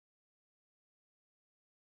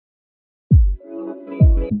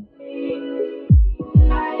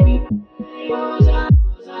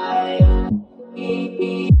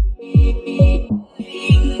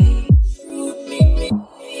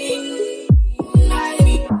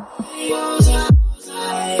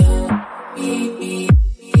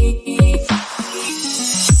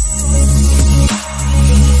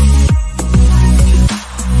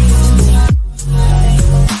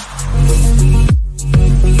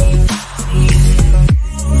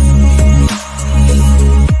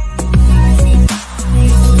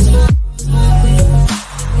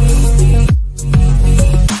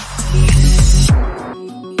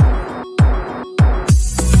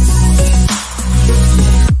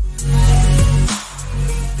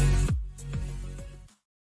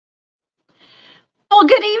Well,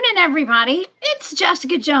 good evening, everybody. It's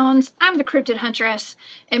Jessica Jones. I'm the Cryptid Huntress.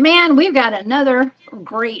 And man, we've got another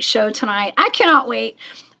great show tonight. I cannot wait.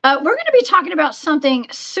 We're going to be talking about something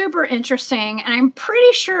super interesting, and I'm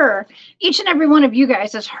pretty sure each and every one of you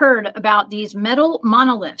guys has heard about these metal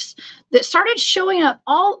monoliths that started showing up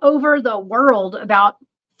all over the world about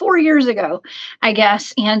 4 years ago, I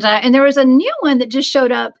guess. And there was a new one that just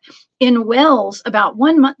showed up in Wales about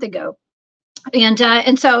 1 month ago.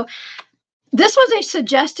 And so this was a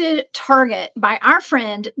suggested target by our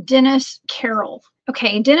friend, Dennis Carroll.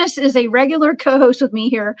 Okay, Dennis is a regular co-host with me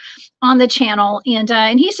here on the channel,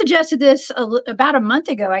 and he suggested this about a month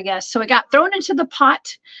ago, I guess. So it got thrown into the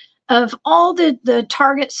pot of all the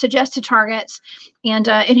targets, suggested targets, and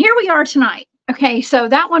here we are tonight. Okay, so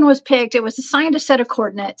that one was picked. It was assigned a set of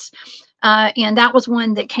coordinates, and that was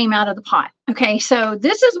one that came out of the pot. Okay, so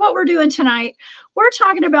this is what we're doing tonight. We're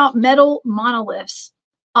talking about metal monoliths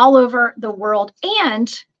all over the world,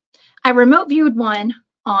 and I remote viewed one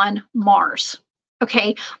on Mars.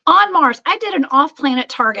 Okay, on Mars, I did an off-planet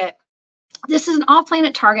target. This is an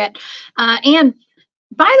off-planet target, and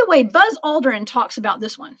by the way, Buzz Aldrin talks about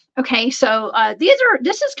this one. Okay, so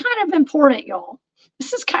this is kind of important, y'all.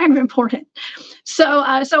 This is kind of important. So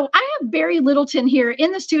I have Barry Littleton here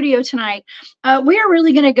in the studio tonight. We are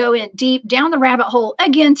really going to go in deep down the rabbit hole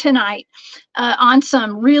again tonight on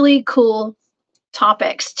some really cool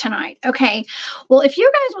topics tonight. Okay, well, if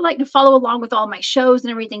you guys would like to follow along with all my shows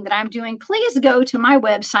and everything that I'm doing, please go to my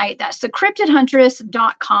website. That's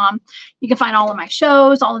thecryptidhuntress.com. You can find all of my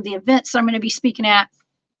shows, all of the events that I'm going to be speaking at.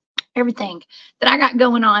 Everything that I got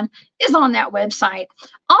going on is on that website.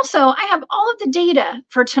 Also, I have all of the data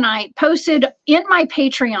for tonight posted in my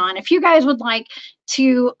Patreon. If you guys would like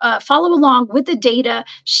to follow along with the data,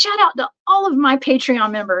 shout out to all of my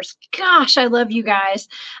Patreon members. Gosh, I love you guys.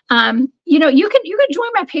 You know, you can join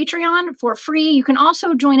my Patreon for free. You can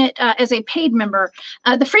also join it as a paid member.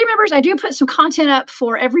 The free members, I do put some content up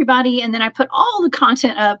for everybody, and then I put all the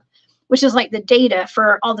content up, which is like the data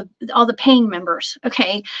for all the paying members.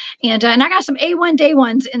 Okay, and I got some A1 day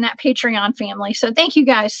ones in that Patreon family. So thank you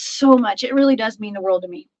guys so much. It really does mean the world to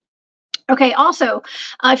me. Okay, also,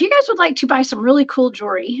 if you guys would like to buy some really cool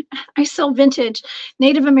jewelry, I sell vintage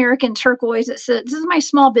Native American turquoise. This is my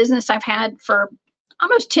small business I've had for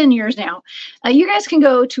almost 10 years now. You guys can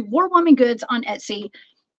go to War Woman Goods on Etsy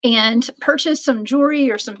and purchase some jewelry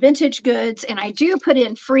or some vintage goods. And I do put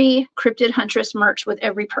in free Cryptid Huntress merch with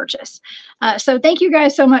every purchase. So thank you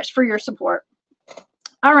guys so much for your support.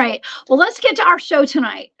 All right, well, let's get to our show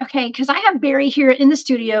tonight, okay? Because I have Barry here in the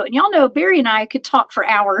studio, and y'all know Barry and I could talk for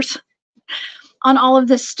hours on all of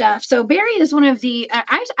this stuff. So Barry is one of the,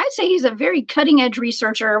 I'd say he's a very cutting edge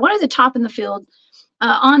researcher, one of the top in the field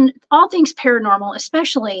on all things paranormal,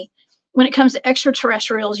 especially when it comes to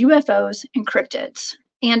extraterrestrials, UFOs, and cryptids,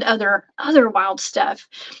 and other wild stuff.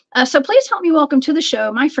 So please help me welcome to the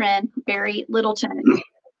show my friend, Barry Littleton.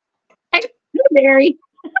 Hey, Barry.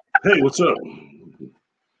 Hey, what's up?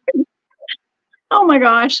 Oh my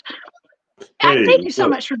gosh. Hey, thank you so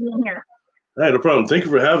much for being here. Hey, no problem. Thank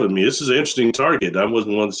you for having me. This is an interesting target. I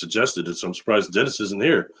wasn't the one that suggested it, so I'm surprised Dennis isn't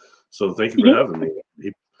here. So thank you for having me.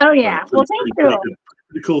 Oh yeah. Well, thank you.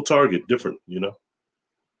 Pretty cool target, different, you know.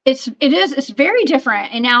 It's very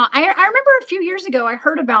different. And now I remember a few years ago I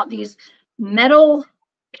heard about these metal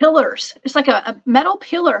pillars. It's like a metal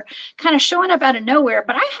pillar kind of showing up out of nowhere,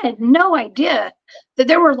 but I had no idea that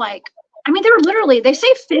there were like, I mean, they were literally, they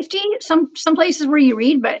say 50 some places where you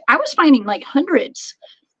read, but I was finding like hundreds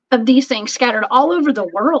of these things scattered all over the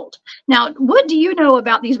world. Now, what do you know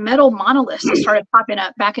about these metal monoliths that started popping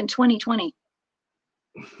up back in 2020?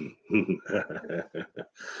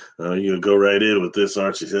 You go right in with this,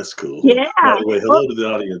 aren't you? That's cool. Yeah. By the way, hello to the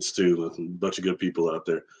audience too. A bunch of good people out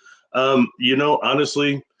there. You know,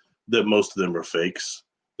 honestly, that most of them are fakes.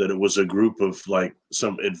 That it was a group of like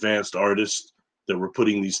some advanced artists that were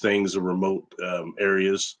putting these things in remote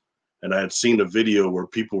areas. And I had seen a video where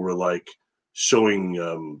people were like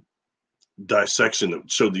showing dissection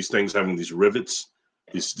that showed these things having these rivets,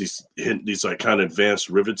 these like kind of advanced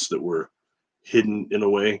rivets that were hidden in a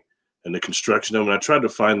way, and the construction of them. And I tried to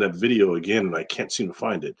find that video again, and I can't seem to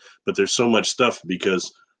find it. But there's so much stuff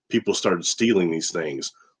because people started stealing these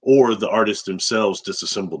things, or the artists themselves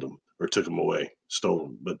disassembled them or took them away, stole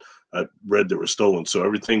them. But I read they were stolen. So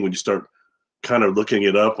everything, when you start kind of looking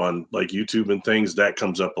it up on like YouTube and things, that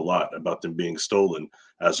comes up a lot about them being stolen,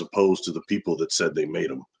 as opposed to the people that said they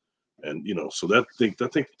made them. And you know, so I think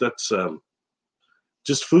that's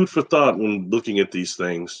just food for thought when looking at these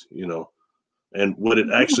things, you know. And what it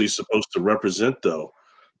actually is supposed to represent, though,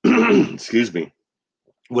 excuse me,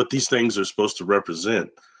 what these things are supposed to represent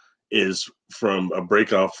is from a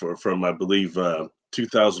breakoff from I believe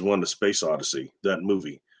 2001: The Space Odyssey, that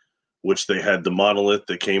movie, which they had the monolith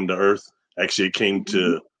that came to Earth. Actually, it came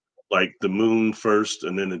to like the moon first,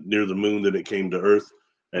 and then near the moon, then it came to Earth,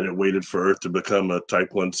 and it waited for Earth to become a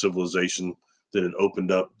Type 1 civilization. Then it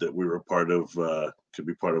opened up that we were part of, could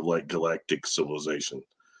be part of like galactic civilization.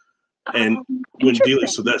 And when dealing,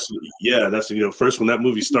 so that's first when that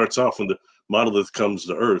movie starts off, when the monolith comes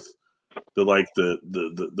to Earth,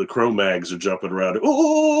 the Cro-Mags are jumping around,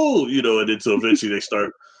 and then so eventually they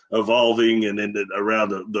start evolving, and then around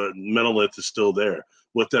the monolith is still there.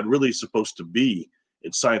 What that really is supposed to be,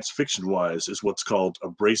 in science fiction wise, is what's called a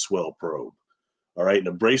Bracewell probe. All right, and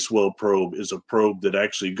a Bracewell probe is a probe that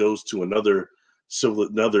actually goes to another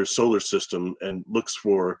solar system and looks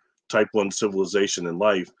for Type 1 civilization and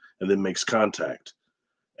life, and then makes contact.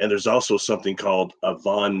 And there's also something called a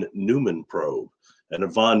von Neumann probe. And a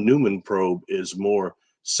von Neumann probe is more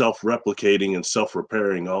self-replicating and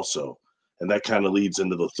self-repairing also. And that kind of leads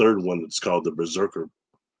into the third one that's called the Berserker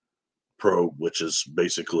probe, which is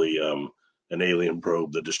basically an alien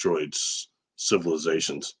probe that destroyed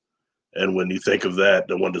civilizations. And when you think of that,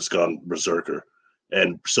 the one that's gone berserker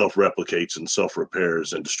and self-replicates and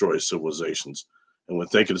self-repairs and destroys civilizations. And when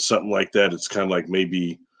thinking of something like that, it's kind of like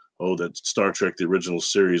maybe, that Star Trek, the original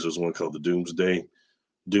series, was one called the Doomsday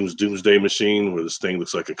Machine, where this thing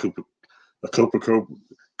looks like a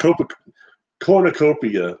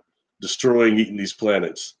cornucopia destroying, eating these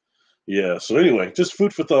planets. Yeah. So anyway, just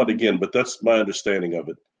food for thought again, but that's my understanding of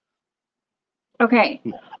it. Okay.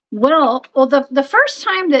 Well, the first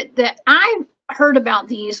time that I heard about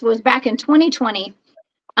these was back in 2020.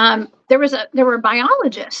 There were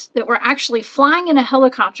biologists that were actually flying in a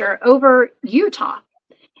helicopter over Utah.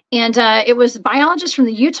 And it was biologists from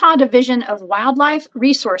the Utah Division of Wildlife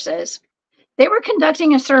Resources. They were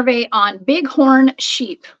conducting a survey on bighorn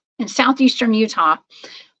sheep in southeastern Utah.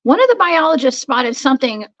 One of the biologists spotted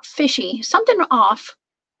something fishy, something off,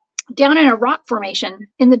 down in a rock formation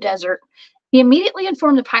in the desert. He immediately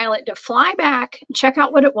informed the pilot to fly back and check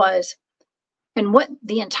out what it was. And what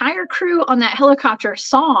the entire crew on that helicopter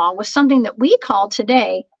saw was something that we call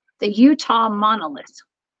today the Utah Monolith.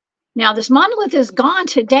 Now, this monolith is gone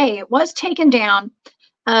today. It was taken down.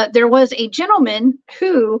 There was a gentleman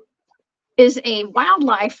who is a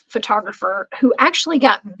wildlife photographer who actually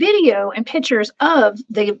got video and pictures of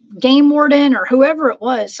the game warden or whoever it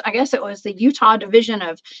was. I guess it was the Utah Division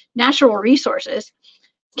of Natural Resources,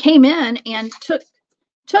 came in and took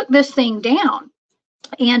this thing down.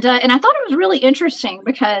 And I thought it was really interesting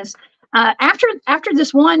because after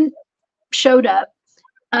this one showed up,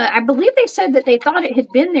 I believe they said that they thought it had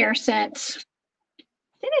been there since, I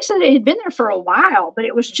think they said it had been there for a while, but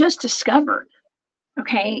it was just discovered.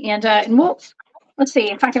 Okay, and let's see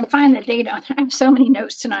if I can find the data. I have so many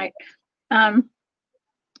notes tonight. But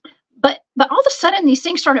all of a sudden, these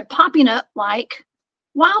things started popping up like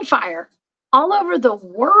wildfire all over the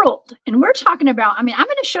world. And we're talking about, I'm going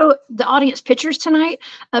to show the audience pictures tonight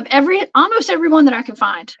of almost everyone that I can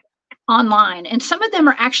find online. And some of them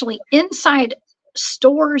are actually inside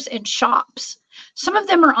stores and shops. Some of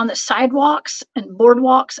them are on the sidewalks and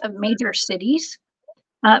boardwalks of major cities,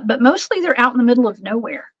 but mostly they're out in the middle of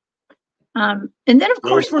nowhere. And then, of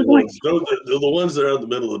course, we're going. The ones that are in the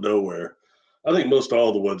middle of nowhere. I think most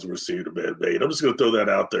all the ones we're seeing are man-made. I'm just going to throw that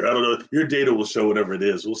out there. I don't know. Your data will show whatever it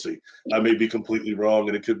is. We'll see. I may be completely wrong,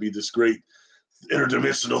 and it could be this great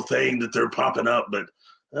interdimensional thing that they're popping up, but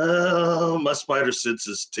my spider sense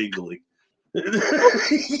is tingling.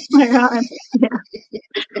 My God. Yeah.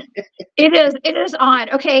 It is odd.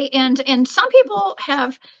 Okay. And some people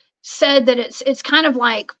have said that it's kind of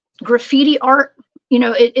like graffiti art.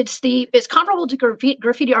 It's comparable to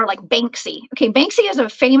graffiti art like Banksy. Okay. Banksy is a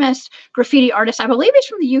famous graffiti artist. I believe he's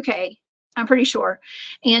from the UK. I'm pretty sure.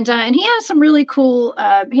 And he has some really cool,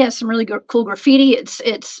 cool graffiti.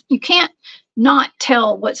 It's, you can't not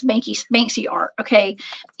tell what's Banksy art. Okay.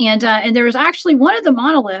 And there was actually one of the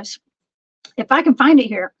monoliths, if I can find it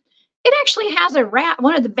here, it actually has a rat,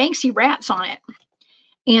 one of the Banksy rats on it.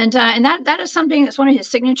 And that is something that's one of his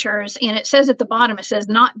signatures. And it says at the bottom, it says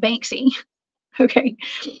not Banksy. Okay.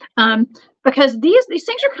 Because these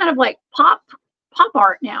things are kind of like pop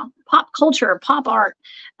art now, pop culture, pop art.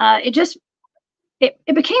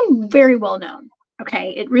 It became very well known.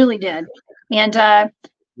 Okay. It really did. And I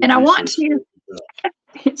want to,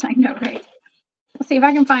 I know, right? Let's see if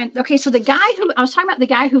I can find, okay. So I was talking about the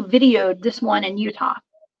guy who videoed this one in Utah.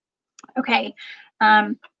 Okay.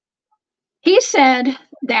 He said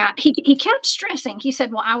that he kept stressing. He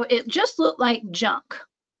said, well, it just looked like junk.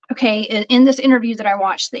 Okay. In this interview that I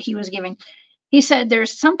watched that he was giving, he said,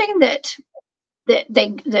 there's something that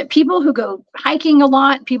that people who go hiking a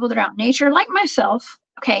lot, people that are out in nature, like myself,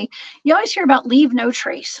 okay, you always hear about leave no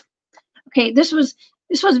trace. Okay, this was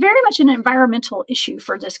very much an environmental issue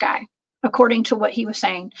for this guy, according to what he was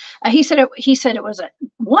saying. He said it was a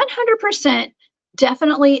 100%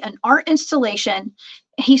 definitely an art installation.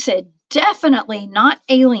 He said definitely not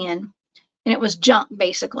alien, and it was junk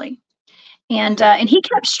basically. And he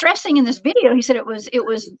kept stressing in this video. He said it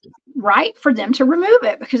was right for them to remove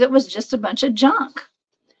it because it was just a bunch of junk.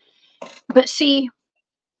 But see,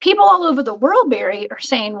 people all over the world, Barry, are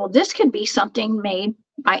saying, well, this could be something made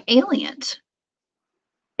by aliens.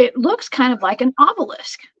 It looks kind of like an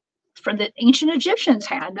obelisk from the ancient Egyptians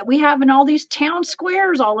had that we have in all these town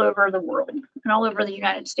squares all over the world and all over the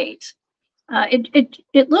United States.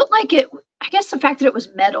 It looked like it. I guess the fact that it was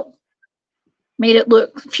metal made it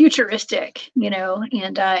look futuristic,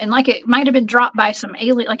 and like it might have been dropped by some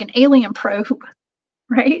alien, like an alien probe,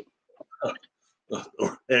 right?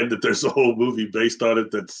 And that there's a whole movie based on it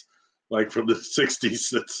that's like from the 60s.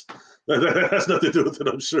 That has nothing to do with it,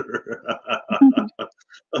 I'm sure.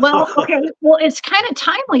 Well, okay. Well, it's kind of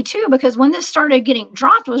timely too, because when this started getting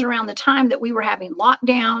dropped was around the time that we were having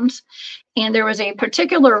lockdowns, and there was a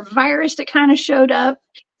particular virus that kind of showed up,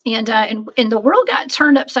 and the world got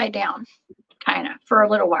turned upside down, kind of for a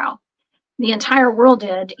little while. The entire world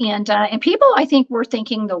did, and people, I think, were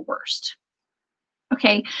thinking the worst.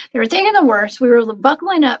 Okay, they were thinking the worst. We were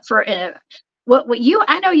buckling up for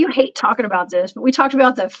I know you hate talking about this, but we talked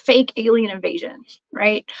about the fake alien invasion,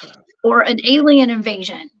 right? Or an alien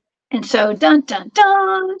invasion. And so, dun, dun,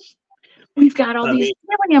 dun, we've got all these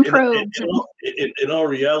alien probes. In all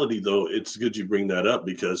reality, though, it's good you bring that up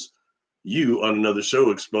because you, on another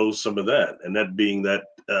show, exposed some of that. And that being that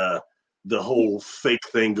the whole fake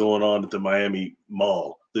thing going on at the Miami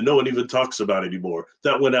Mall that no one even talks about anymore.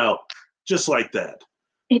 That went out just like that.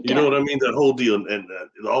 You know what I mean? That whole deal and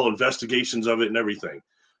all investigations of it and everything.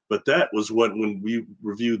 But that was when we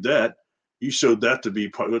reviewed that, you showed that to be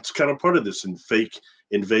part. It's kind of part of this fake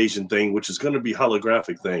invasion thing, which is going to be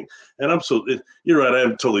holographic thing. And you're right.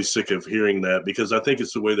 I'm totally sick of hearing that because I think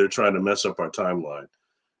it's the way they're trying to mess up our timeline.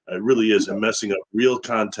 It really is, and messing up real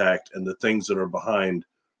contact and the things that are behind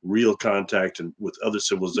real contact and with other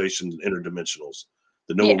civilizations and interdimensionals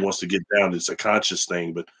that no one wants to get down. It's a conscious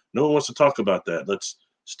thing, but no one wants to talk about that. Let's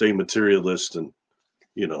stay materialist and,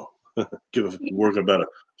 work about a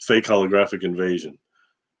fake holographic invasion.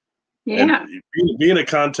 Yeah. And being a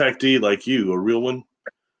contactee like you, a real one,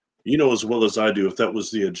 as well as I do, if that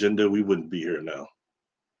was the agenda, we wouldn't be here now.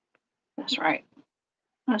 That's right.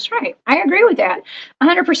 That's right. I agree with that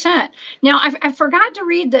 100%. Now, I forgot to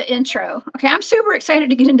read the intro. Okay, I'm super excited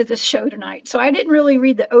to get into this show tonight. So I didn't really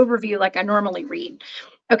read the overview like I normally read.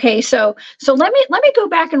 Okay, so let me go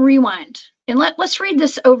back and rewind and let's read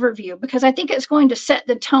this overview because I think it's going to set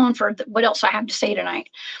the tone for what else I have to say tonight.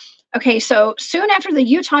 Okay, so soon after the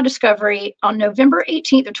Utah discovery on November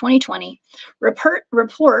 18th of 2020,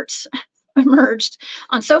 reports emerged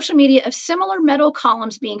on social media of similar metal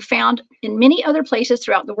columns being found in many other places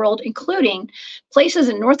throughout the world, including places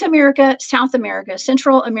in North America, South America,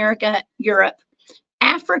 Central America, Europe,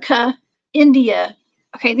 Africa, India.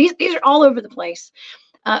 Okay, these are all over the place.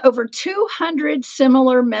 Over 200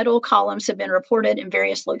 similar metal columns have been reported in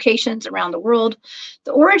various locations around the world.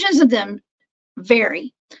 The origins of them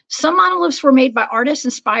vary. Some monoliths were made by artists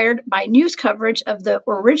inspired by news coverage of the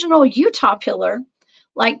original Utah pillar,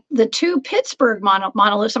 like the two Pittsburgh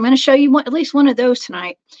monoliths. I'm going to show you at least one of those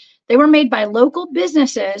tonight. They were made by local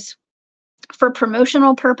businesses for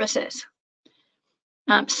promotional purposes.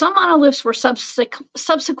 Some monoliths were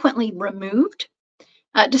subsequently removed.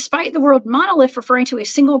 Despite the word monolith referring to a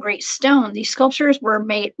single great stone, these sculptures were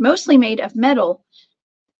mostly made of metal,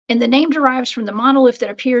 and the name derives from the monolith that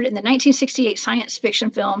appeared in the 1968 science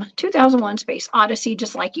fiction film 2001: Space Odyssey,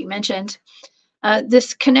 just like you mentioned.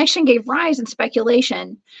 This connection gave rise in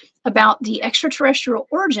speculation about the extraterrestrial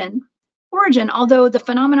origin, although the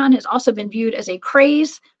phenomenon has also been viewed as a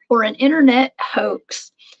craze or an internet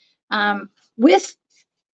hoax, with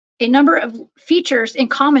a number of features in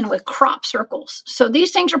common with crop circles. So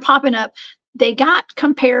these things are popping up. They got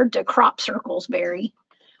compared to crop circles, Barry.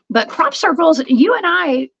 But crop circles, you and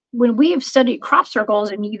I, when we have studied crop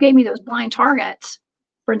circles, and you gave me those blind targets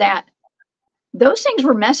for that, those things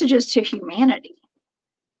were messages to humanity.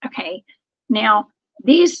 Okay. Now,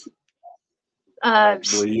 these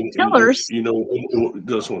pillars.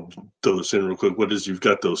 Just want to throw this in real quick. What is, you've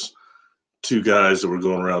got those two guys that were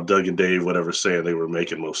going around, Doug and Dave, whatever, saying they were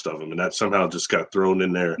making most of them, and that somehow just got thrown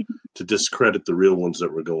in there to discredit the real ones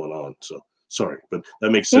that were going on. So sorry, but that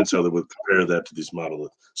makes sense how they would compare that to these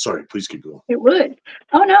monoliths. Sorry, please keep going. It would.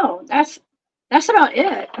 Oh no, that's about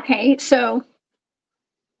it. Okay, so,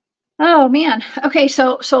 oh man. Okay,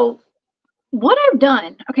 so what I've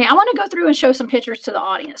done. Okay, I want to go through and show some pictures to the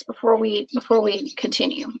audience before we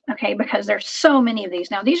continue. Okay, because there's so many of these.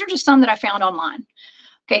 Now, these are just some that I found online.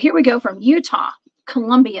 Okay, here we go from Utah,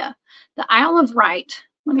 Colombia, the Isle of Wight.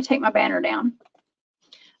 Let me take my banner down.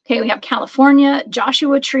 Okay, we have California,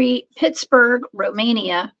 Joshua Tree, Pittsburgh,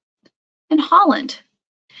 Romania, and Holland.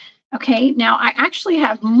 Okay, now I actually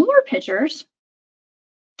have more pictures.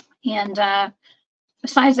 And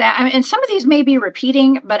besides that, I mean, and some of these may be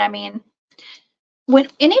repeating, but I mean,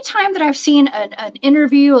 anytime that I've seen an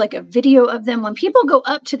interview, like a video of them, when people go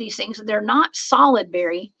up to these things, they're not solid,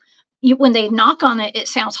 Barry. When they knock on it, it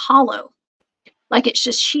sounds hollow, like it's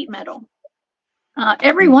just sheet metal.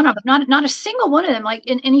 Every one of them, not a single one of them. Like,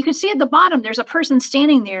 and you can see at the bottom, there's a person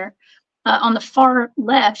standing there on the far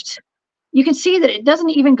left. You can see that it doesn't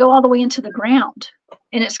even go all the way into the ground,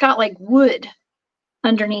 and it's got like wood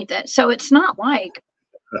underneath it. So it's not like,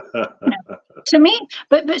 to me,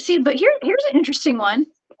 but here's an interesting one.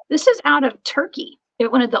 This is out of Turkey,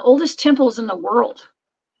 one of the oldest temples in the world.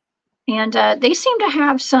 And they seem to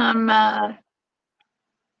have some, I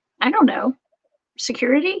don't know,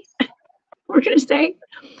 security, we're going to say.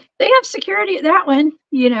 They have security at that one.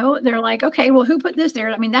 You know, they're like, okay, well, who put this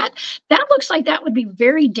there? I mean, that looks like that would be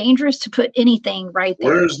very dangerous to put anything right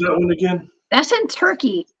there. Where is that one again? That's in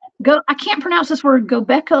Turkey. I can't pronounce this word,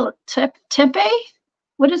 Göbekli Tepe.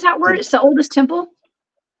 What is that word? It's the oldest temple.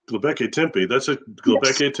 Göbekli Tepe. That's a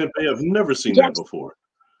Göbekli Tepe. I've never seen that before.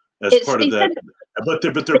 As part of that, but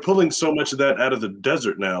they're pulling so much of that out of the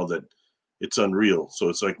desert now that it's unreal. So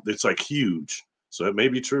it's like huge. So it may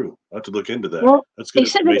be true. I have to look into that. Well, that's good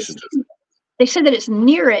information. They said that it's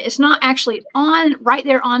near it. It's not actually right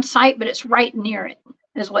there on site, but it's right near it,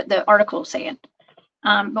 is what the article is saying.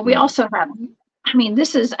 But we also have, I mean, I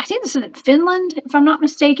think this is in Finland, if I'm not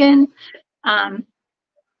mistaken.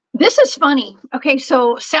 This is funny. Okay,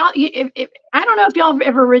 so I don't know if y'all have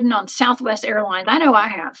ever ridden on Southwest Airlines. I know I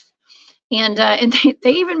have. And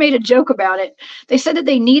they even made a joke about it. They said that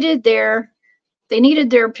they needed their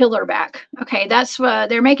pillar back. Okay, that's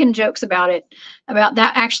they're making jokes about it. About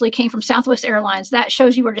that actually came from Southwest Airlines. That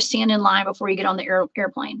shows you where to stand in line before you get on the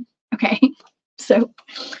airplane. Okay, so,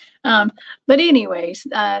 but anyways,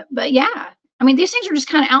 but yeah, I mean, these things are just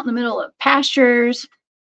kind of out in the middle of pastures,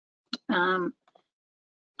 on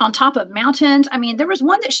top of mountains. I mean, there was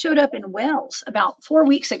one that showed up in Wales about 4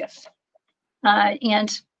 weeks ago, and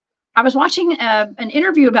I was watching an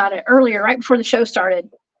interview about it earlier, right before the show started.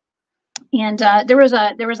 And there was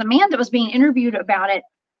a man that was being interviewed about it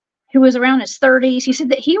who was around his 30s. He said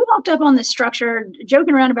that he walked up on this structure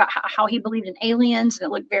joking around about how he believed in aliens, and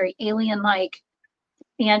it looked very alien-like.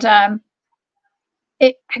 And I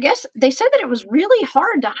guess they said that it was really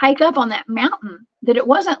hard to hike up on that mountain, that it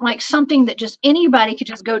wasn't like something that just anybody could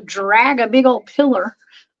just go drag a big old pillar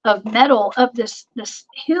of metal up this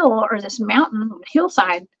hill or this mountain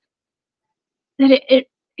hillside. That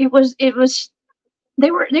it was they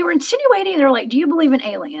were insinuating, they're like, do you believe in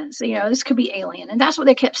aliens? You know, this could be alien. And that's what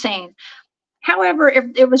they kept saying. However,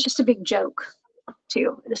 it was just a big joke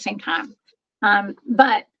too at the same time.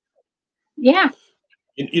 But yeah.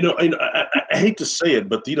 You know, I hate to say it,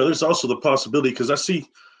 but, you know, there's also the possibility, because I see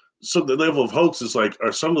some the level of hoax is like,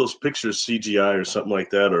 are some of those pictures CGI or something like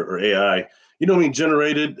that, or AI, you know what I mean,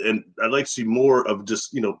 generated? And I'd like to see more of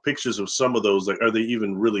just, you know, pictures of some of those. Like, are they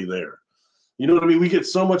even really there? You know what I mean? We get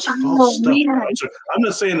so much false stuff. I'm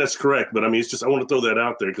not saying that's correct, but I mean, it's just, I want to throw that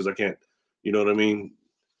out there because I can't, you know what I mean?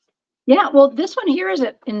 Yeah, well, this one here is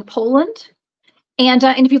in Poland. And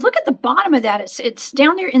if you look at the bottom of that, it's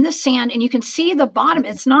down there in the sand, and you can see the bottom.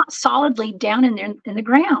 It's not solidly down in there in the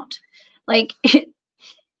ground. Like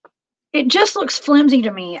it just looks flimsy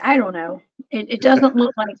to me. I don't know. It doesn't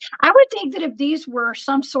look like. I would think that if these were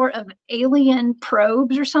some sort of alien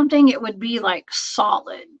probes or something, it would be like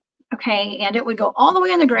solid. Okay, and it would go all the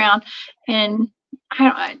way in the ground, and I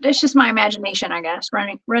don't. That's just my imagination, I guess,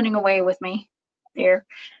 running away with me there.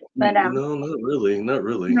 But no, not really. No.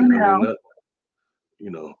 I mean, you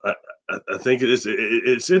know, I think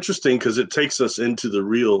it's interesting because it takes us into the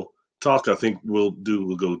real talk. I think we'll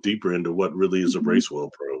go deeper into what really is a Bracewell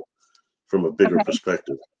probe from a bigger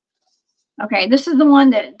perspective. Okay, this is the one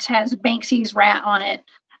that has Banksy's rat on it.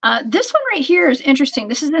 This one right here is interesting.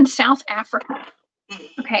 This is in South Africa.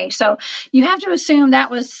 Okay, so you have to assume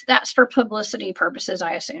that's for publicity purposes,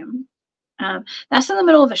 I assume. That's in the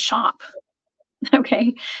middle of a shop.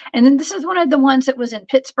 Okay, and then this is one of the ones that was in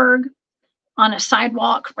Pittsburgh on a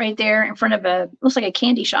sidewalk right there in front of looks like a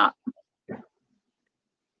candy shop.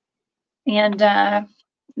 And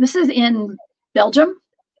this is in Belgium.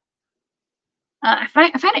 I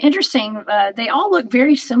find it interesting. They all look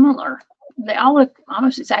very similar. They all look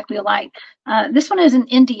almost exactly alike. This one is in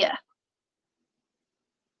India.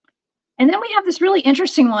 And then we have this really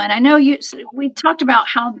interesting one. I know we talked about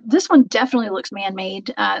how this one definitely looks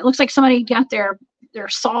man-made. It looks like somebody got their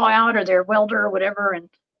saw out or their welder or whatever and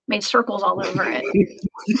made circles all over it.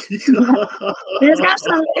 It's got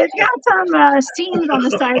some seams on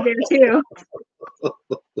the side there too.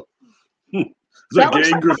 Is that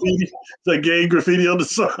gay graffiti? Is that gay graffiti on the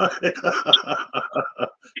side?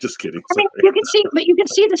 Just kidding. I mean, you can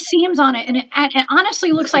see the seams on it, and it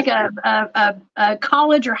honestly looks like a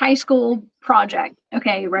college or high school project.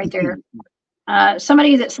 Okay, right there.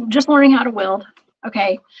 Somebody that's just learning how to weld.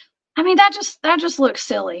 Okay, I mean that just looks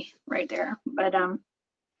silly right there. But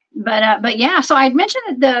yeah. So I had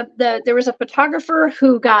mentioned that there was a photographer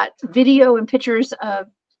who got video and pictures of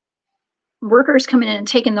workers coming in and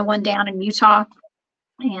taking the one down in Utah.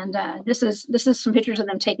 And this is some pictures of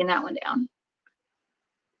them taking that one down.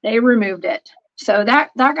 They removed it, so that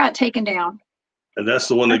got taken down. And that's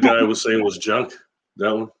the one the guy was saying was junk.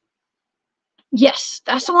 That one. Yes,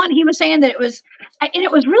 that's the one he was saying that it was, and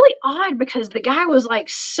it was really odd because the guy was like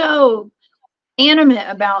so animate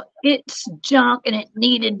about it's junk and it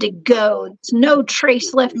needed to go. There's no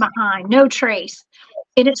trace left behind, no trace,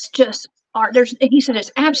 and it's just art. He said it's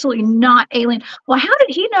absolutely not alien. Well, how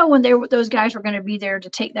did he know when those guys were going to be there to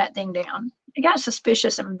take that thing down? It got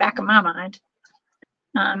suspicious in the back of my mind.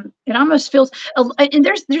 It almost feels, and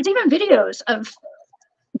there's even videos of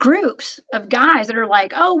groups of guys that are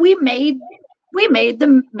like, oh, we made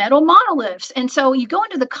the metal monoliths. And so you go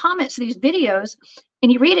into the comments of these videos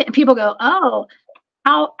and you read it and people go, oh,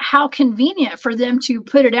 how convenient for them to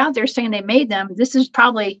put it out there saying they made them. This is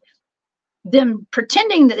probably them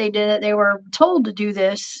pretending that they did it. They were told to do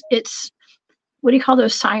this. It's, what do you call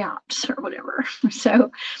those, psyops or whatever.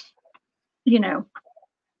 So,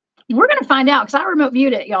 we're going to find out because I remote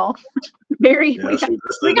viewed it, y'all. We got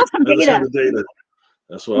some data.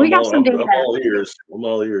 That's what I'm all ears. I'm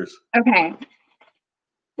all ears. Okay.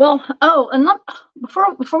 Well, and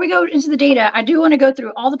before we go into the data, I do want to go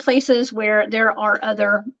through all the places where there are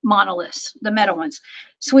other monoliths, the metal ones.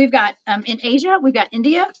 So we've got in Asia, we've got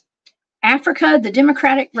India, Africa, the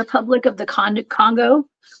Democratic Republic of the Congo.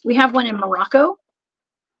 We have one in Morocco.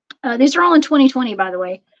 These are all in 2020, by the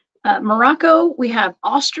way. Morocco, we have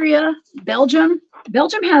Austria, Belgium.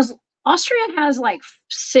 Austria has like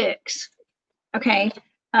 6. Okay.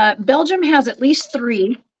 Belgium has at least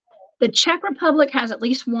 3. The Czech Republic has at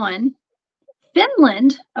least 1.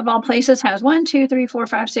 Finland, of all places, has 1, 2, 3, 4,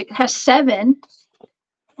 5, 6, has 7.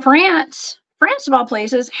 France, of all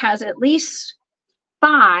places, has at least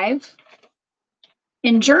 5.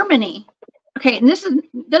 In Germany, okay, and this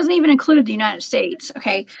doesn't even include the United States,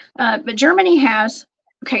 okay, but Germany has,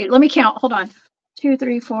 okay, let me count, hold on, 2,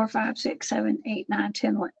 3, 4, 5, 6, 7, 8, 9,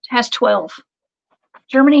 10, 11, has 12.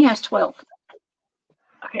 Germany has 12.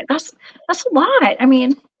 Okay, that's a lot. I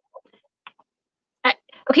mean,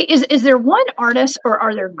 okay, is there one artist or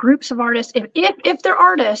are there groups of artists? If they're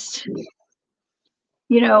artists,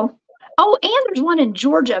 oh, and there's one in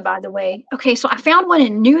Georgia, by the way. Okay, so I found one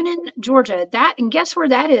in Noonan, Georgia. And guess where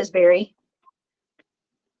that is, Barry?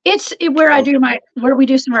 It's where we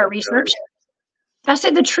do some of our research. That's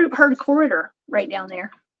at the Troop Herd Corridor, right down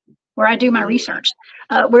there, where I do my research,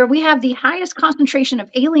 where we have the highest concentration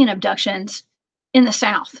of alien abductions in the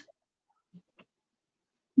South.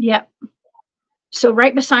 Yep. So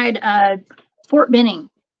right beside Fort Benning,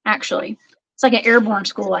 actually. It's like an airborne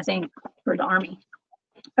school, I think, for the Army.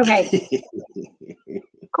 Okay.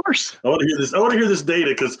 Of course. I want to hear this. I want to hear this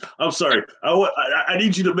data because I'm sorry. I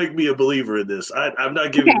need you to make me a believer in this. I'm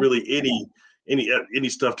not giving really any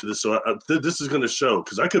stuff to this. So this is going to show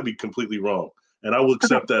because I could be completely wrong, and I will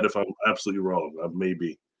accept that if I'm absolutely wrong. I may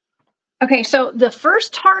be. Okay, so the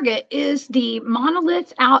first target is the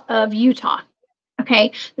monolith out of Utah.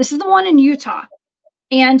 Okay, this is the one in Utah,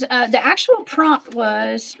 and the actual prompt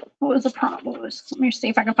was, what was the prompt? Let me see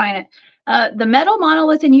if I can find it. The metal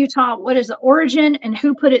monolith in Utah, what is the origin and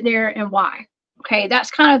who put it there and why? Okay,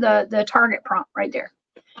 that's kind of the target prompt right there.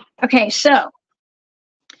 Okay, so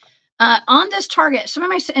on this target,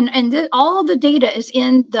 all of the data is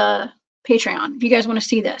in the Patreon if you guys want to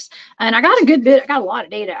see this. And I got a lot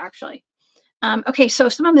of data actually. Okay, so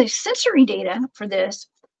some of the sensory data for this,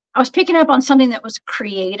 I was picking up on something that was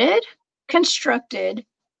created, constructed,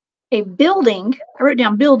 a building, I wrote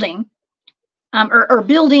down building, or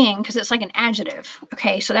building because it's like an adjective.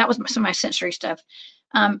 Okay, so that was some of my sensory stuff.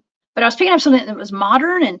 But I was picking up something that was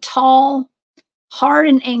modern and tall, hard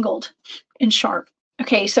and angled and sharp.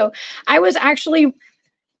 Okay, so I was actually,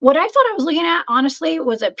 what I thought I was looking at, honestly,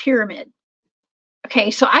 was a pyramid.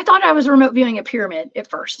 Okay, so I thought I was remote viewing a pyramid at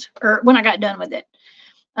first, or when I got done with it.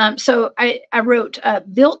 So I wrote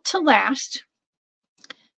built to last,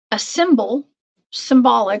 a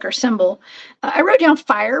symbolic or symbol. I wrote down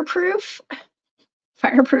fireproof,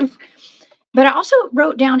 but I also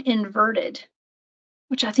wrote down inverted,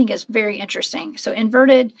 which I think is very interesting. So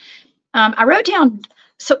inverted, I wrote down,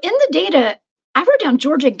 so in the data, I wrote down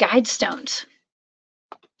Georgia Guidestones.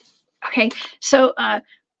 Okay, so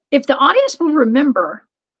if the audience will remember,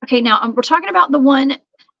 okay, now we're talking about the one,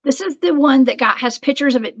 this is the one that has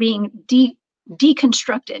pictures of it being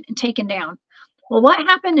deconstructed and taken down. Well, what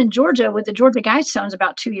happened in Georgia with the Georgia Guidestones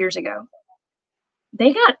about 2 years ago?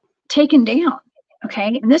 They got taken down,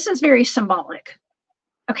 okay? And this is very symbolic.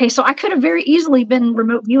 Okay, so I could have very easily been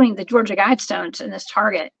remote viewing the Georgia Guidestones in this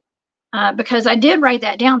target because I did write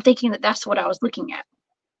that down thinking that that's what I was looking at.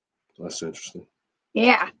 That's interesting.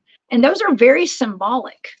 Yeah, and those are very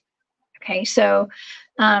symbolic. Okay, so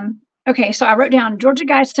so I wrote down Georgia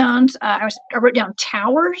Guidestones. I wrote down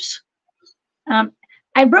towers.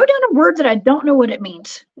 I wrote down a word that I don't know what it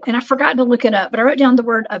means, and I forgot to look it up, but I wrote down the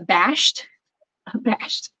word abashed.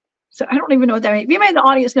 Abashed. So I don't even know what that means. If anybody in the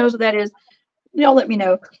audience knows what that is, y'all let me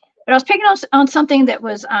know. But I was picking on something that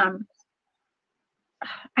was, I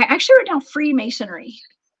actually wrote down Freemasonry.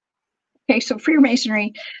 Okay, so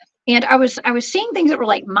Freemasonry. And I was seeing things that were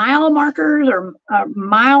like mile markers or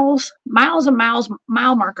mile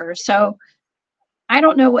markers. So I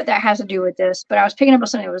don't know what that has to do with this, but I was picking up on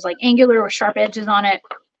something that was like angular with sharp edges on it.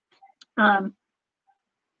 I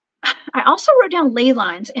also wrote down ley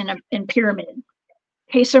lines in pyramid.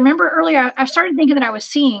 Okay, so remember earlier I started thinking that I was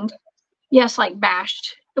seeing, yes, like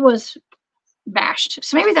bashed. It was bashed.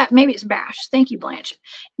 So maybe it's bashed. Thank you, Blanche.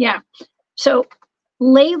 Yeah. So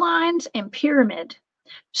ley lines and pyramid.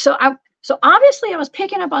 So obviously I was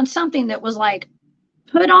picking up on something that was like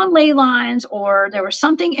put on ley lines, or there was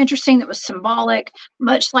something interesting that was symbolic,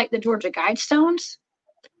 much like the Georgia Guidestones.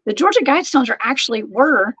 The Georgia Guidestones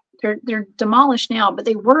they're demolished now, but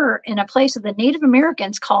they were in a place of the Native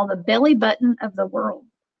Americans called the belly button of the world.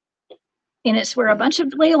 And it's where a bunch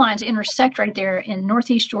of ley lines intersect right there in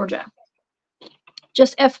Northeast Georgia.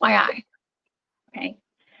 Just FYI. Okay.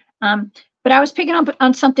 But I was picking up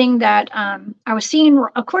on something that I was seeing,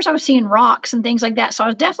 of course, I was seeing rocks and things like that. So I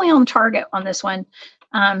was definitely on target on this one.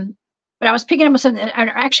 But I was picking up on something that I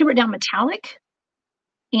actually wrote down metallic.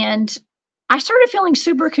 And I started feeling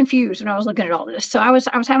super confused when I was looking at all this. So I was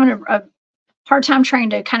having a hard time trying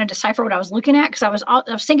to kind of decipher what I was looking at, because I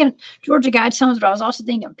was thinking Georgia Guidestones, but I was also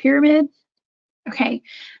thinking pyramid. Okay.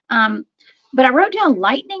 But I wrote down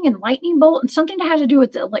lightning and lightning bolt and something that had to do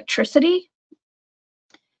with the electricity.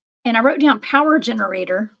 And I wrote down power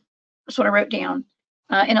generator. That's what I wrote down,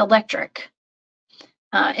 in electric.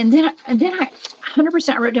 And then I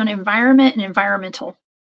 100% wrote down environment and environmental.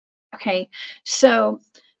 Okay, so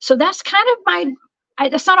that's kind of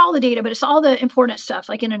that's not all the data, but it's all the important stuff,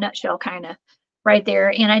 like in a nutshell, kind of right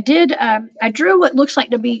there. And I drew what looks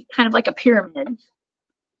like to be kind of like a pyramid.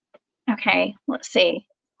 Okay, let's see.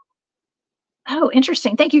 Oh,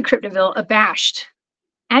 interesting. Thank you, Cryptid. Abashed.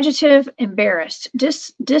 Adjective, embarrassed,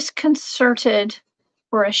 disconcerted,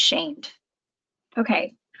 or ashamed.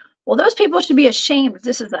 Okay. Well, those people should be ashamed if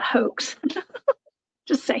this is a hoax.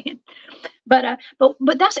 Just saying. But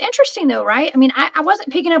that's interesting though, right? I mean, I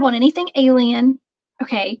wasn't picking up on anything alien.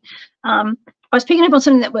 Okay. I was picking up on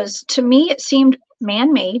something that was, to me, it seemed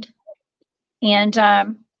man-made. And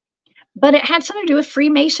but it had something to do with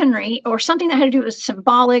Freemasonry, or something that had to do with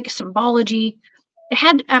symbology. It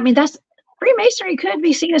had, I mean, Freemasonry could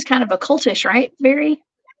be seen as kind of occultish, right? Very.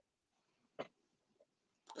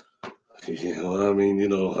 Yeah, well, I mean,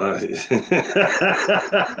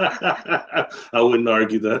 I wouldn't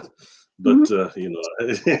argue that, but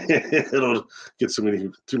I don't get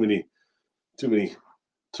too many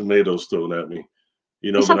tomatoes thrown at me,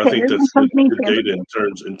 It's But okay. I think that's good data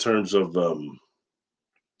in terms of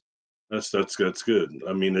that's good.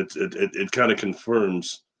 I mean, it kind of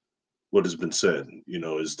confirms what has been said,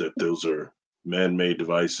 is that those are man-made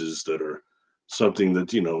devices that are something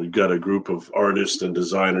that, you've got a group of artists and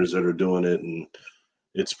designers that are doing it, and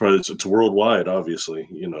it's worldwide, obviously,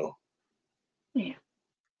 Yeah.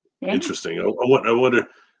 Interesting. I wonder,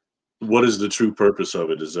 what is the true purpose of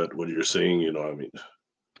it? Is that what you're saying? I mean.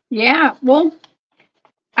 Yeah. Well,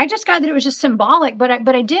 I just got that it was just symbolic, but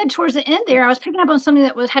I did towards the end there, I was picking up on something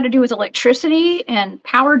that had to do with electricity and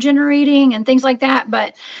power generating and things like that.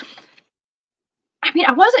 But I mean,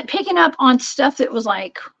 I wasn't picking up on stuff that was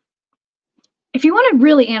like, if you want to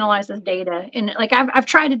really analyze this data, and like I've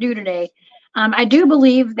tried to do today, I do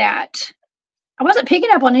believe that I wasn't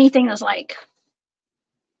picking up on anything that's like,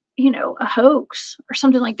 a hoax or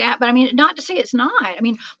something like that. But I mean, not to say it's not. I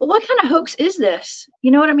mean, well, what kind of hoax is this?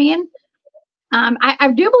 You know what I mean?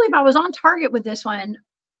 I do believe I was on target with this one.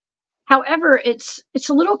 However, it's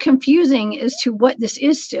a little confusing as to what this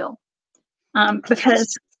is still,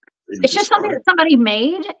 because it's just something that somebody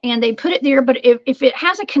made and they put it there. But if it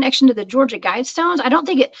has a connection to the Georgia Guidestones, I don't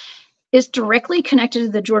think it is directly connected to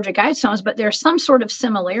the Georgia Guidestones, but there's some sort of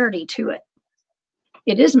similarity to it.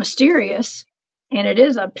 It is mysterious, and it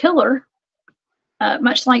is a pillar,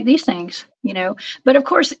 much like these things, But of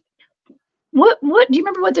course, what do you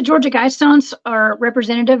remember what the Georgia Guidestones are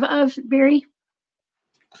representative of, Barry?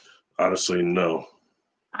 Honestly, no.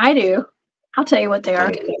 I do. I'll tell you what they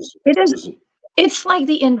are. It's like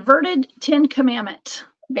the inverted 10 Commandments,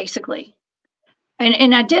 basically.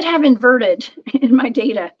 And I did have inverted in my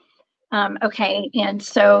data. Okay. And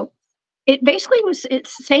so it basically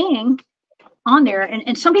it's saying on there,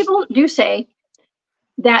 and some people do say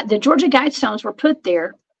that the Georgia Guidestones were put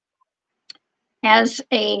there as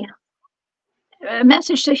a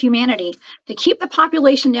message to humanity to keep the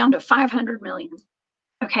population down to 500 million.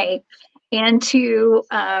 Okay. And to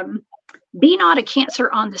be not a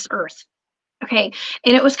cancer on this earth. Okay.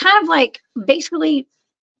 And it was kind of like basically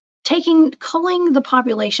culling the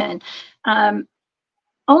population,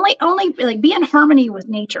 only like be in harmony with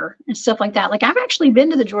nature and stuff like that. Like I've actually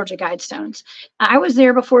been to the Georgia Guidestones. I was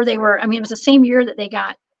there before they were, it was the same year that they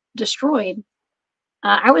got destroyed.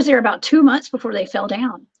 I was there about 2 months before they fell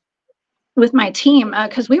down with my team,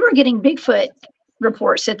 because we were getting Bigfoot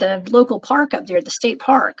reports at the local park up there, at the state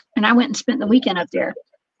park. And I went and spent the weekend up there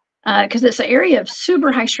because it's an area of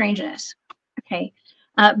super high strangeness. Okay.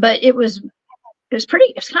 But it was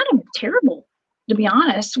kind of terrible, to be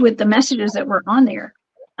honest, with the messages that were on there.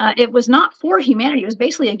 It was not for humanity. It was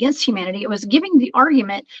basically against humanity. It was giving the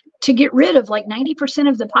argument to get rid of like 90%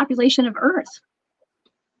 of the population of Earth.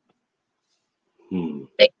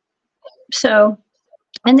 So,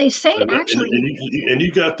 and they say actually. And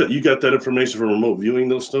you got that information from remote viewing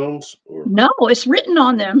those stones? Or? No, it's written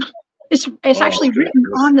on them. It's actually written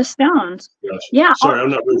on the stones. Gotcha. Yeah. Sorry, I'm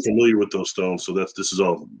not really familiar with those stones, so this is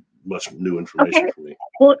all much new information for me.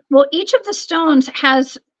 Well, each of the stones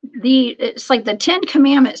has it's like the 10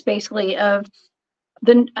 Commandments, basically, of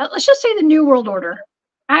the let's just say the New World Order.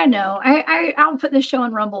 I know. I'll put this show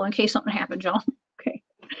on Rumble in case something happens, y'all. Okay.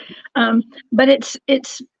 But it's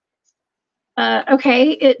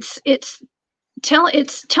okay. It's telling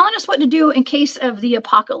us what to do in case of the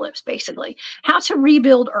apocalypse, basically, how to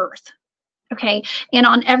rebuild Earth. Okay. And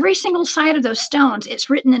on every single side of those stones, it's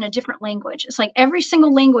written in a different language. It's like every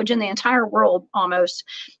single language in the entire world almost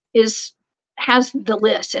has the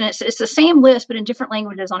list. And it's the same list, but in different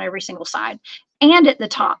languages on every single side. And at the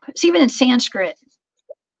top, it's even in Sanskrit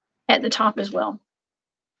at the top as well.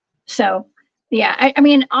 So, yeah,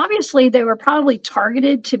 obviously they were probably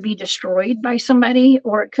targeted to be destroyed by somebody,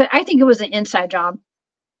 or I think it was an inside job,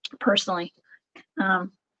 personally.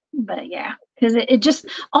 But yeah, because it just,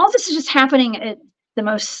 all this is just happening at the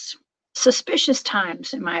most suspicious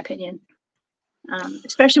times, in my opinion.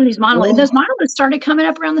 Especially with these monoliths. And those monoliths started coming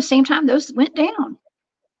up around the same time those went down.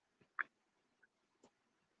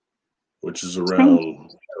 Which is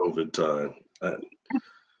around COVID time.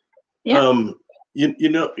 Yeah.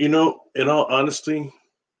 In all honesty,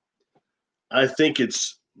 I think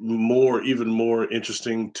it's even more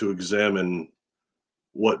interesting to examine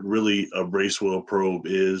what really a Bracewell probe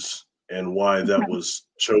is and why that was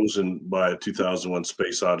chosen by 2001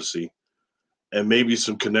 Space Odyssey, and maybe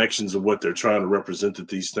some connections of what they're trying to represent, that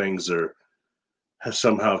these things have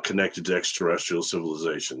somehow connected to extraterrestrial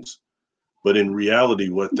civilizations. But in reality,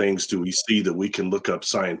 what things do we see that we can look up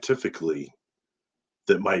scientifically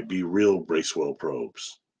that might be real Bracewell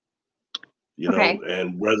probes?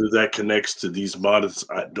 And whether that connects to these monoliths,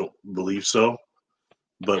 I don't believe so.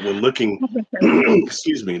 But when looking,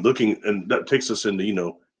 and that takes us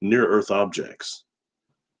into, near Earth objects.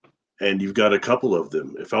 And you've got a couple of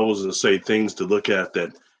them. If I was to say things to look at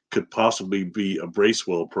that could possibly be a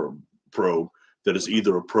Bracewell probe that is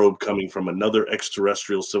either a probe coming from another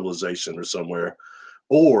extraterrestrial civilization or somewhere,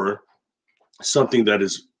 or something that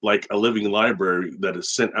is like a living library that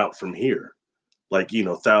is sent out from here, like,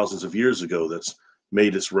 thousands of years ago, that's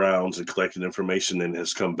made its rounds and collected information and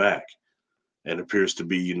has come back and appears to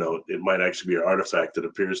be, it might actually be an artifact that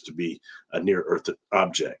appears to be a near Earth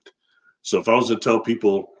object. So if I was to tell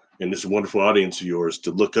people in this wonderful audience of yours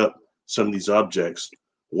to look up some of these objects,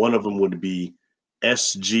 one of them would be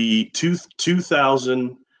SG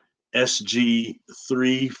 2000 SG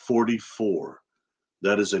 344.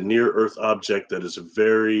 That is a near Earth object that is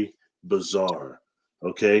very bizarre.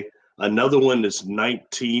 Okay. Another one is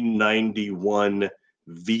 1991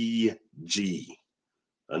 VG.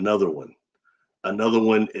 Another one. Another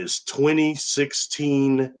one is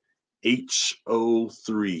 2016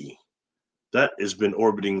 HO3. That has been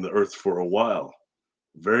orbiting the Earth for a while.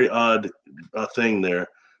 Very odd thing there.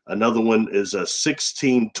 Another one is a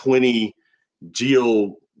 1620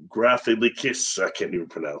 Geographicus. I can't even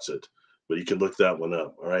pronounce it, but you can look that one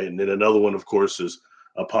up. All right. And then another one, of course, is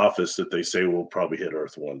Apophis that they say will probably hit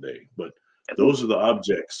Earth one day. But those are the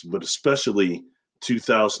objects, but especially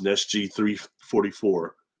 2000 SG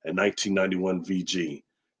 344 and 1991 VG.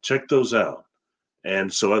 Check those out.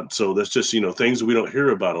 And so that's just, things we don't hear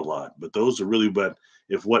about a lot, but those are really,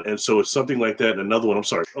 and so it's something like that. Another one,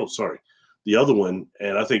 the other one,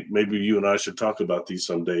 and I think maybe you and I should talk about these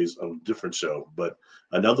some days on a different show, but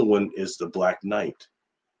another one is the Black Knight.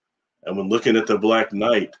 And when looking at the Black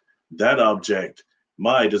Knight, that object,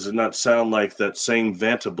 does it not sound like that same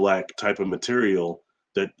Vantablack type of material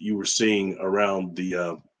that you were seeing around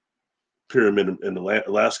the pyramid in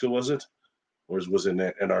Alaska, was it? Or was it in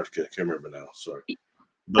Antarctica? I can't remember now. Sorry.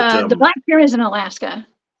 But the Black Pyramids in Alaska.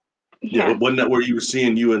 Yeah, wasn't that where you were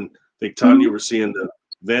seeing, you and I think Tanya were seeing the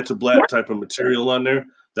Vantablack type of material on there?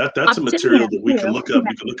 That's a material that we can look up.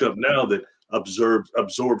 We can look up now that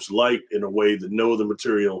absorbs light in a way that no other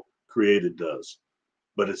material created does.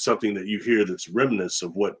 But it's something that you hear that's remnants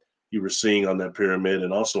of what you were seeing on that pyramid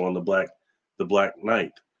and also on the Black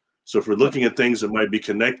Knight. So if we're looking at things that might be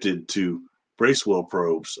connected to Bracewell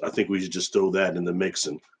probes, I think we should just throw that in the mix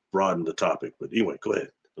and broaden the topic. But anyway, go ahead.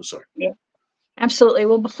 I'm sorry. Yeah, absolutely.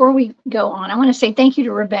 Well, before we go on, I want to say thank you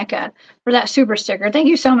to Rebecca for that super sticker. Thank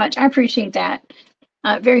you so much. I appreciate that.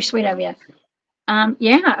 Very sweet of you.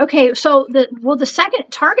 Yeah. Okay. So the second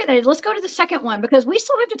target, let's go to the second one because we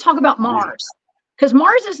still have to talk about Mars because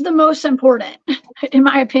Mars is the most important, in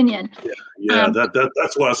my opinion. Yeah.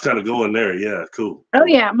 That's why I was kind of going there. Yeah. Cool. Oh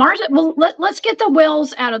yeah, Mars. Well, let's get the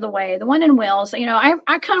Wales out of the way. The one in Wales.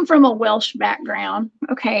 I come from a Welsh background.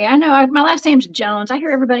 Okay, I know my last name's Jones. I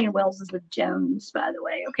hear everybody in Wales is the Jones, by the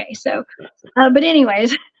way. Okay, so, but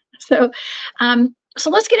anyways, so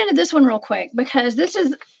let's get into this one real quick because this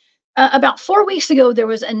is about 4 weeks ago. There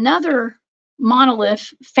was another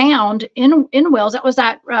monolith found in Wales. That was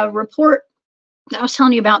that report I was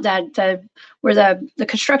telling you about, that where the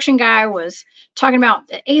construction guy was talking about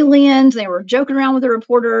the aliens. They were joking around with the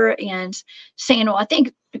reporter and saying, well, I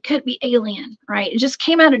think it could be alien, right? It just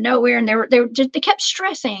came out of nowhere. And they kept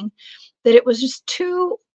stressing that it was just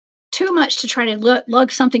too much to try to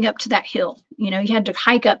lug something up to that hill. You had to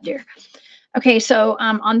hike up there. Okay. So,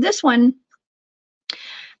 on this one,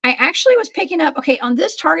 I actually was picking up, on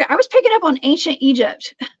this target, I was picking up on ancient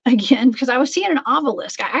Egypt again, because I was seeing an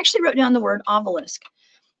obelisk. I actually wrote down the word obelisk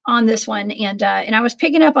on this one. And I was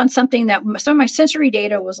picking up on something that some of my sensory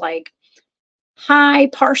data was like high,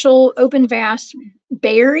 partial, open, vast,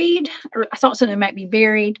 buried, or I thought something might be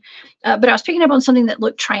buried, but I was picking up on something that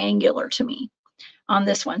looked triangular to me on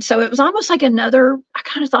this one. So it was almost like I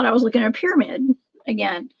kind of thought I was looking at a pyramid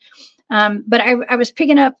again. But I was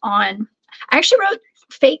picking up on, I actually wrote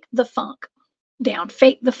fake the funk down,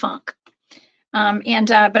 fake the funk. But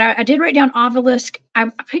I did write down obelisk. I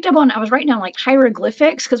picked up on, I was writing down like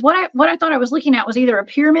hieroglyphics because what I thought I was looking at was either a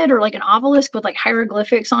pyramid or like an obelisk with like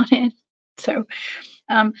hieroglyphics on it. So,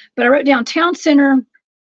 but I wrote down town center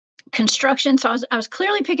construction. So I was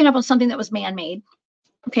clearly picking up on something that was man-made.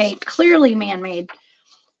 Okay, clearly man-made.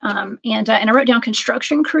 And I wrote down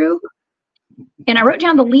construction crew, and I wrote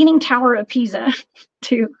down the Leaning Tower of Pisa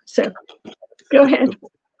too. So go ahead.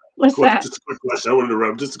 What's that? Just a quick question. I want to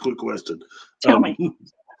interrupt. Just a quick question. Tell me.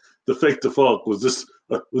 The fake the funk, was that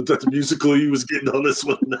the musical you was getting on this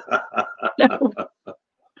one? No.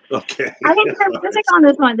 Okay. I didn't have music on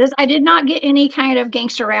this one. I did not get any kind of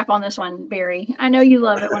gangster rap on this one, Barry. I know you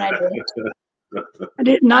love it when I do. I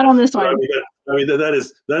did not on this one. I mean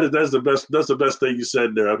that's the best. That's the best thing you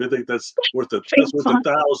said there. I think that's worth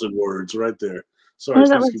 1,000 words right there. Sorry.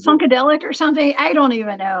 Was that like funkadelic or something? I don't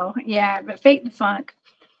even know. Yeah, but fake the funk.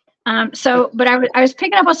 But I was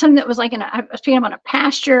picking up on something that was like I was picking up on a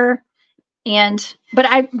pasture, but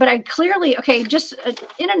I clearly, just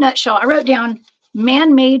in a nutshell, I wrote down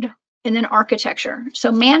man-made and then architecture.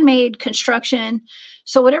 So man-made construction.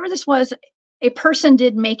 So whatever this was, a person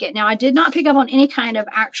did make it. Now I did not pick up on any kind of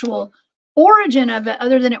actual origin of it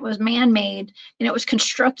other than it was man-made and it was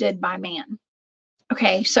constructed by man.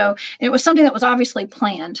 Okay, so it was something that was obviously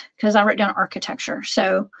planned because I wrote down architecture.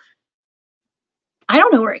 So I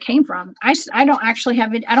don't know where it came from. I don't actually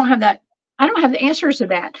have it. I don't have the answers to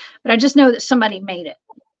that, but I just know that somebody made it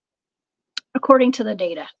according to the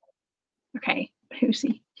data. Okay, who's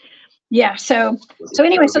he? Yeah. So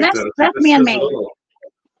anyway, so that's man-made.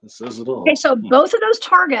 That says it all. Okay, so both of those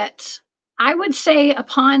targets, I would say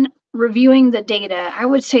upon reviewing the data, I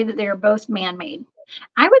would say that they are both man-made.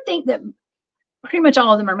 I would think that pretty much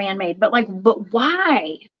all of them are man-made, but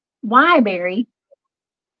why? Why, Barry?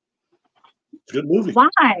 Good movie.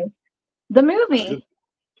 Why? The movie.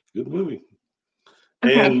 Good movie.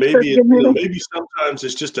 Okay, And so maybe good movie. maybe sometimes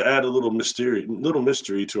it's just to add a little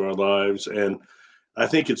mystery to our lives. And I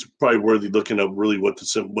think it's probably worthy looking up really what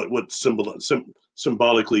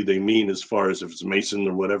symbolically they mean, as far as if it's Mason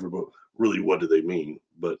or whatever. But really, what do they mean?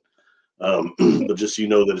 But but just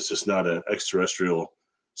that it's just not an extraterrestrial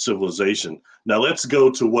civilization. Now let's go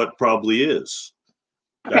to what probably is.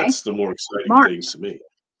 Okay. That's the more exciting thing to me.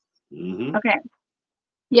 Mm-hmm. Okay.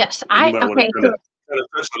 Yes, want to kind of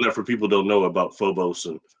touch on that for people who don't know about Phobos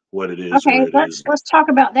and what it is. Okay, let's talk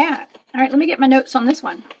about that. All right, let me get my notes on this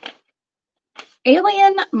one.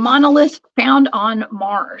 Alien monolith found on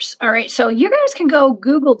Mars. All right, so you guys can go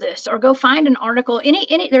Google this or go find an article.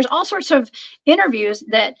 There's all sorts of interviews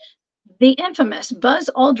that the infamous Buzz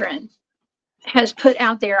Aldrin has put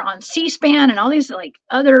out there on C-SPAN and all these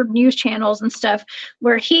other news channels and stuff,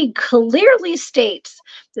 where he clearly states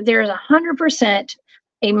that there is 100%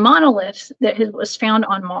 a monolith that was found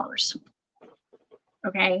on Mars.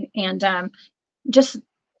 Okay, and just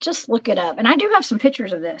look it up. And I do have some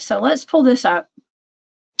pictures of this, so let's pull this up.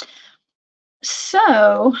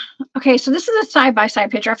 So, okay, so this is a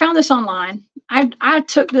side-by-side picture. I found this online. I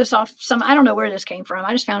took this off I don't know where this came from.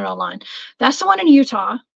 I just found it online. That's the one in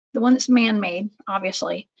Utah, the one that's man-made,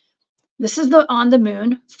 obviously. This is on the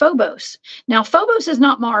moon, Phobos. Now, Phobos is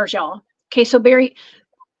not Mars, y'all. Okay, so Barry,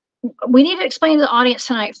 we need to explain to the audience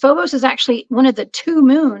tonight. Phobos is actually one of the two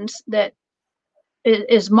moons that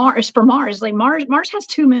is for Mars. Like Mars has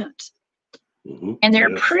two moons, and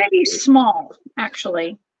they're pretty small,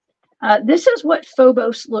 actually. This is what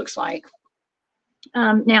Phobos looks like.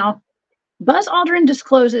 Now, Buzz Aldrin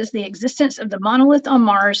discloses the existence of the monolith on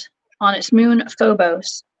Mars on its moon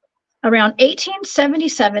Phobos. Around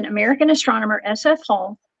 1877, American astronomer S.F.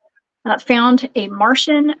 Hall found a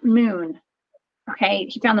Martian moon. Okay,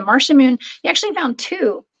 he found the Martian moon. He actually found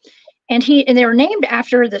two, and they were named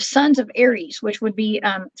after the sons of Ares, which would be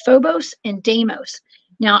Phobos and Deimos.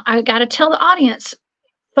 Now, I got to tell the audience,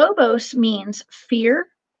 Phobos means fear.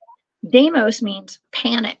 Deimos means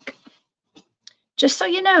panic. Just so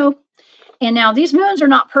you know. And now these moons are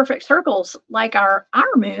not perfect circles like our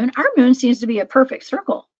moon. Our moon seems to be a perfect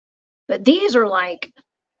circle, but these are like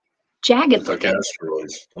jagged, like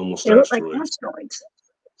asteroids, almost they look like asteroids.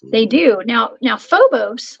 They do. Now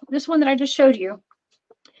Phobos, this one that I just showed you,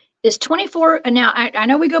 is 24. And now I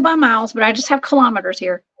know we go by miles, but I just have kilometers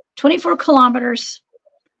here. 24 kilometers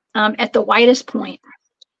at the widest point.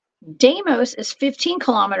 Deimos is 15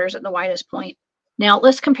 kilometers at the widest point. Now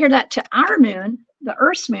let's compare that to our moon, the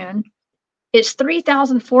Earth's moon. It's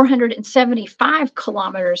 3,475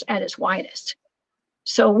 kilometers at its widest.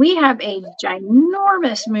 So we have a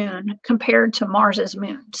ginormous moon compared to Mars's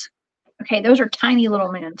moons. Okay, those are tiny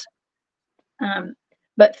little moons.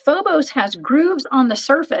 But Phobos has grooves on the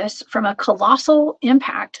surface from a colossal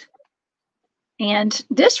impact. And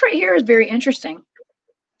this right here is very interesting.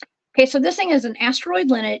 Okay, so this thing is an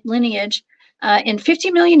asteroid lineage. In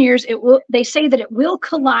 50 million years, they say that it will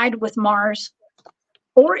collide with Mars,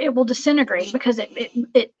 or it will disintegrate because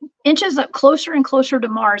it inches up closer and closer to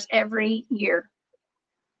Mars every year.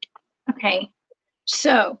 Okay,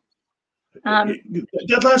 so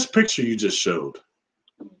that last picture you just showed,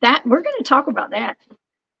 that we're going to talk about that.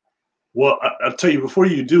 Well, I'll tell you before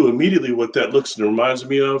you do, immediately what that looks and reminds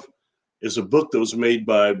me of is a book that was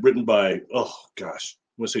written by, oh gosh,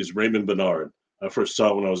 I want to say it's Raymond Bernard. I first saw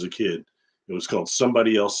it when I was a kid. It was called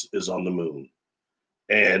Somebody Else is on the Moon.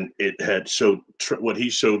 And it had showed what he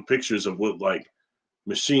showed pictures of what like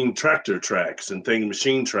machine tractor tracks and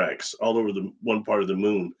machine tracks all over the one part of the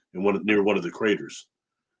moon and near one of the craters.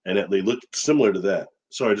 And they looked similar to that.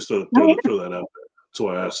 Sorry, just throw that out there. That's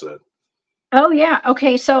why I asked that. Oh yeah.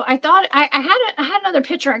 Okay. So I thought I had another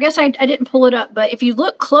picture. I guess I didn't pull it up, but if you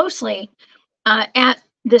look closely at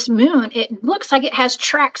this moon, it looks like it has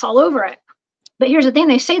tracks all over it. But here's the thing: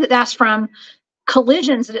 they say that that's from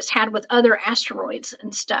collisions that it's had with other asteroids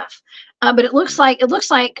and stuff. But it looks like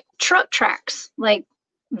truck tracks, like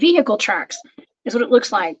vehicle tracks, is what it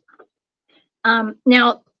looks like.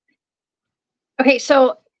 Now, okay.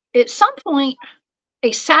 So at some point,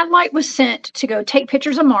 a satellite was sent to go take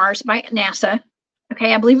pictures of Mars by NASA.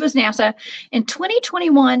 Okay, I believe it was NASA. In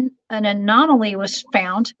 2021, an anomaly was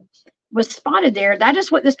spotted there. That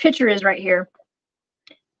is what this picture is right here.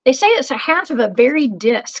 They say it's a half of a buried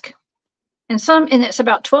disk, and it's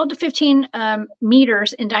about 12 to 15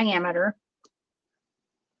 meters in diameter.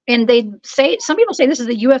 And they say, some people say this is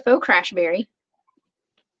a UFO crash, Barry.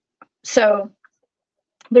 So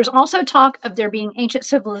there's also talk of there being ancient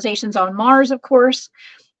civilizations on Mars, of course,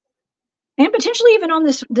 and potentially even on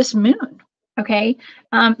this moon. Okay,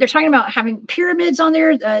 they're talking about having pyramids on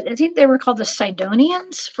there. I think they were called the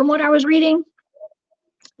Sidonians, from what I was reading.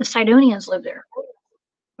 The Sidonians live there.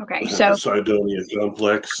 Okay, so the Cydonia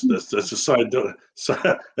complex. That's a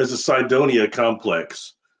there's a Cydonia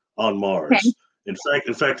complex on Mars. okay,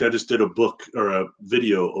 In fact, I just did a book or a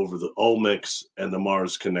video over the Olmecs and the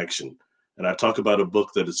Mars connection, and I talk about a book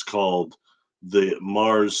that is called the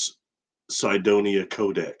Mars Cydonia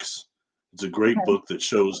Codex. It's a great okay, book that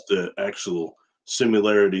shows the actual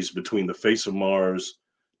similarities between the face of Mars,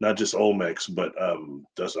 not just Olmecs, but I'll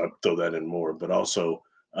throw that in more, but also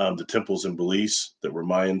the temples in Belize that were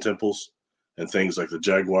Mayan temples, and things like the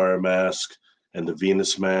Jaguar mask and the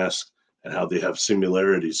Venus mask, and how they have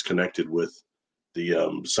similarities connected with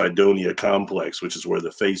the Cydonia complex, which is where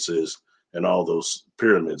the face is, and all those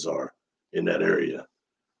pyramids are in that area.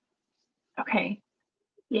 okay.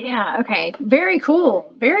 Yeah, okay. Very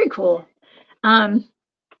cool. Very cool. Um,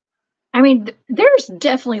 I mean, there's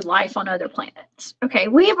definitely life on other planets. Okay,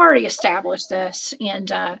 we have already established this, and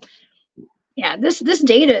yeah, this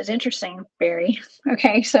data is interesting, Barry.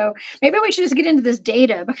 Okay, so maybe we should just get into this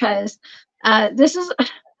data, because this is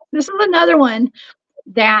another one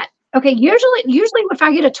that, okay, usually if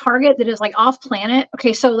I get a target that is like off planet,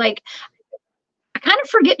 okay, so like I kind of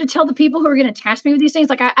forget to tell the people who are going to task me with these things.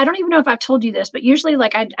 Like I don't even know if I've told you this, but usually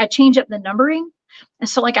like I change up the numbering, and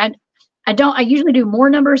so like I usually do more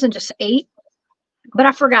numbers than just 8, but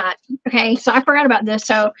I forgot. Okay, so I forgot about this,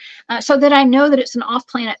 so so that I know that it's an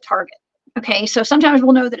off-planet target. Okay, so sometimes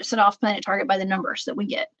we'll know that it's an off-planet target by the numbers that we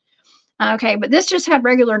get. Okay, but this just had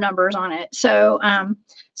regular numbers on it, so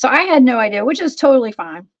so I had no idea, which is totally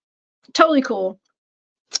fine, totally cool.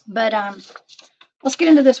 But let's get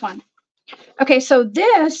into this one. Okay, so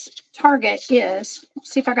this target is,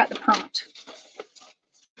 let's see if I got the prompt.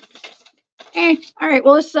 All right,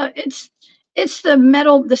 well, it's the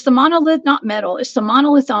metal, it's the monolith, not metal, it's the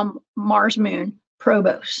monolith on Mars moon,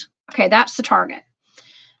 Phobos. Okay, that's the target.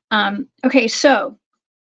 Okay, so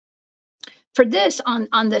for this,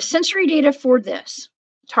 on the sensory data for this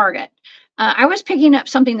target, I was picking up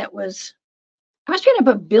something that was, I was picking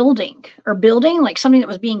up a building, like something that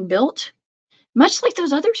was being built, much like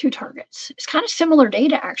those other 2 targets. It's kind of similar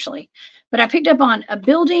data, actually, but I picked up on a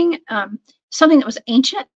building, something that was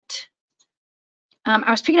ancient.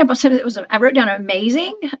 I was picking up on something that was, I wrote down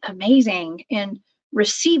amazing, and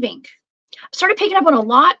receiving. I started picking up on a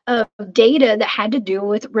lot of data that had to do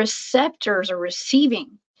with receptors or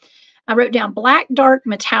receiving. I wrote down black, dark,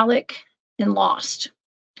 metallic, and lost.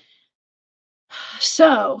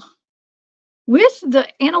 So with the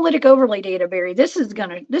analytic overlay data, Barry, this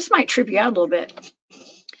might trip you out a little bit.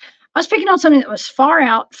 I was picking on something that was far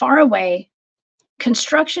out, far away,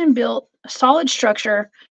 construction built, a solid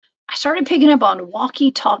structure. I started picking up on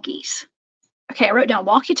walkie-talkies. Okay, I wrote down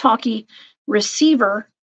walkie-talkie, receiver,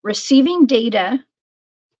 receiving data,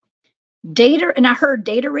 and I heard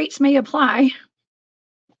data rates may apply.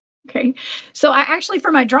 Okay, so I actually,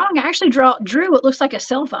 for my drawing, I actually drew what looks like a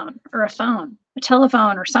cell phone or a phone, a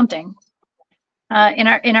telephone or something. And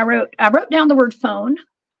I wrote down the word phone,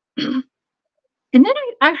 and then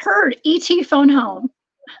I heard ET phone home.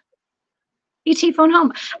 ET phone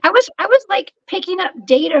home. I was like picking up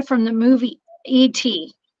data from the movie ET.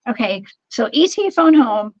 Okay, so ET phone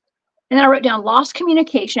home, and then I wrote down lost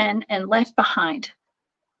communication and left behind.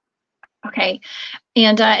 Okay,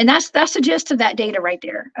 and that's the gist of that data right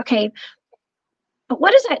there. Okay, but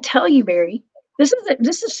what does that tell you, Barry? This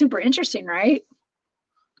is super interesting, right?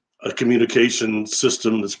 A communication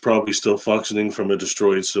system that's probably still functioning from a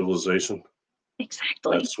destroyed civilization.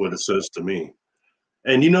 Exactly. That's what it says to me.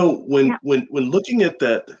 And when looking at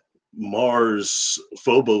that Mars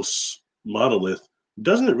Phobos monolith,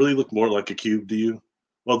 doesn't it really look more like a cube to you?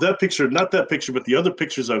 Well, that picture, not that picture, but the other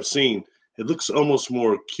pictures I've seen, it looks almost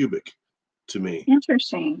more cubic to me.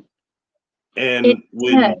 Interesting. And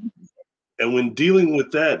when dealing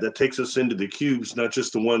with that takes us into the cubes, not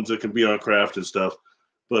just the ones that can be on craft and stuff,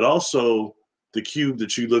 but also the cube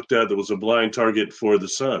that you looked at that was a blind target for the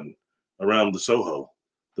sun around the Soho,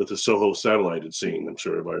 that the Soho satellite had seen. I'm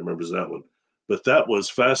sure everybody remembers that one. But that was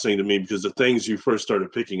fascinating to me because the things you first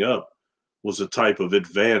started picking up was a type of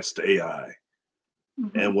advanced AI.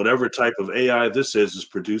 Mm-hmm. And whatever type of AI this is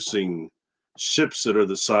producing ships that are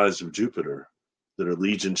the size of Jupiter, that are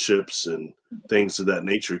Legion ships and things of that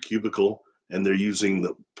nature, cubical, and they're using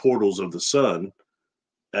the portals of the sun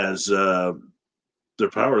as their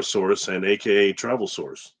power source and AKA travel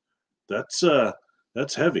source. That's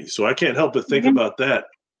That's heavy. So I can't help but think about that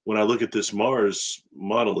when I look at this Mars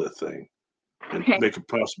monolith thing and Okay. make a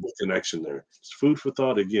possible connection there. It's food for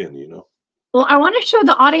thought again, you know. Well, I want to show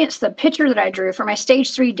the audience the picture that I drew for my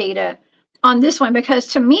stage 3 data on this one, because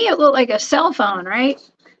to me it looked like a cell phone, right?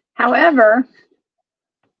 However,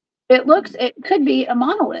 it could be a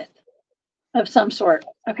monolith of some sort.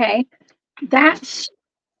 Okay. That's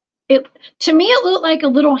it. To me, it looked like a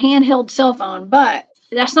little handheld cell phone, but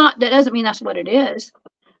that doesn't mean that's what it is.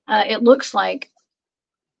 It looks like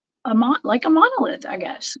a monolith, I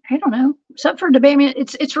guess. I don't know. It's up for debate. I mean,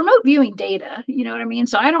 it's remote viewing data, you know what I mean?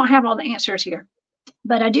 So I don't have all the answers here,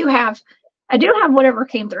 but I do have whatever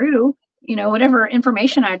came through, you know, whatever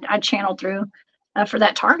information I channeled through for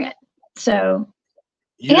that target. So,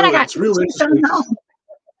 You and know, I got it's real interesting.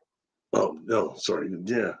 Oh no, sorry.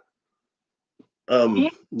 Yeah.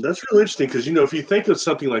 That's really interesting because, you know, if you think of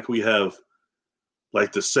something like we have,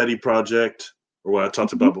 like the SETI project, or what I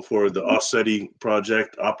talked about before, the OSSETI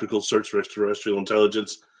project, Optical Search for Extraterrestrial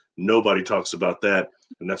Intelligence, nobody talks about that.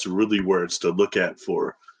 And that's really where it's to look at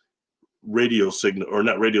for radio signal, or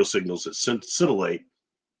not radio signals that scintillate,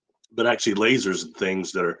 but actually lasers and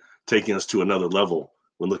things that are taking us to another level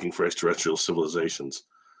when looking for extraterrestrial civilizations.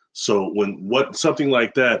 So something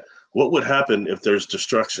like that, what would happen if there's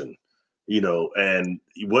destruction, you know, and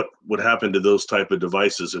what would happen to those type of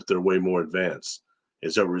devices if they're way more advanced?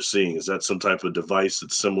 Is that what we're seeing? Is that some type of device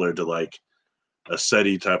that's similar to like a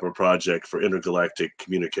SETI type of project for intergalactic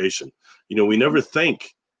communication? You know, we never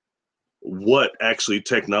think what actually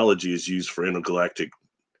technology is used for intergalactic,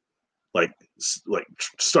 like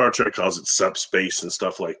Star Trek calls it subspace and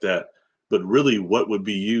stuff like that. But really, what would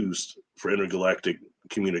be used for intergalactic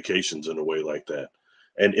communications in a way like that,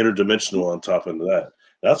 and interdimensional on top of that?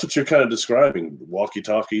 That's what you're kind of describing,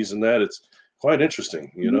 walkie-talkies and that. It's quite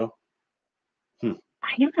interesting, you know.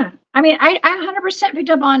 Yeah, I mean, I 100% picked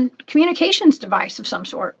up on communications device of some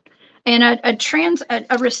sort, and a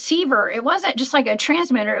receiver. It wasn't just like a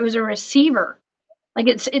transmitter; it was a receiver. Like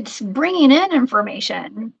it's bringing in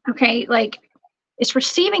information. Okay, like it's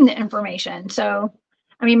receiving the information. So,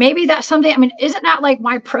 I mean, maybe that's something. I mean, isn't that like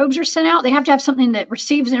why probes are sent out? They have to have something that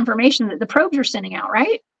receives the information that the probes are sending out,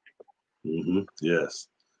 right? Yes.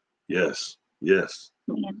 Yes. Yeah.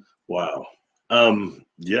 Wow.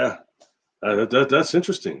 Yeah. That's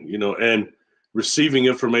interesting, you know, and receiving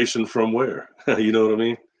information from where, you know what I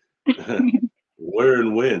mean? Where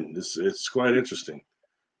and when. It's quite interesting.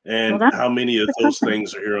 And how many of those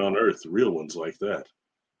things are here on Earth, real ones like that?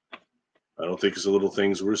 I don't think it's the little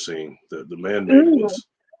things we're seeing. The man-made ones,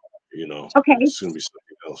 you know. Okay. It's going to be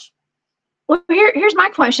something else. Well, here's my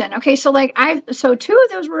question. Okay, so like so 2 of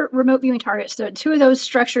those were remote viewing targets. So 2 of those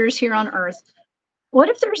structures here on Earth. What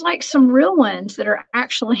if there's like some real ones that are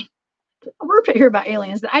actually we're here about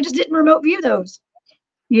aliens that I just didn't remote view those?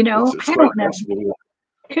 You know, It's I don't know.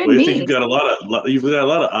 Could be. I think you've got a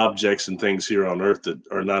lot of objects and things here on Earth that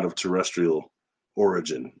are not of terrestrial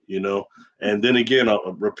origin, you know. And then again,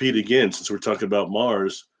 I'll repeat again, since we're talking about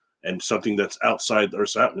Mars and something that's outside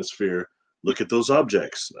Earth's atmosphere, look at those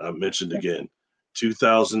objects I mentioned again: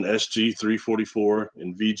 2000 SG 344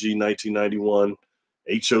 and VG 1991,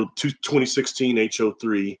 2016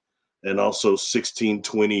 HO3, and also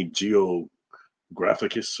 1620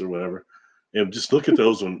 Geographicus or whatever. And just look at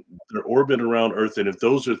those when they're orbiting around Earth. And if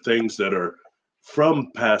those are things that are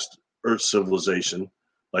from past Earth civilization,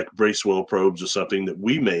 like Bracewell probes or something that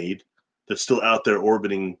we made that's still out there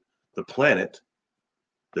orbiting the planet,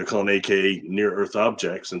 they're called AKA near Earth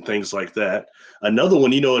objects and things like that. Another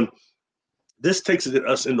one, you know, and this takes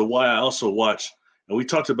us into why I also watch, and we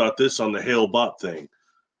talked about this on the Hale Bot thing,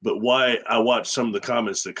 but why I watch some of the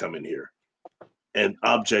comments that come in here and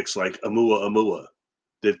objects like Amua,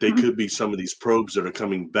 that they could be some of these probes that are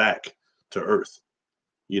coming back to Earth,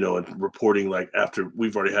 you know, and reporting like after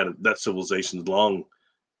we've already had that civilization long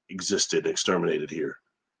existed, exterminated here,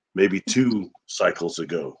 maybe 2 cycles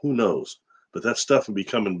ago, who knows? But that stuff will be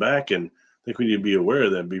coming back, and I think we need to be aware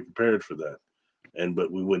of that and be prepared for that.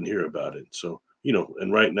 But we wouldn't hear about it. So, you know,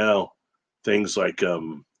 and right now, things like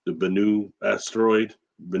the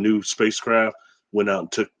Bennu spacecraft went out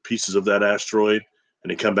and took pieces of that asteroid,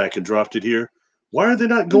 and they come back and dropped it here. Why are they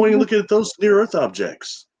not going and looking at those near Earth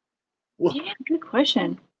objects? Well, yeah, good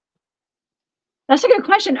question. That's a good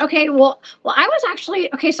question. Okay, well, I was actually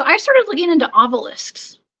so I started looking into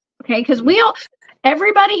obelisks. Okay, because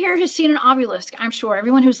everybody here has seen an obelisk. I'm sure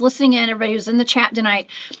everyone who's listening in, everybody who's in the chat tonight.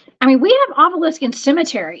 I mean, we have obelisks in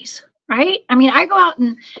cemeteries, right? I mean, I go out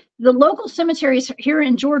in the local cemeteries here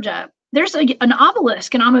in Georgia. There's an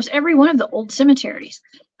obelisk in almost every one of the old cemeteries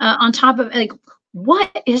on top of like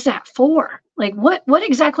what is that for? Like, what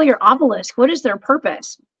exactly are obelisks? What is their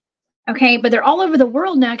purpose? Okay, but they're all over the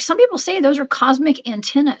world now. Some people say those are cosmic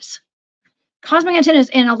antennas. Cosmic antennas,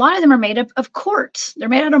 and a lot of them are made up of quartz. They're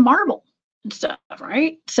made out of marble and stuff,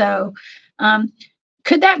 right? So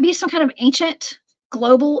could that be some kind of ancient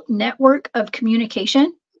global network of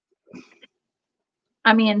communication?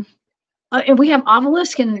 I mean, and we have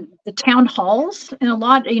obelisks in the town halls and a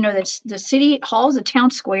lot, the city halls, the town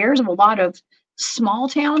squares of a lot of small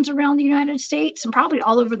towns around the United States and probably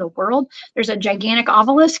all over the world. There's a gigantic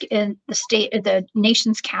obelisk in the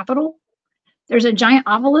nation's capital. There's a giant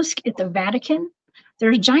obelisk at the Vatican.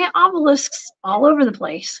 There's giant obelisks all over the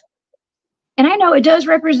place. And I know it does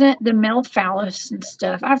represent the male phallus and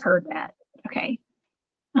stuff. I've heard that. Okay.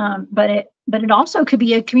 But it also could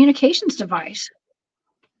be a communications device.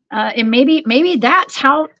 And maybe that's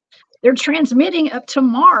how they're transmitting up to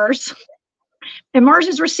Mars. And Mars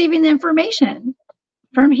is receiving the information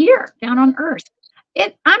from here down on Earth.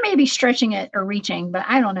 I may be stretching it or reaching, but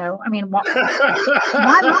I don't know. I mean, why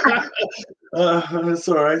not? That's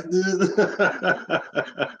all right.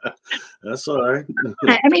 That's all right.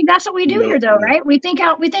 I mean, that's what we do here, though, right? We think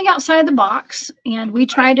outside the box, and we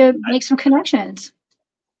try to make some connections.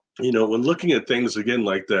 When looking at things again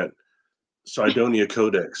like that, Cydonia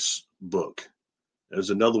Codex book,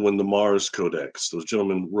 there's another one, the Mars Codex. Those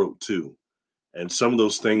gentlemen wrote too, and some of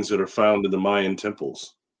those things that are found in the Mayan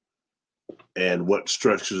temples. And what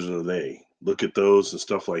structures are they? Look at those and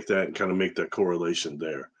stuff like that and kind of make that correlation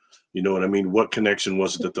there. You know what I mean? What connection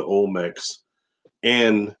was it that the Olmecs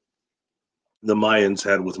and the Mayans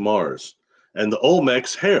had with Mars? And the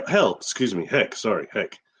Olmecs, heck.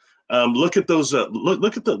 Look at those.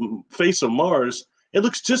 Look at the face of Mars. It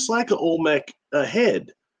looks just like an Olmec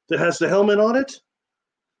head that has the helmet on it.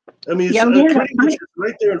 I mean, it's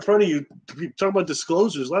right there in front of you. Talking about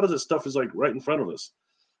disclosures, a lot of this stuff is like right in front of us.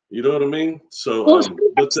 You know what I mean? So, well,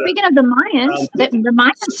 speaking of the Mayans,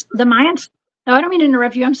 the Mayans. Oh, I don't mean to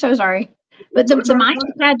interrupt you. I'm so sorry. But the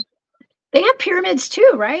Mayans they had pyramids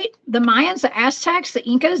too, right? The Mayans, the Aztecs, the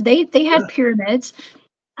Incas, they had pyramids.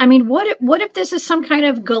 I mean, what if this is some kind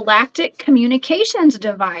of galactic communications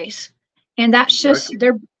device, and that's just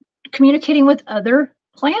they're communicating with other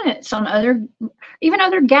planets on other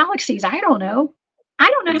galaxies? I don't know. I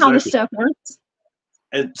don't know how this stuff works.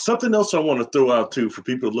 And something else I want to throw out too for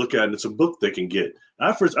people to look at, and it's a book they can get.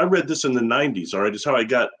 I read this in the 90s, all right? It's how I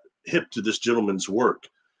got hip to this gentleman's work.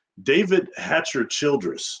 David Hatcher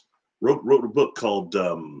Childress wrote a book called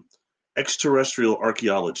Extraterrestrial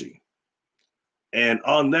Archaeology. And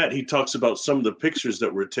on that, he talks about some of the pictures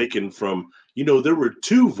that were taken from, there were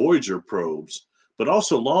 2 Voyager probes, but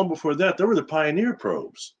also long before that, there were the Pioneer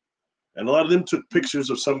probes. And a lot of them took pictures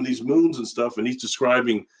of some of these moons and stuff, and he's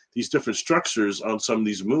describing these different structures on some of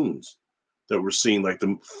these moons that we're seeing, like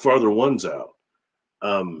the farther ones out.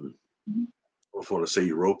 I want to say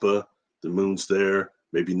Europa, the moon's there,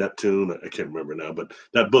 maybe Neptune. I can't remember now, but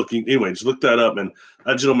that book, anyway, just look that up. And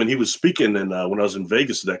that gentleman, he was speaking, and when I was in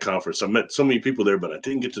Vegas at that conference, I met so many people there, but I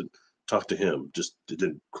didn't get to talk to him. Just it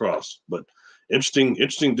didn't cross. But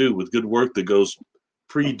interesting dude with good work that goes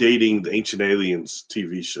predating the Ancient Aliens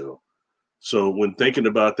TV show. So when thinking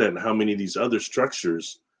about that and how many of these other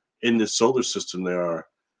structures in this solar system there are,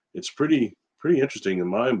 it's pretty interesting and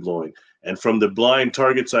mind-blowing. And from the blind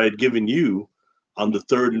targets I had given you on the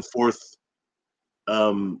 3rd and 4th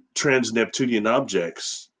trans-Neptunian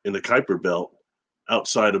objects in the Kuiper Belt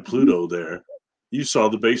outside of Pluto there, you saw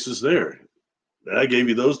the bases there. And I gave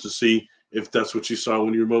you those to see if that's what you saw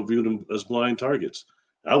when you remote viewed them as blind targets.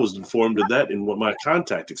 I was informed of that in what my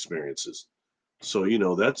contact experiences. So,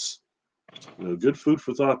 that's good food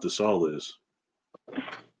for thought this all is.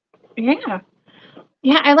 Yeah.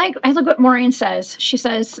 I like what Maureen says. She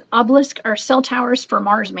says obelisks are cell towers for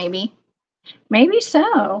Mars, maybe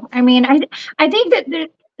so. I mean, I think that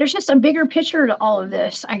there's just a bigger picture to all of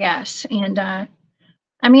this, I guess. And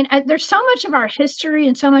I mean, there's so much of our history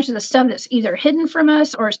and so much of the stuff that's either hidden from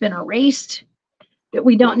us or it's been erased that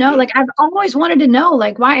we don't know. Like, I've always wanted to know,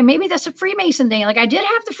 like, why. And maybe that's a Freemason thing. Like, I did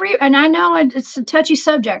have and I know it's a touchy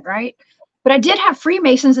subject, right? But I did have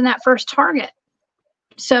Freemasons in that first target.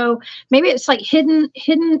 So maybe it's like hidden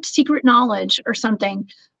secret knowledge or something.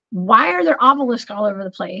 Why are there obelisks all over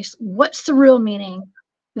the place? What's the real meaning?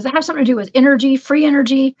 Does it have something to do with energy, free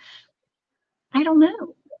energy? I don't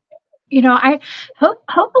know. I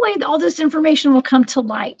hopefully all this information will come to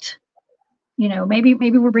light. Maybe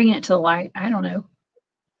we're bringing it to the light. I don't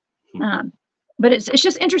know. But it's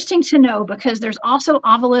just interesting to know because there's also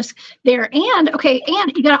obelisks there. And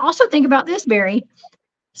you got to also think about this, Barry.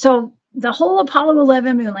 So the whole Apollo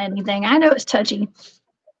 11 moon landing thing, I know it's touchy,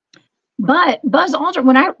 But Buzz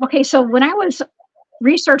Aldrin, so when I was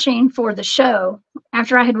researching for the show,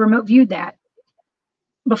 after I had remote viewed that,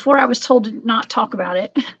 before I was told to not talk about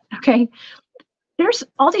it, okay, there's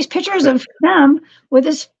all these pictures of him with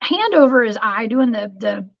his hand over his eye doing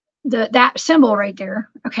the that symbol right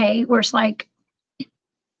there, okay, where it's like,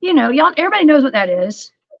 y'all, everybody knows what that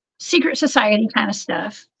is, secret society kind of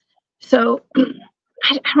stuff. So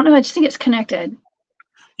I don't know, I just think it's connected.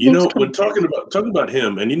 When talking about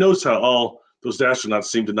him, and you notice how all those astronauts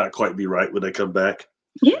seem to not quite be right when they come back.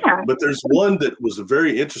 Yeah. But there's one that was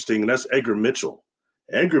very interesting, and that's Edgar Mitchell.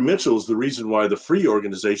 Edgar Mitchell is the reason why the free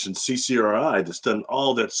organization CCRI that's done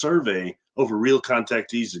all that survey over real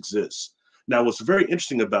contactees exists. Now, what's very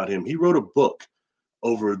interesting about him, he wrote a book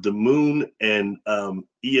over the moon and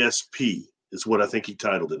ESP is what I think he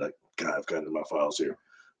titled it. I've got it in my files here.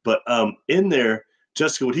 But in there,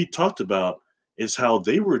 Jessica, what he talked about is how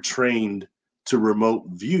they were trained to remote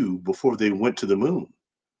view before they went to the moon.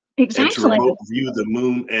 Exactly. And to remote view the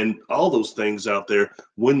moon and all those things out there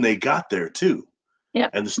when they got there too. Yeah.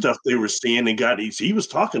 And the stuff they were seeing and got, he was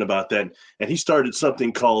talking about that, and he started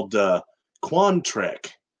something called Quantrek.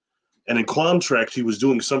 And in Quantrek, he was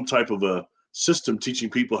doing some type of a system teaching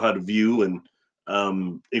people how to view and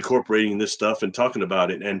incorporating this stuff and talking about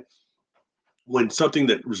it. And when something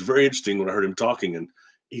that was very interesting when I heard him talking, and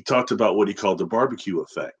he talked about what he called the barbecue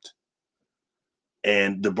effect.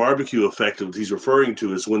 And the barbecue effect that he's referring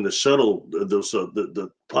to is when the shuttle, the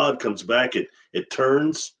pod comes back, it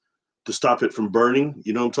turns to stop it from burning.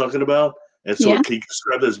 You know what I'm talking about? And so he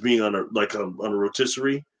described it as being on a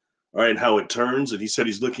rotisserie, all right, and how it turns. And he said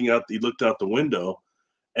he looked out the window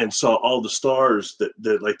and saw all the stars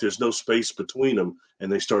that like there's no space between them, and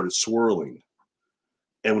they started swirling.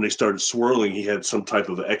 And when they started swirling, he had some type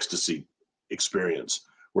of ecstasy experience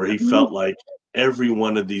where he felt like every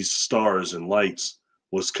one of these stars and lights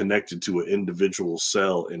was connected to an individual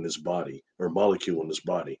cell in his body or molecule in his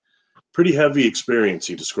body. Pretty heavy experience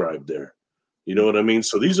he described there. You know what I mean?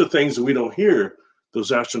 So these are things that we don't hear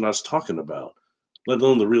those astronauts talking about, let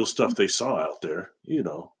alone the real stuff they saw out there.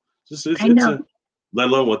 Let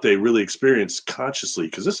alone what they really experienced consciously,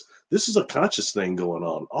 because this is a conscious thing going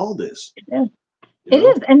on. All this. Yeah. It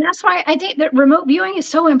is, and that's why I think that remote viewing is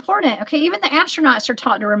so important. Okay, even the astronauts are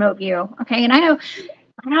taught to remote view. Okay, and I know,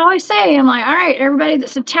 I always say, I'm like, all right, everybody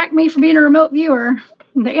that's attacked me for being a remote viewer,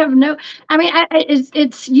 they have no. I mean,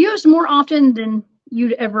 it's used more often than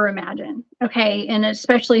you'd ever imagine. Okay, and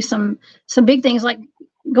especially some big things like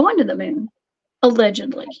going to the moon,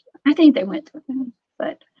 allegedly. I think they went to the moon,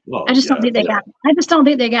 but I just don't think they got. I just don't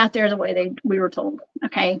think they got there the way we were told.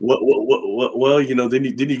 Okay. Well, then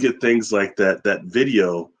you get things like that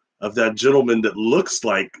video of that gentleman that looks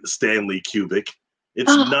like Stanley Kubrick.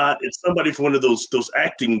 It's not. It's somebody from one of those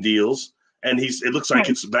acting deals, and it looks like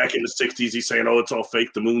it's back in the '60s. He's saying, "Oh, it's all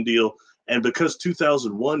fake, the moon deal." And because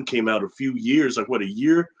 2001 came out a few years, a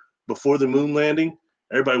year before the moon landing,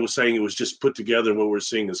 everybody was saying it was just put together, and what we're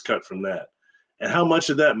seeing is cut from that. And how much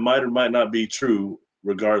of that might or might not be true,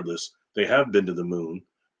 regardless, they have been to the moon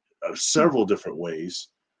several different ways.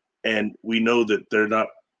 And we know that they're not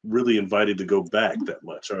really invited to go back that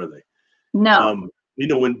much, are they? No.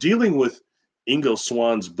 When dealing with Ingo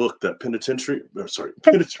Swann's book, that penetration.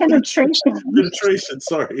 Penitentiary.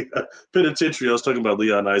 I was talking about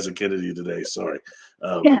Leon Isaac Kennedy today. Sorry.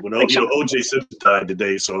 When O.J. Simpson died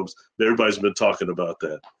today, so everybody's been talking about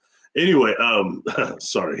that. Anyway,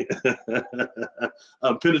 sorry.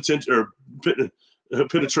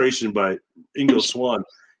 Penetration by Ingo Swann.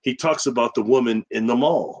 He talks about the woman in the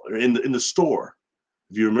mall or in the store.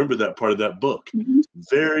 If you remember that part of that book,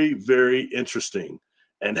 very, very interesting,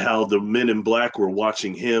 and how the men in black were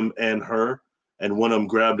watching him and her, and one of them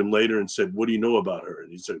grabbed him later and said, "What do you know about her?"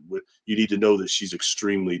 And he said, "Well, you need to know that she's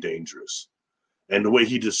extremely dangerous." And the way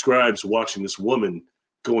he describes watching this woman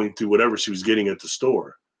going through whatever she was getting at the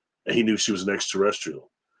store, and he knew she was an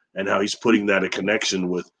extraterrestrial, and how he's putting that in connection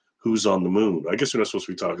with who's on the moon. I guess we're not supposed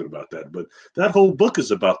to be talking about that, but that whole book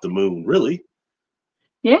is about the moon, really.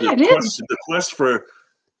 Yeah, it is. The quest for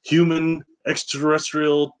human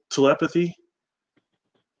extraterrestrial telepathy.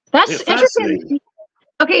 That's interesting.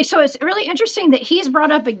 Okay, so it's really interesting that he's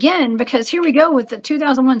brought up again, because here we go with the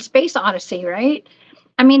 2001 Space Odyssey, right?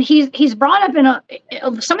 I mean, he's brought up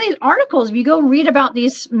in some of these articles. If you go read about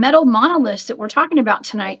these metal monoliths that we're talking about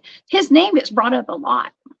tonight, his name gets brought up a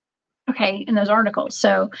lot. Okay, in those articles.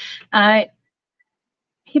 So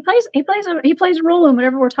he plays a role in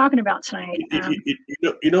whatever we're talking about tonight.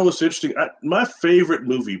 You know what's interesting? My favorite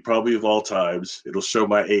movie, probably of all times, it'll show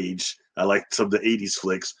my age. I like some of the 80s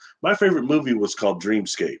flicks. My favorite movie was called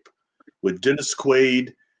Dreamscape, with Dennis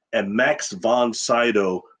Quaid and Max von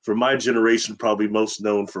Sydow for my generation, probably most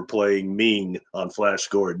known for playing Ming on Flash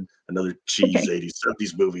Gordon, another cheese 80s,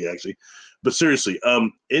 70s movie, actually. But seriously,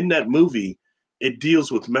 in that movie, it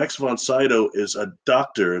deals with Max von Sydow is a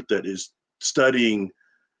doctor that is studying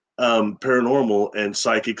paranormal and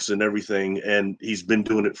psychics and everything, and he's been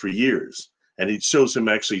doing it for years. And it shows him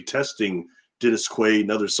actually testing Dennis Quaid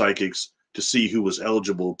and other psychics to see who was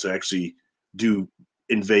eligible to actually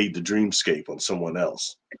invade the dreamscape on someone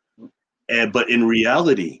else. But in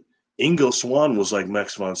reality, Ingo Swann was like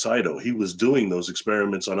Max von Sydow. He was doing those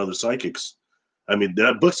experiments on other psychics. I mean,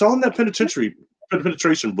 that book's all in that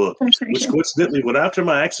penetration book, which coincidentally, when after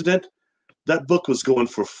my accident, that book was going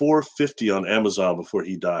for $4.50 on Amazon before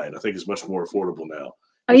he died. I think it's much more affordable now.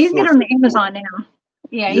 Oh, you can get it on Amazon now.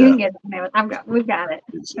 Yeah, you can get it. We've got it.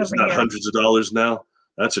 It's not here. Hundreds of dollars now.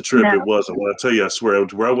 That's a trip. No. It was. And when I tell you, I swear,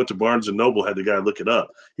 where I went to Barnes and Noble, had the guy look it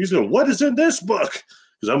up. He's going, "What is in this book?"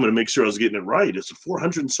 Because I'm going to make sure I was getting it right. It's a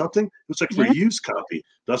 400 and something. It was like for a used copy.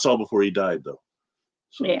 That's all before he died, though.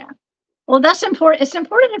 So. Yeah. Well, that's important. It's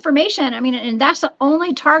important information. I mean, and that's the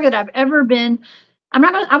only target I've ever been.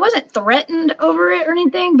 I wasn't threatened over it or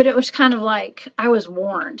anything, but it was kind of like I was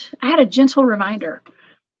warned. I had a gentle reminder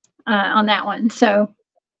on that one. So,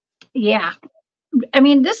 yeah. I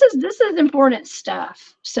mean, this is important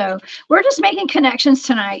stuff. So we're just making connections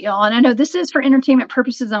tonight, y'all. And I know this is for entertainment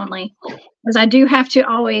purposes only, because I do have to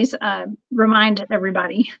always remind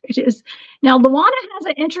everybody. It is. Now, Luana has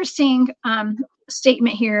an interesting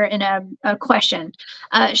statement here in a question.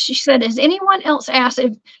 She said, has anyone else asked,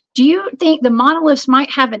 do you think the monoliths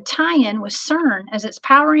might have a tie-in with CERN as it's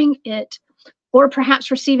powering it, or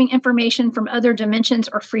perhaps receiving information from other dimensions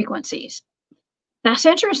or frequencies? That's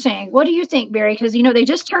interesting. What do you think, Barry? Because, you know, they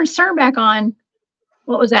just turned CERN back on.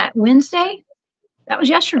 What was that, Wednesday? That was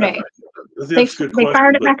yesterday. They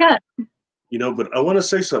fired it back up. You know, but I want to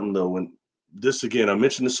say something, though. When this, again, I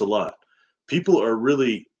mention this a lot. People are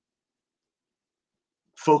really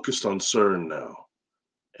focused on CERN now.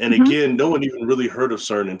 And again, no one even really heard of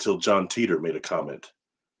CERN until John Teeter made a comment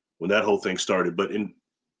when that whole thing started. But in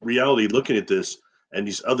reality, looking at this and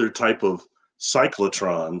these other type of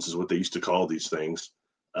cyclotrons is what they used to call these things.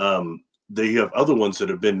 They have other ones that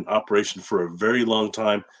have been in operation for a very long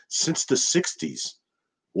time, since the 60s.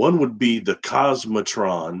 One would be the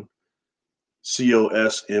Cosmotron,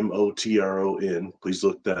 Cosmotron. Please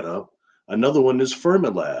look that up. Another one is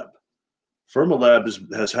Fermilab.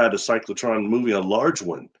 Fermilab has had a cyclotron moving, a large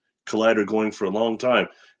one, collider going for a long time,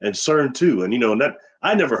 and CERN too. And, you know, that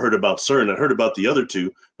I never heard about CERN. I heard about the other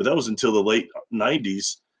two, but that was until the late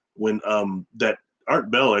 90s. When that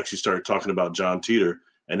Art Bell actually started talking about John Teeter,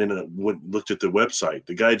 and then looked at the website.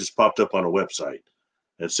 The guy just popped up on a website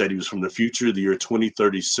and said he was from the future, the year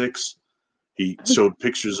 2036. He showed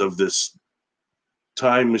pictures of this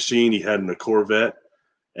time machine he had in a Corvette,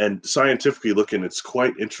 and scientifically looking, it's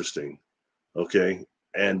quite interesting. Okay,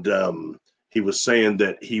 and he was saying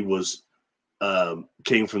that he was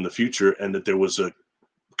came from the future, and that there was a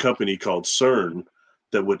company called CERN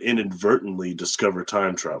that would inadvertently discover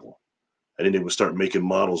time travel. And then they would start making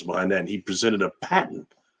models behind that. And he presented a patent,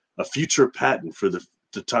 a future patent for the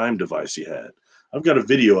time device he had. I've got a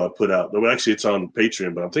video I put out. Well, actually, it's on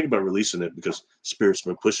Patreon, but I'm thinking about releasing it because Spirit's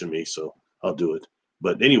been pushing me, so I'll do it.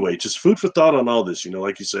 But anyway, just food for thought on all this, you know,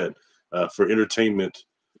 like you said, for entertainment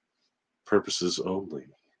purposes only.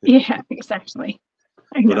 Yeah, exactly.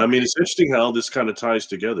 But I mean, it's interesting how all this kind of ties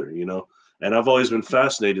together, you know, and I've always been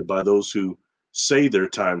fascinated by those who say they're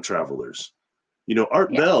time travelers. You know,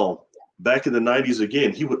 Art Bell, back in the 90s,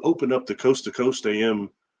 again, he would open up the Coast to Coast AM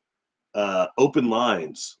open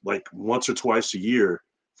lines like once or twice a year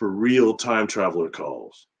for real time traveler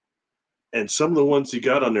calls. And some of the ones he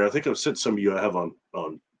got on there, I think I've sent some of you I have on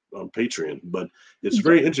Patreon, but it's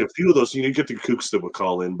very interesting. A few of those, you know, you get the kooks that would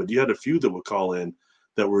call in, but you had a few that would call in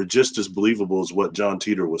that were just as believable as what John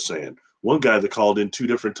Teeter was saying. One guy that called in 2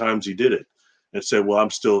 different times he did it and said, well,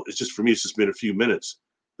 it's just for me, it's just been a few minutes,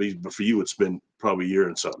 but for you, it's been probably a year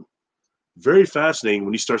and something. Very fascinating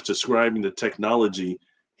when he starts describing the technology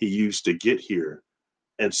he used to get here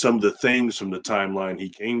and some of the things from the timeline he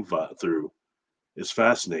came through. It's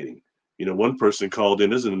fascinating. You know, one person called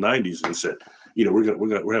in, this is in the 90s, and said, you know,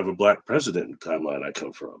 we're have a black president in the timeline I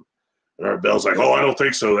come from. And Art Bell's like, oh, I don't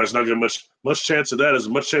think so. That's not going to much chance of that. As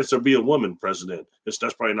much chance there'll be a woman president. That's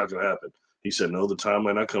probably not going to happen. He said, no, the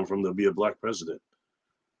timeline I come from, there'll be a black president.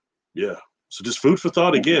 Yeah. So just food for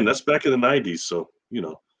thought again. That's back in the 90s. So, you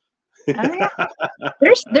know.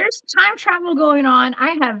 There's time travel going on.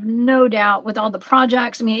 I have no doubt with all the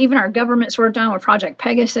projects. I mean, even our government's worked on with Project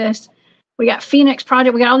Pegasus. We got Phoenix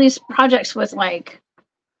Project. We got all these projects with like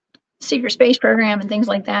secret space program and things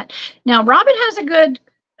like that. Now, Robin has a good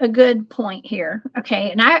a good point here.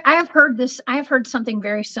 Okay, and I have heard this. I have heard something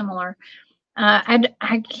very similar.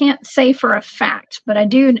 I can't say for a fact, but I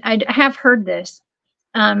have heard this.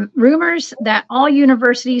 Rumors that all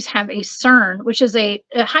universities have a CERN, which is a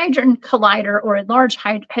hadron collider or a large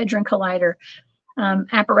hadron collider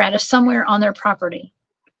apparatus somewhere on their property.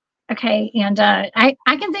 Okay, and I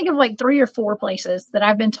can think of like 3 or 4 places that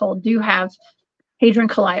I've been told do have hadron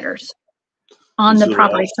colliders on the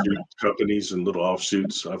property somewhere. Companies and little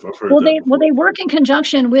offshoots. I've heard Well, that they work in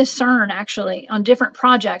conjunction with CERN actually on different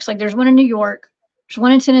projects. Like there's one in New York, there's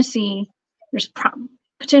one in Tennessee, there's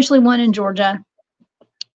potentially one in Georgia,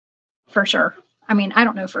 for sure. I mean, I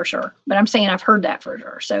don't know for sure, but I'm saying I've heard that for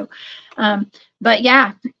sure. So, but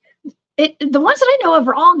yeah, the ones that I know of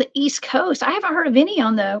are all on the East Coast. I haven't heard of any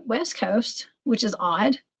on the West Coast, which is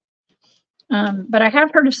odd. But I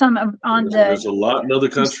have heard of some there's a lot in other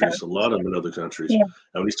countries, a lot of them in other countries. Yeah.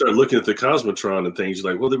 And when you start looking at the Cosmotron and things,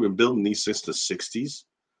 you're like, well, they've been building these since the 60s.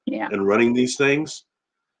 Yeah. And running these things.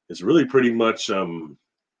 It's really pretty much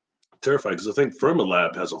terrifying because I think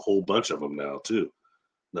Fermilab has a whole bunch of them now too.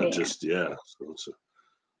 Not just, yeah. So it's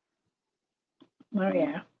oh,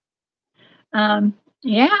 yeah.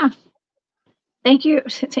 Yeah. Thank you.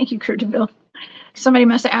 Thank you, Cryptid. Somebody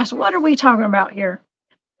must have asked, what are we talking about here?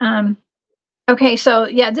 Okay, so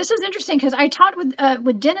yeah, this is interesting because I talked with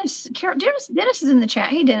Dennis. Dennis is in the chat.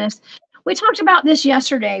 Hey, Dennis. We talked about this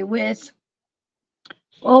yesterday with,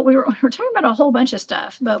 well, we were talking about a whole bunch of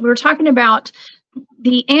stuff, but we were talking about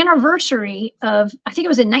the anniversary of, I think it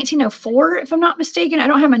was in 1904, if I'm not mistaken. I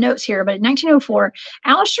don't have my notes here, but in 1904,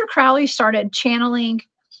 Aleister Crowley started channeling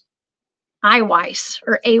Eiweiss,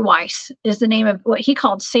 or Aweiss is the name of what he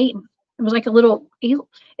called Satan. It was like a little, and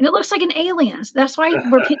it looks like an alien. That's why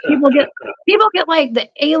where people get like the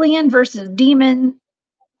alien versus demon,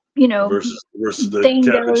 you know, versus the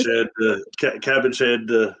cabbage head.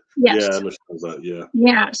 Yes.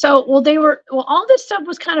 Yeah. So, all this stuff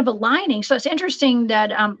was kind of aligning. So it's interesting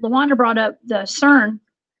that Lawanda brought up the CERN.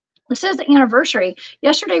 It says the anniversary.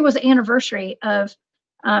 Yesterday was the anniversary of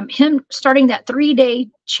him starting that 3-day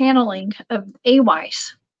channeling of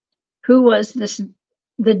Aweiss, who was the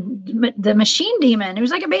machine demon. It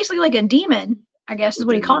was like basically like a demon, I guess is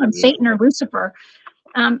what he called him, Satan or Lucifer.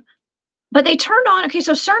 But they turned on, okay,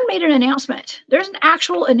 so CERN made an announcement. There's an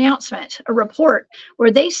actual announcement, a report, where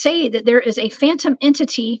they say that there is a phantom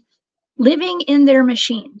entity living in their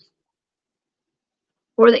machine,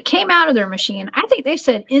 or that came out of their machine. I think they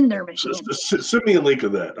said in their machine. Send me a link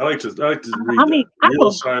of that. I like to read that.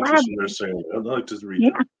 Real scientists and they're saying that. I like to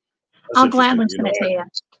read that. I'll gladly send it to you.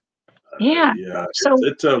 Yeah. Yeah. So go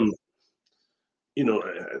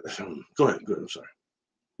ahead. I'm sorry.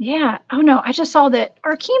 Yeah. Oh no, I just saw that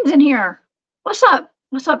Arkeem's in here. What's up?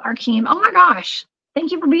 What's up, Arkeem? Oh my gosh.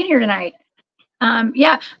 Thank you for being here tonight.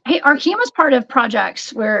 Yeah. Hey, Arkeem was part of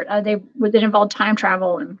projects where that involved time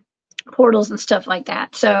travel and portals and stuff like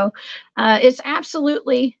that. So it's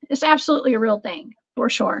absolutely a real thing for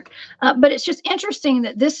sure. But it's just interesting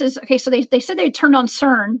that this is okay. So they said they turned on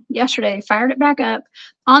CERN yesterday, fired it back up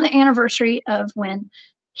on the anniversary of when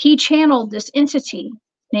he channeled this entity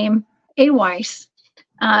named Aweiss.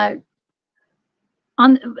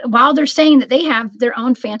 While they're saying that they have their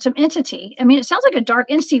own phantom entity. I mean, it sounds like a dark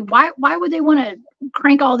entity. Why would they want to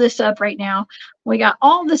crank all this up right now? We got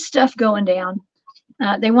all this stuff going down.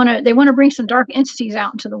 They want to bring some dark entities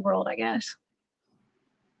out into the world, I guess.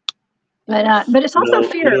 But it's also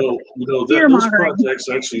fear. Those projects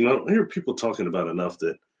actually, I hear people talking about enough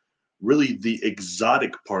that really the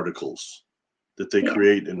exotic particles that they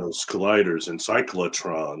create in those colliders and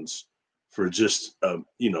cyclotrons for just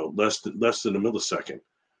less than a millisecond.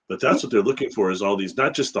 But that's what they're looking for, is all these,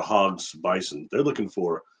 not just the hogs, bison. They're looking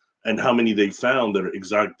for, and how many they found that are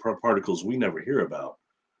exotic particles we never hear about.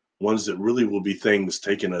 Ones that really will be things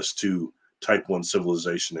taking us to type 1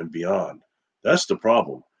 civilization and beyond. That's the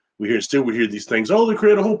problem. We hear these things, they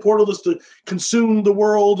create a whole portal that's to consume the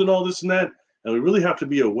world and all this and that. And we really have to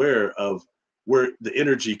be aware of where the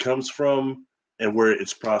energy comes from and where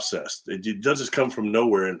it's processed. It doesn't just come from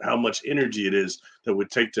nowhere, and how much energy it is that would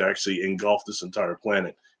take to actually engulf this entire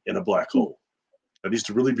planet in a black hole. That needs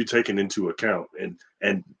to really be taken into account. And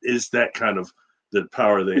is that kind of the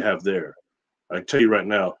power they have there? I tell you right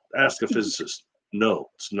now, ask a physicist. No,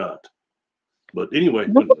 it's not. But anyway,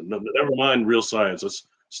 never mind real science. Let's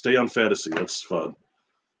stay on fantasy. That's fun.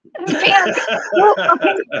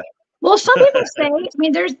 Well, some people say, I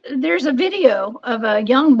mean, there's a video of a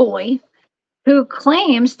young boy who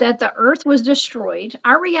claims that the Earth was destroyed.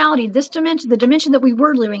 Our reality, this dimension, the dimension that we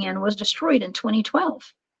were living in, was destroyed in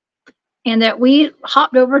 2012. And that we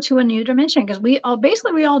hopped over to a new dimension because we all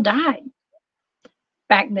died.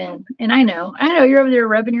 back then. And I know you're over there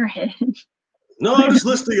rubbing your head. No, I'm just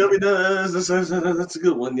listening. I mean, that's a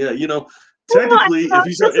good one. Yeah, Well, technically, if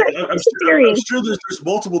you said, it's a theory. I'm sure there's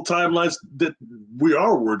multiple timelines that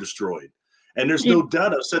were destroyed, and there's no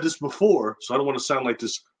doubt. I've said this before, so I don't want to sound like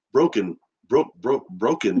this broken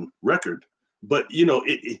record. But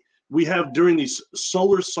we have during these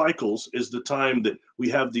solar cycles is the time that we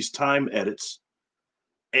have these time edits,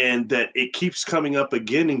 and that it keeps coming up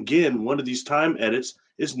again and again. One of these time edits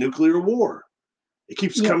is nuclear war. It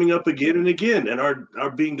keeps coming up again and again, and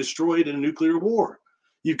are being destroyed in a nuclear war.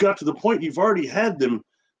 You've got to the point you've already had them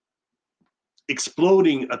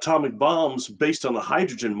exploding atomic bombs based on a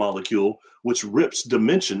hydrogen molecule, which rips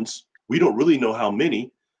dimensions. We don't really know how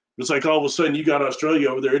many. It's like all of a sudden you got Australia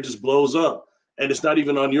over there, it just blows up, and it's not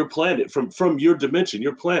even on your planet, from your dimension,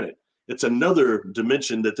 your planet. It's another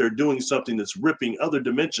dimension that they're doing something that's ripping other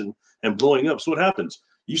dimension and blowing up. So what happens?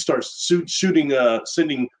 You start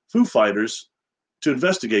sending Foo Fighters to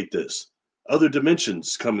investigate this. Other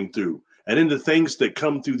dimensions coming through. And then the things that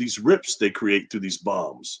come through these rips they create through these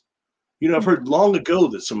bombs. I've heard long ago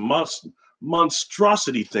that some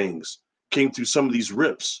monstrosity things came through some of these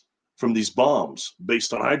rips from these bombs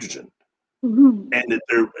based on hydrogen. And that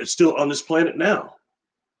they're still on this planet now.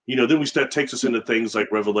 Then that takes us into things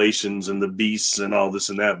like Revelations and the beasts and all this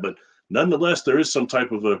and that. But nonetheless, there is some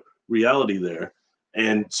type of a reality there.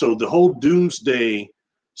 And so the whole doomsday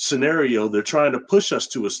scenario, they're trying to push us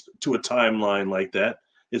to a timeline like that.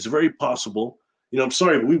 It's very possible. I'm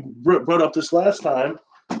sorry, we brought up this last time.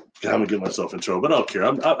 God, I'm gonna get myself in trouble, but I don't care.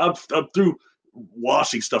 I'm through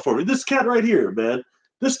washing stuff over. This cat right here, man.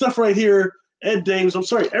 This stuff right here, Ed Dames. I'm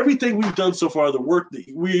sorry. Everything we've done so far, the work that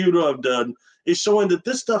we have done, is showing that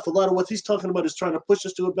this stuff, a lot of what he's talking about, is trying to push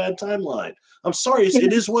us to a bad timeline. I'm sorry.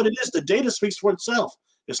 It is what it is. The data speaks for itself.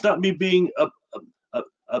 It's not me being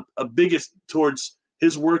a bigot towards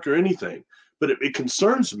his work or anything, but it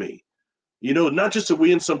concerns me. Not just that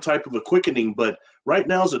we in some type of a quickening, but right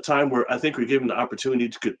now is a time where I think we're given the opportunity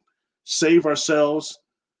to save ourselves.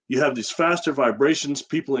 You have these faster vibrations,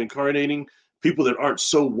 people incarnating, people that aren't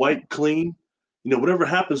so white clean. Whatever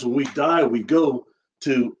happens when we die, we go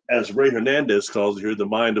to, as Ray Hernandez calls it here, the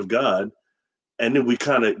mind of God. And then we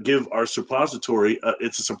kind of give our suppository,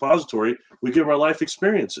 it's a suppository, we give our life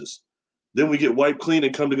experiences. Then we get wiped clean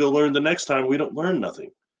and come to go learn the next time. We don't learn nothing.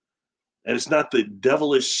 And it's not the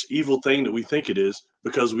devilish evil thing that we think it is,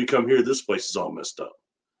 because we come here, this place is all messed up.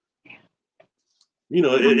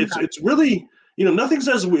 It's really, nothing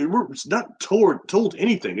says it's not told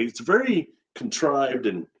anything. It's very contrived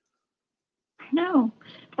and. No,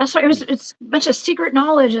 that's why it's a bunch of secret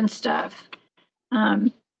knowledge and stuff. I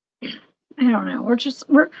don't know.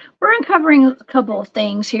 We're uncovering a couple of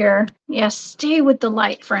things here. Yes, stay with the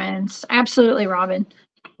light, friends. Absolutely, Robin.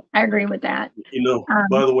 I agree with that.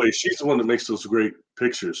 By the way, she's the one that makes those great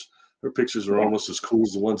pictures. Her pictures are almost as cool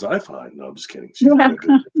as the ones I find. No, I'm just kidding.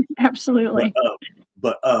 Absolutely.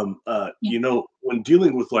 But when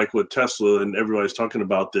dealing with like what Tesla and everybody's talking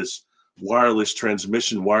about, this wireless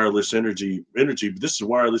transmission, wireless energy, this is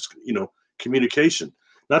wireless, communication.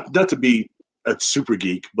 Not to be a super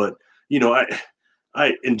geek, but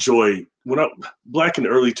I enjoy back in the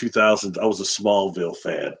early 2000s, I was a Smallville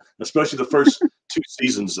fan, especially the first 2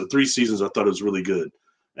 seasons, the 3 seasons. I thought it was really good.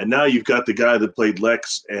 And now you've got the guy that played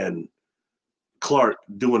Lex and Clark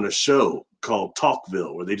doing a show called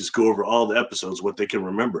Talkville, where they just go over all the episodes, what they can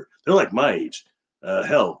remember. They're like my age.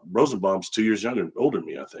 Hell, Rosenbaum's 2 years older than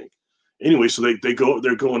me, I think. Anyway, so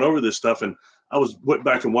they're going over this stuff, and I went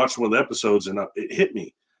back and watched one of the episodes, and it hit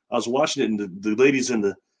me. I was watching it, and the ladies and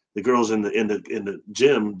the girls in the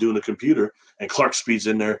gym doing the computer, and Clark speeds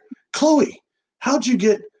in there. Chloe, how'd you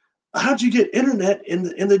get internet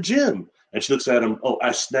in the gym? And she looks at him. Oh,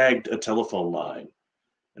 I snagged a telephone line,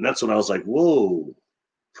 and that's when I was like, whoa,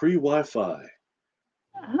 pre-Wi-Fi.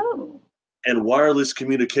 Oh. And wireless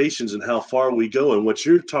communications and how far we go, and what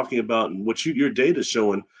you're talking about and what your data is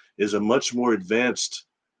showing is a much more advanced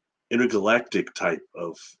intergalactic type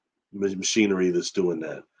of machinery that's doing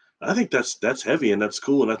that. I think that's heavy and that's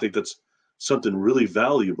cool, and I think that's something really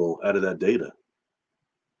valuable out of that data.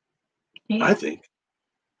 Yeah. I think.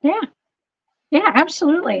 Yeah,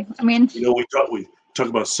 absolutely. I mean, we talk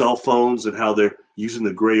about cell phones and how they're using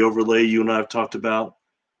the gray overlay you and I have talked about,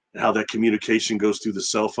 and how that communication goes through the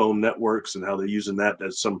cell phone networks, and how they're using that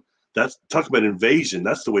that's talk about invasion.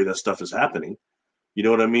 That's the way that stuff is happening. You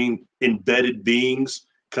know what I mean? Embedded beings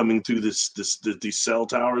coming through these cell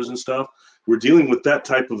towers and stuff. We're dealing with that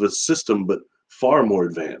type of a system, but far more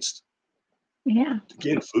advanced. Yeah.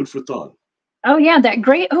 Again, food for thought. Oh yeah, that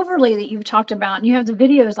great overlay that you've talked about, and you have the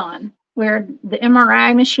videos on. where the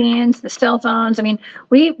MRI machines, the cell phones. I mean,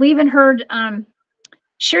 we even heard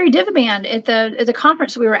Sherry Divaband at the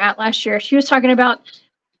conference we were at last year. She was talking about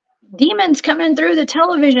demons coming through the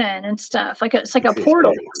television and stuff. Like it's like a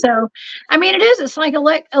portal. So, I mean, it is. It's like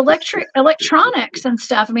electronics and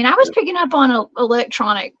stuff. I mean, I was picking up on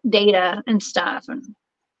electronic data and stuff, and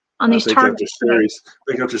on these targets. I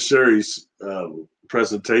think after Sherry's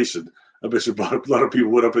presentation, I bet you a lot of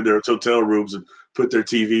people went up in their hotel rooms and put their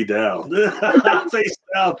TV down, face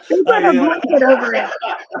down. They put a blanket over it.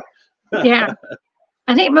 Yeah.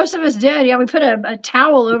 I think most of us did. Yeah, we put a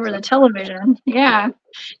towel over the television. Yeah,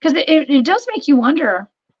 because it does make you wonder.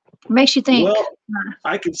 It makes you think. Well,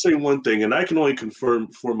 I can say one thing, and I can only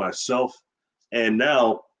confirm for myself, and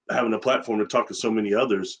now having a platform to talk to so many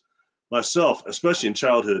others, myself, especially in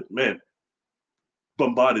childhood, man,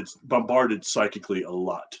 bombarded psychically a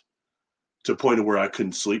lot, to a point of where I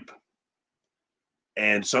couldn't sleep.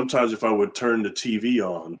 And sometimes if I would turn the TV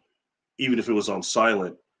on, even if it was on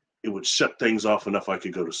silent, it would shut things off enough I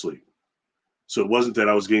could go to sleep. So it wasn't that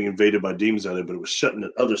I was getting invaded by demons out there, but it was shutting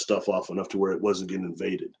the other stuff off enough to where it wasn't getting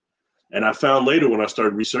invaded. And I found later when I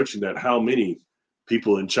started researching that, how many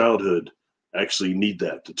people in childhood actually need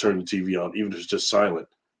that to turn the TV on, even if it's just silent,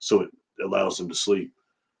 so it allows them to sleep.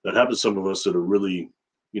 That happens to some of us that are really,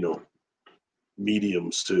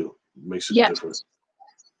 mediums too. It makes a difference.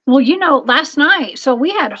 Well, last night, so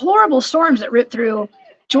we had horrible storms that ripped through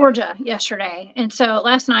Georgia yesterday, and so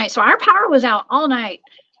last night, so our power was out all night,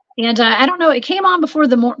 and I don't know, it came on before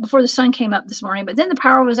the sun came up this morning, but then the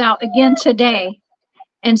power was out again today,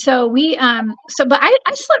 and so but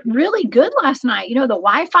I slept really good last night. The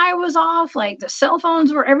Wi-Fi was off, like the cell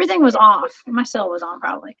phones everything was off. My cell was on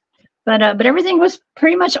probably, but everything was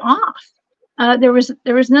pretty much off. There was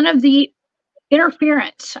none of the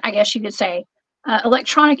interference, I guess you could say.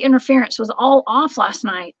 Electronic interference was all off last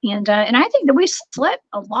night, and I think that we slept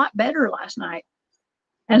a lot better last night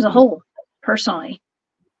as a whole, personally.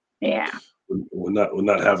 Yeah. We're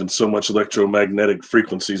not having so much electromagnetic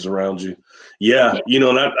frequencies around you. Yeah.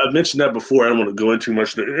 And I've mentioned that before. I don't want to go into too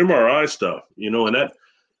much the MRI stuff, and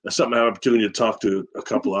that's something I have an opportunity to talk to a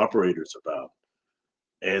couple of operators about,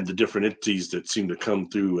 and the different entities that seem to come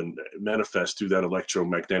through and manifest through that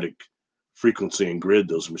electromagnetic frequency and grid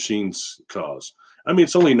those machines cause. I mean,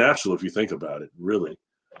 it's only natural if you think about it, really.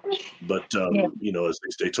 But as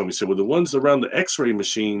they told me, well, the ones around the X-ray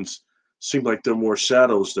machines seem like they're more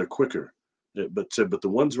shadows, they're quicker. But the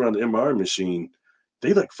ones around the MRI machine,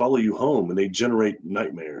 they like follow you home and they generate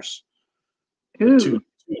nightmares. Two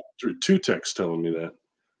texts telling me that.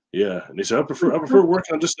 Yeah, and they said I prefer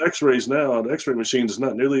working on just X-rays now. The X-ray machine is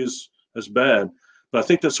not nearly as bad, but I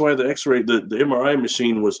think that's why the MRI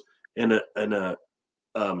machine was in a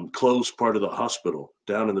closed part of the hospital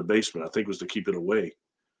down in the basement. I think it was to keep it away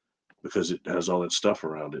because it has all that stuff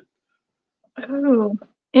around it. Oh,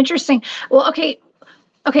 interesting. Well, okay.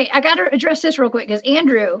 I got to address this real quick because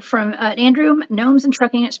Andrew from Andrew Gnomes and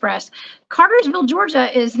Trucking Express, Cartersville,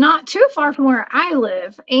 Georgia is not too far from where I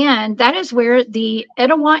live, and that is where the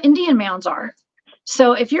Etowah Indian mounds are.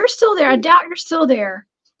 So if you're still there, I doubt you're still there.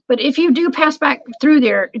 But if you do pass back through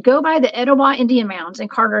there, go by the Etowah Indian mounds in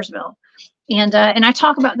Cartersville, and I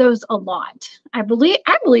talk about those a lot. I believe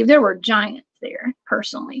there were giants there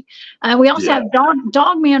personally. We also have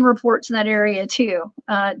dogman reports in that area too.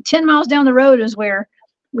 10 miles down the road is where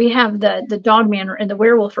we have the dogman and the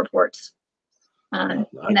werewolf reports in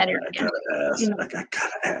that area. I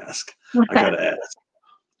gotta ask.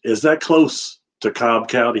 Is that close to Cobb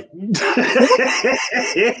County?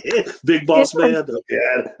 Big boss man. Okay,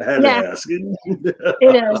 I had to ask. It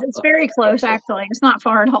is. It's very close, actually. It's not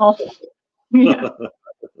far at all. Yeah.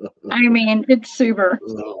 I mean, it's super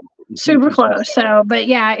close. So, but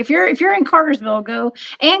yeah, if you're in Cartersville, go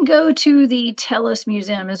to the Tellus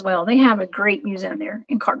Museum as well. They have a great museum there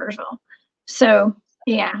in Cartersville. So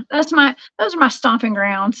yeah, those are my stomping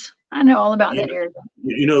grounds. I know all about that area.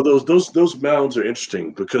 Those mounds are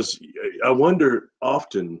interesting because I wonder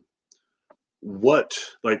often what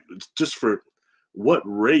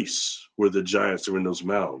race were the giants that were in those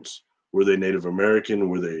mounds? Were they Native American?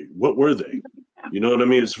 What were they? You know what I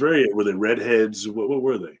mean? Were they redheads? What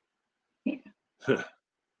were they? Yeah.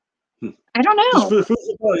 I don't know.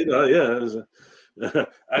 I know.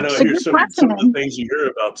 I hear some of the things you hear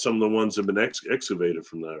about some of the ones that have been excavated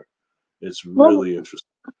from there. It's really interesting.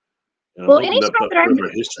 And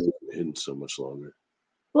that history has been hidden so much longer.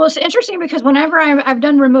 Well, it's interesting because whenever I've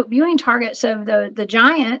done remote viewing targets of the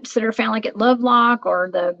giants that are found like at Lovelock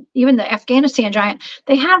or even the Afghanistan giant,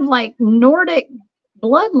 they have like Nordic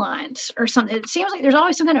bloodlines or something. It seems like there's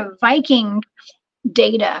always some kind of Viking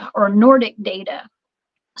data or Nordic data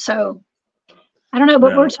So I don't know,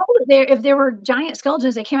 but Now, we're told that if there were giant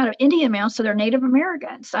skeletons, they came out of Indian mounds, so they're Native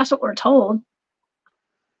Americans. That's what we're told.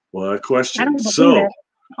 well, a I question. don't believe So it when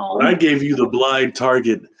all. I gave you the blind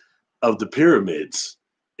target of the pyramids,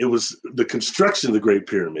 it was the construction of the Great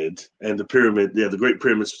Pyramid and the pyramid, the Great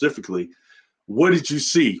Pyramid specifically. What did you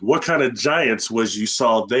see? What kind of giants was you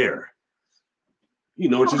saw there? You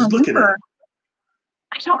know I what don't you're looking at. remember.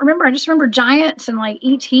 I don't remember. I just remember giants and like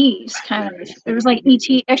ETs kind of. It was like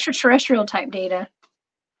ET extraterrestrial type data.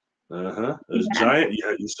 There's Yeah. giant.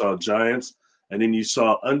 Yeah, you saw giants, and then you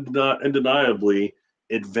saw undeniably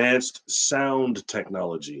advanced sound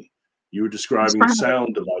technology. You were describing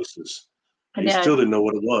sound devices, I and you did. still didn't know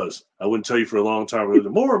what it was. I wouldn't tell you for a long time.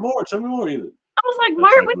 More, tell me more. I was like, That why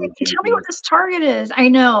type are of we kid, tell me what this target is? I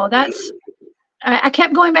know that's I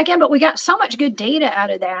kept going back in, but we got so much good data out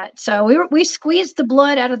of that. So we squeezed the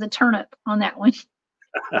blood out of the turnip on that one.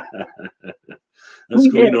 That's We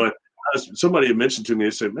cool. You did. know, somebody had mentioned to me,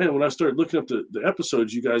 they said, man, when I started looking up the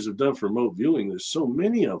episodes you guys have done for remote viewing, there's so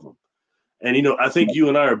many of them. And, you know, I think you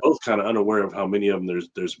and I are both kind of unaware of how many of them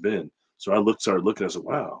there's been. So I started looking, I said,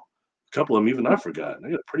 wow, a couple of them even I forgot. I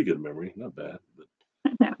got a pretty good memory. Not bad. But.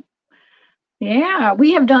 Yeah,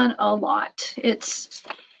 we have done a lot. It's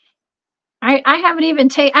I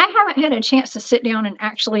haven't had a chance to sit down and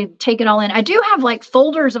actually take it all in. I do have like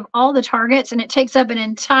folders of all the targets, and it takes up an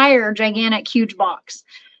entire gigantic huge box.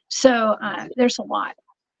 So there's a lot.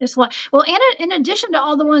 There's a lot. Well, and in addition to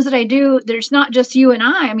all the ones that I do, there's not just you and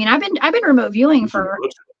I. I mean, I've been remote viewing for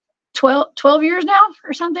 12 years now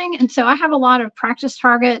or something, and so I have a lot of practice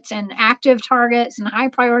targets and active targets and high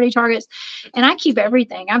priority targets, and I keep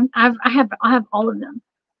everything. I have all of them.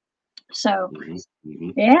 So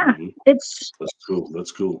yeah, That's cool.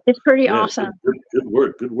 That's cool. it's pretty Yeah, awesome. good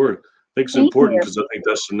work. Good work. I think it's Thank important you. because I think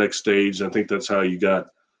that's the next stage. I think that's how you got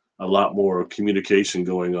a lot more communication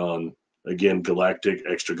going on. Again, galactic,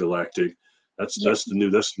 extragalactic. That's the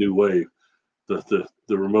new way. The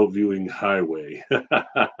remote viewing highway. Yeah.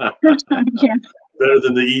 Better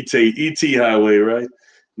than the ET highway, right?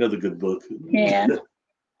 Another good book. Yeah.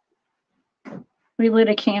 We lit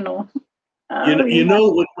a candle. You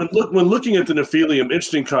know, when looking at the Nephilium,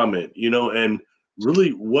 interesting comment, you know, and really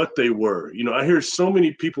what they were. You know, I hear so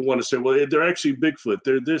many people want to say, well, they're actually Bigfoot,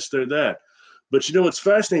 they're this, they're that. But you know, it's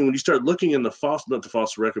fascinating when you start looking in the fossil, not the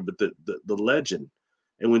fossil record, but the legend.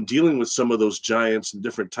 And when dealing with some of those giants and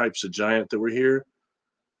different types of giant that were here,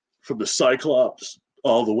 from the Cyclops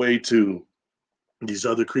all the way to these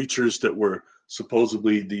other creatures that were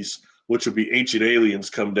supposedly these, which would be ancient aliens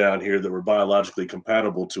come down here that were biologically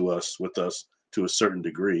compatible with us to a certain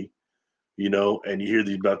degree, you know, and you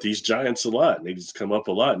hear about these giants a lot, and they just come up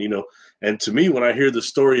a lot, and, you know, and to me, when I hear the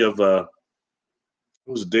story of,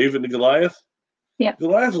 was it David and Goliath? Yeah.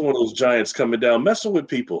 Goliath was one of those giants coming down, messing with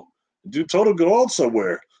people. Dude told him to go on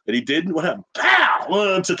somewhere, and he didn't. What happened? Pow!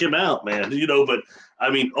 Well, it took him out, man. You know, but I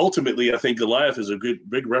mean, ultimately, I think Goliath is a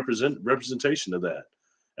big representation of that.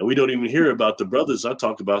 And we don't even hear about the brothers I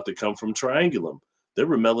talk about that come from Triangulum. They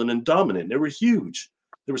were melanin dominant. They were huge.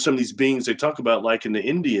 There were some of these beings they talk about, like in the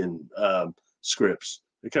Indian scripts.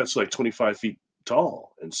 They're kind of like 25 feet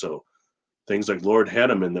tall, and so things like Lord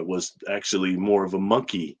Hanuman, that was actually more of a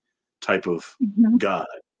monkey type of god.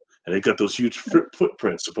 And they got those huge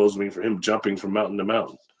footprints, supposedly for him jumping from mountain to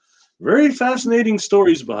mountain. Very fascinating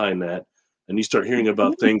stories behind that. And you start hearing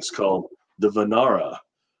about things called the Vanara.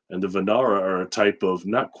 And the Vanara are a type of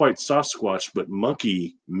not quite Sasquatch, but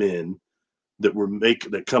monkey men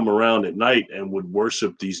that come around at night and would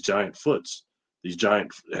worship these giant foots, these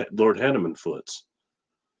giant Lord Hanuman foots.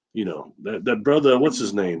 You know, that brother, what's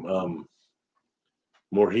his name?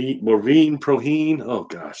 Morveen Proheen. Oh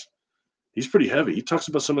gosh, he's pretty heavy. He talks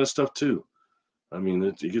about some of that stuff too. I mean,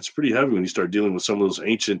 it gets pretty heavy when you start dealing with some of those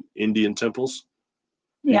ancient Indian temples.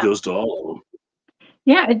 He goes to all of them.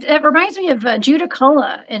 Yeah, it reminds me of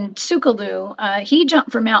Judicola and Sukalu. He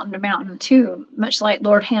jumped from mountain to mountain too, much like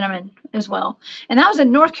Lord Hanuman as well. And that was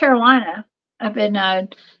in North Carolina, up in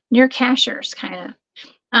near Cashers, kind of.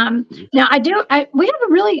 Now we have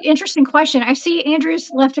a really interesting question. I see Andrew's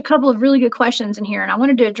left a couple of really good questions in here, and I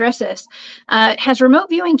wanted to address this. Has remote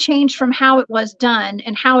viewing changed from how it was done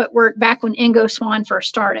and how it worked back when Ingo Swann first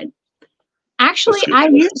started? Actually,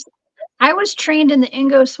 I was trained in the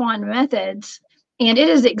Ingo Swann methods, and it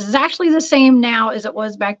is exactly the same now as it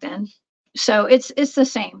was back then. So it's the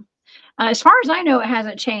same. As far as I know, it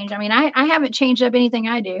hasn't changed. I mean, I haven't changed up anything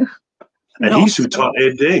I do. And he's who taught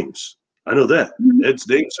Ed Dames. I know that. Ed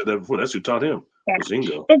Dames said that before. That's who taught him. Was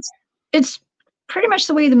Ingo. It's pretty much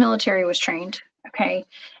the way the military was trained. Okay.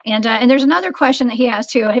 And there's another question that he has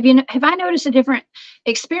too. Have I noticed a different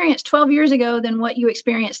experience 12 years ago than what you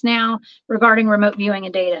experience now regarding remote viewing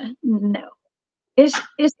and data? No. It's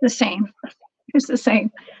the same. It's the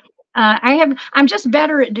same. I'm just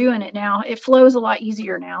better at doing it now. It flows a lot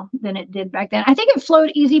easier now than it did back then. I think it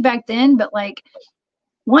flowed easy back then, but like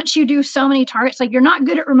once you do so many targets, like you're not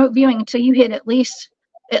good at remote viewing until you hit at least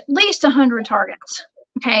 100 targets.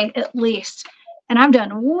 Okay, at least. And I've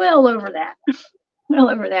done well over that. Well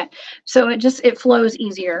over that. So it flows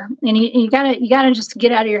easier. And you gotta just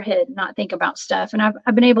get out of your head, not think about stuff. And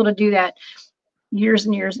I've been able to do that years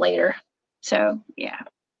and years later. So yeah.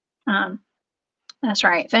 That's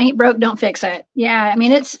right. If it ain't broke, don't fix it. Yeah, I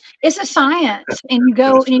mean it's a science, and you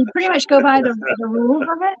pretty much go by the rules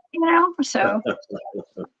of it, you know. So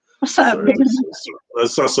what's up, Sorry, dude? I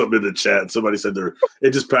saw something in the chat. Somebody said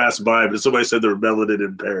it just passed by, but somebody said they're melanin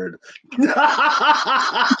impaired.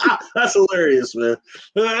 That's hilarious, man.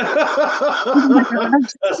 That's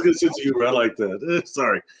a good sense of humor. I like that.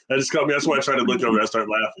 Sorry, that just caught me. That's why I try to look over and I start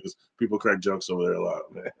laughing because people crack jokes over there a lot,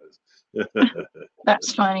 man.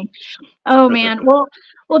 That's funny. Oh man. Well,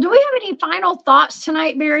 do we have any final thoughts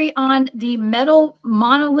tonight, Barry, on the metal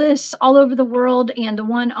monoliths all over the world and the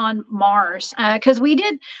one on Mars? Because we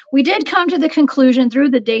did come to the conclusion through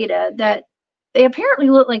the data that they apparently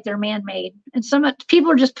look like they're man-made, and some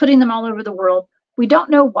people are just putting them all over the world. We don't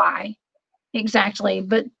know why exactly,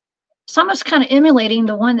 but some of us kind of emulating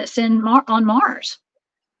the one that's on Mars.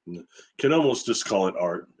 Can almost just call it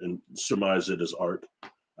art and surmise it as art.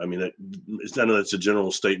 I mean, I know that's a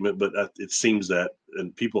general statement, but it seems that,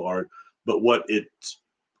 and people aren't. But what it's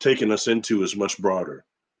taken us into is much broader,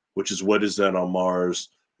 which is what is that on Mars?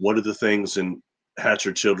 What are the things in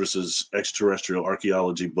Hatcher Childress's Extraterrestrial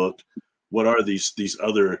Archaeology book? What are these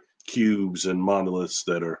other cubes and monoliths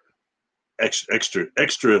that are extra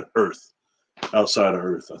Earth, outside of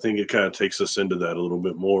Earth? I think it kind of takes us into that a little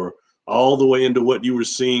bit more, all the way into what you were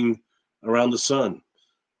seeing around the sun,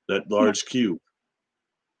 that large cube.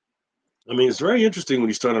 I mean, it's very interesting when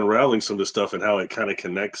you start unraveling some of the stuff and how it kind of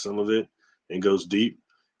connects some of it and goes deep.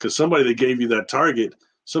 Because somebody that gave you that target,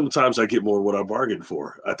 sometimes I get more what I bargained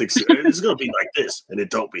for. I think it's going to be like this, and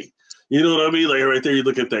it don't be. You know what I mean? Like right there, you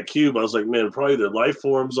look at that cube. I was like, man, probably the life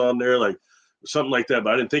forms on there, like something like that.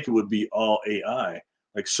 But I didn't think it would be all AI.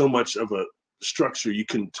 Like so much of a structure, you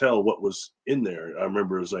couldn't tell what was in there. I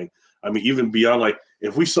remember it was like, I mean, even beyond like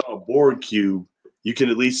if we saw a board cube, you can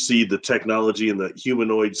at least see the technology and the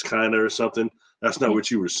humanoids kind of or something. That's not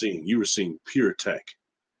what you were seeing. You were seeing pure tech,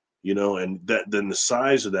 you know, and then the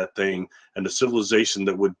size of that thing and the civilization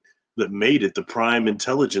that made it, the prime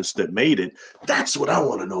intelligence that made it. That's what I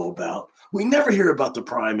want to know about. We never hear about the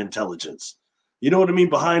prime intelligence. You know what I mean?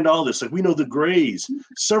 Behind all this, like we know the grays,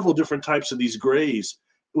 several different types of these grays,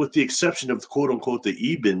 with the exception of quote unquote the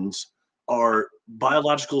Ebens, are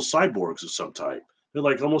biological cyborgs of some type. They're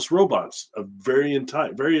like almost robots of variant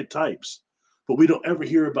types, but we don't ever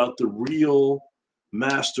hear about the real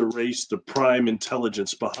master race, the prime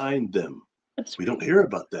intelligence behind them. We don't hear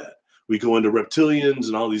about that. We go into reptilians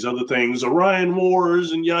and all these other things, Orion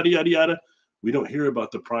Wars and yada, yada, yada. We don't hear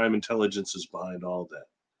about the prime intelligences behind all that.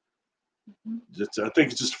 I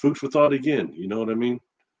think it's just food for thought again. You know what I mean?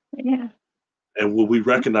 Yeah. And will we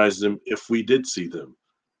recognize them if we did see them?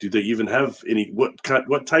 Do they even have any? What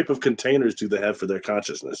type of containers do they have for their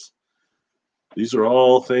consciousness? These are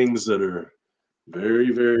all things that are very,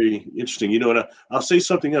 very interesting. You know, and I'll say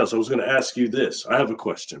something else. I was going to ask you this. I have a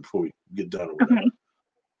question before we get done or whatever. Okay.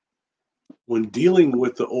 When dealing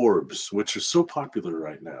with the orbs, which are so popular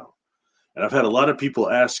right now, and I've had a lot of people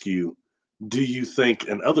ask you, do you think,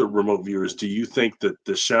 and other remote viewers, do you think that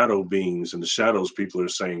the shadow beings and the shadows people are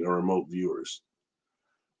saying are remote viewers?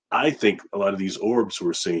 I think a lot of these orbs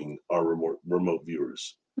we're seeing are remote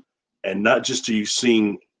viewers. And not just are you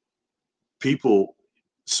seeing people,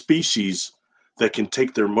 species that can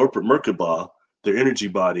take their Merkaba, their energy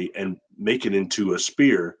body, and make it into a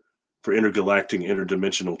spear for intergalactic,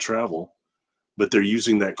 interdimensional travel, but they're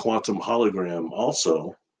using that quantum hologram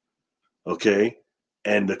also, okay?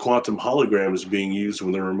 And the quantum hologram is being used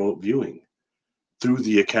when they're remote viewing through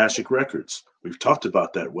the Akashic records. We've talked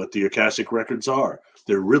about that, what the Akashic records are.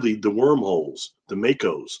 They're really the wormholes, the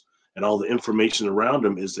Makos, and all the information around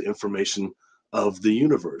them is the information of the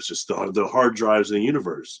universe. It's the hard drives in the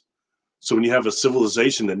universe. So when you have a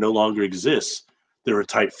civilization that no longer exists, they're a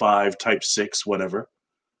type 5, type 6, whatever,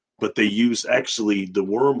 but they use actually the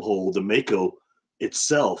wormhole, the Mako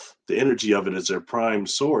itself, the energy of it as their prime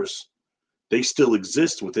source. They still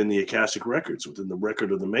exist within the Akashic records, within the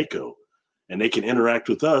record of the Mako. And they can interact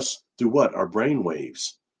with us through what? Our brain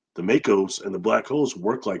waves. The Makos and the black holes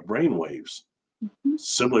work like brain waves. Mhm.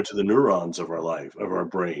 similar to the neurons of our life, of our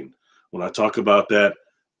brain. When I talk about that,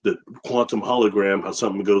 the quantum hologram, how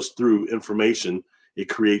something goes through information, it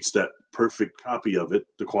creates that perfect copy of it,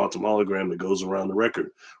 the quantum hologram that goes around the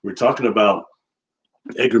record. We're talking about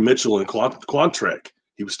Edgar Mitchell and Quantrek.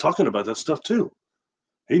 He was talking about that stuff too.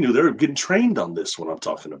 He knew they were getting trained on this, what I'm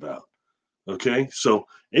talking about. Okay. So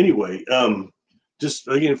anyway, just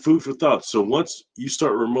again, food for thought. So once you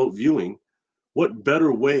start remote viewing, what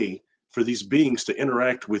better way for these beings to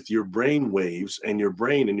interact with your brain waves and your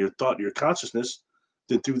brain and your thought, your consciousness,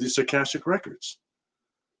 than through these Akashic records?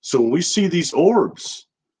 So when we see these orbs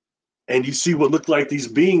and you see what look like these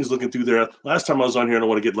beings looking through there, last time I was on here, I don't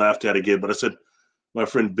want to get laughed at again, but I said my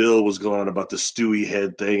friend Bill was going on about the Stewie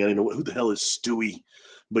head thing. I didn't know who the hell is Stewie,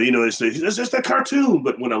 but it's just a cartoon.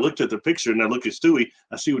 But when I looked at the picture and I look at Stewie,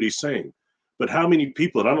 I see what he's saying. But how many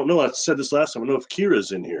people? And I don't know. I said this last time. I don't know if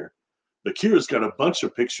Kira's in here, but Kira's got a bunch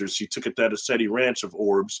of pictures she took at that Ascetti Ranch of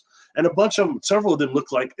orbs, and a bunch of them, several of them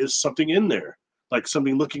look like there's something in there, like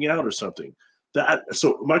something looking out or something.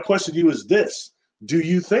 So my question to you is this: do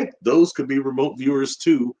you think those could be remote viewers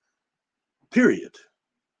too? Period.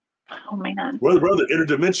 Oh man. Whether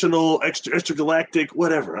interdimensional, extragalactic,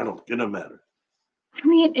 whatever. It doesn't matter. I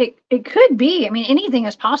mean, it could be. I mean, anything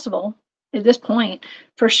is possible at this point,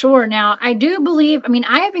 for sure. Now, I do believe, I mean,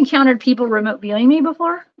 I have encountered people remote viewing me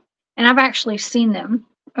before, and I've actually seen them.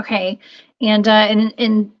 Okay. And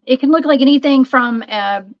it can look like anything from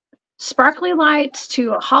sparkly lights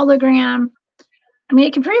to a hologram. I mean,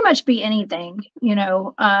 it can pretty much be anything.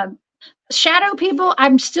 Shadow people,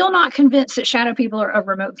 I'm still not convinced that shadow people are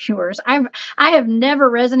remote viewers. I have never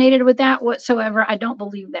resonated with that whatsoever. I don't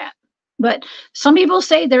believe that. But some people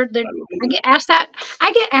say they're I get asked that.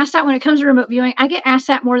 I get asked that when it comes to remote viewing. I get asked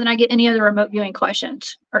that more than I get any other remote viewing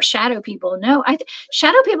questions. Or shadow people. No,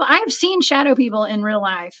 shadow people, I have seen shadow people in real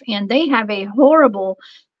life, and they have a horrible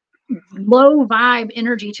low vibe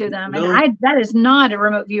energy to them. No, And that is not a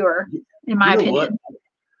remote viewer, in my you know what? opinion.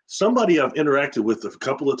 Somebody I've interacted with a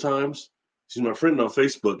couple of times. She's my friend on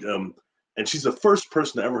Facebook, and she's the first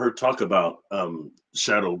person I ever heard talk about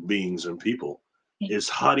shadow beings and people. Is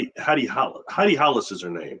Heidi Hollis. Heidi Hollis is her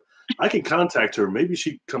name. I can contact her. Maybe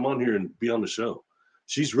she'd come on here and be on the show.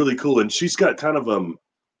 She's really cool, and she's got kind of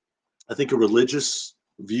I think a religious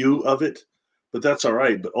view of it, but that's all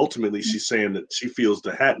right. But ultimately, she's saying that she feels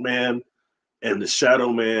the Hat Man and the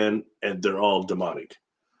Shadow Man, and they're all demonic.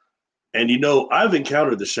 And I've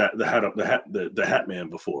encountered the Hat Man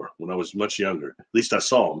before when I was much younger. At least I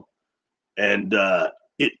saw him, and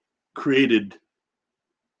it created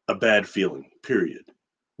a bad feeling. Period.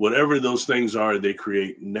 Whatever those things are, they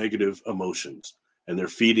create negative emotions, and they're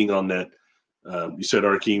feeding on that. You said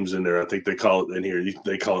Archeem's in there. I think they call it in here.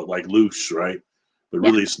 They call it like loose, right? But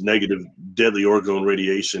Yeah. really, it's negative, deadly orgone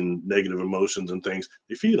radiation, negative emotions, and things.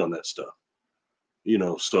 They feed on that stuff.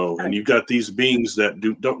 So, and you've got these beings that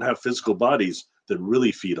don't have physical bodies that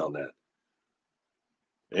really feed on that,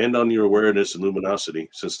 and on your awareness and luminosity,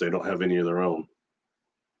 since they don't have any of their own.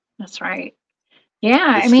 That's right. Yeah,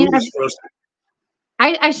 I It's mean, foolish for us.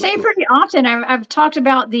 I say pretty often. I've talked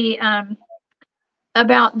about the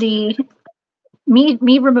me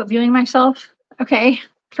remote viewing myself. Okay,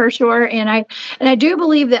 for sure. And I do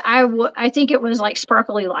believe that I think it was like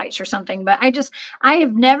sparkly lights or something. But I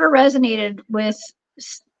have never resonated with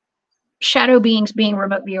shadow beings being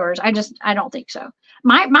remote viewers. I don't think so.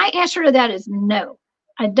 My answer to that is no.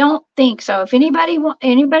 I don't think so. If anybody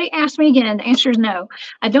asks me again, the answer is no.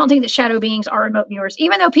 I don't think that shadow beings are remote viewers,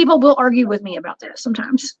 even though people will argue with me about this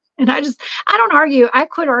sometimes. And I don't argue. I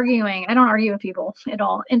quit arguing. I don't argue with people at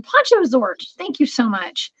all. And Poncho Zort, thank you so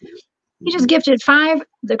much. He just gifted 5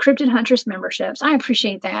 the Cryptid Huntress memberships. I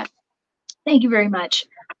appreciate that. Thank you very much.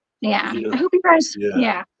 Yeah. I hope you guys.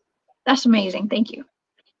 Yeah. That's amazing. Thank you.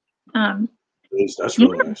 That's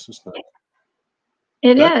really nice. That's nice.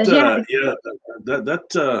 It is, yeah.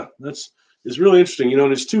 That's it's really interesting.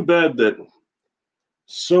 And it's too bad that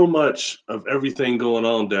so much of everything going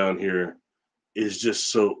on down here is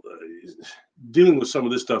just so dealing with some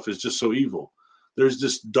of this stuff is just so evil. There's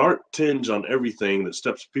this dark tinge on everything that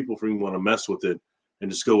stops people from even want to mess with it and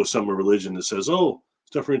just go with some religion that says, oh,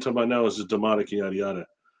 stuff we're talking about now is just demonic and yada yada.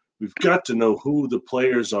 We've got to know who the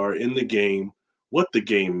players are in the game, what the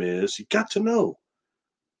game is. You got to know.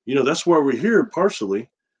 That's why we're here partially,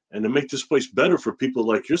 and to make this place better for people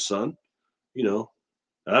like your son.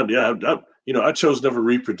 I chose never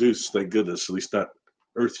reproduce, thank goodness, at least not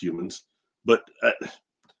Earth humans. But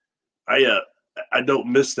I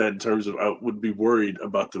don't miss that in terms of I would be worried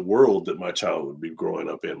about the world that my child would be growing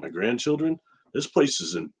up in. My grandchildren, this place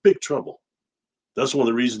is in big trouble. That's one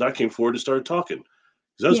of the reasons I came forward to start talking,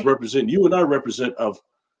 Because that's represent, you and I represent of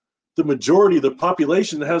the majority of the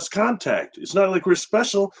population that has contact. It's not like we're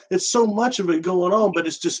special. It's so much of it going on, but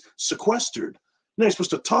it's just sequestered. You're not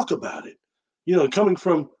supposed to talk about it. You know, coming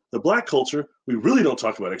from the Black culture, we really don't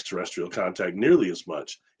talk about extraterrestrial contact nearly as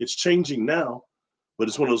much. It's changing now, but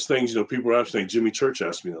it's one of those things, you know, people are actually, Jimmy Church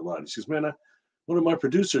asked me a lot. He says, man, one of my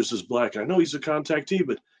producers is Black. I know he's a contactee,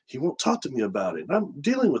 but he won't talk to me about it. And I'm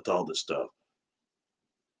dealing with all this stuff.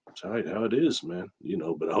 It's all right, how it is, man. You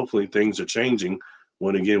know, but hopefully things are changing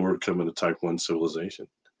when, again, we're coming to type 1 civilization.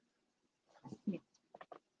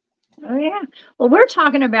 Oh yeah. Well, we're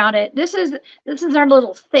talking about it. This is our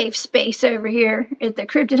little safe space over here at the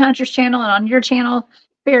Cryptid Hunters channel and on your channel,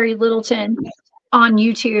 Barry Littleton, on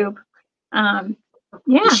YouTube.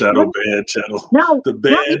 Yeah. The shadow bed channel. No. The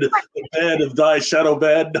bed of thy shadow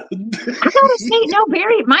bed. I gotta say, no,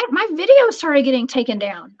 Barry, my video started getting taken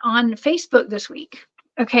down on Facebook this week.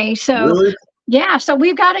 Okay, so really? Yeah, so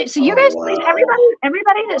we've got it. So you guys, please,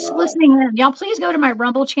 everybody that's listening in, y'all please go to my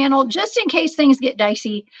Rumble channel, just in case things get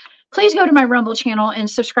dicey. Please go to my Rumble channel and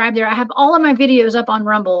subscribe there. I have all of my videos up on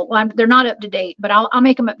Rumble. Well, they're not up to date, but I'll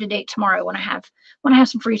make them up to date tomorrow when I have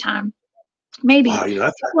some free time. Maybe. Wow, you know,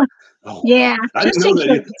 yeah. I didn't know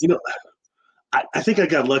that. You know, I think I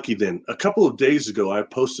got lucky then. A couple of days ago, I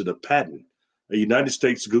posted a patent, a United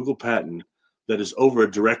States Google patent that is over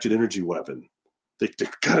a directed energy weapon. They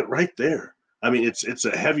got it right there. I mean, it's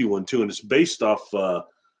a heavy one too, and it's based off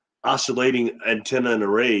oscillating antenna and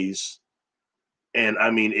arrays. And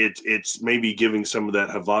I mean, it's maybe giving some of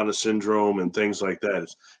that Havana syndrome and things like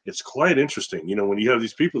that. It's quite interesting. You know, when you have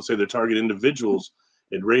these people say they're target individuals,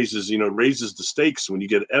 it raises the stakes when you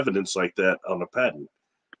get evidence like that on a patent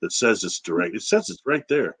that says it's direct. It says it's right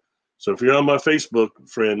there. So if you're on my Facebook,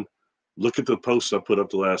 friend, look at the post I put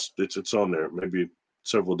up it's on there maybe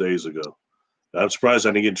several days ago. I'm surprised I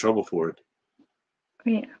didn't get in trouble for it.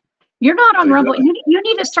 Yeah. You're not on Rumble. You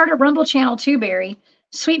need to start a Rumble channel too, Barry.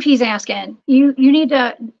 Sweet Pea's asking. You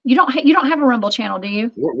don't have a Rumble channel, do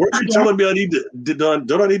you? Weren't you telling me I need to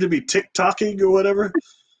don't I need to be TikToking or whatever?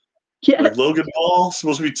 Yeah. Like Logan Paul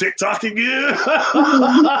supposed to be TikToking you?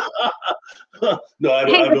 No, I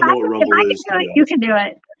don't know what Rumble is. You can do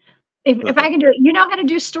it. If I can do it, you know how to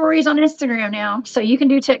do stories on Instagram now, so you can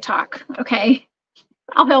do TikTok. Okay.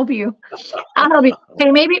 I'll help you.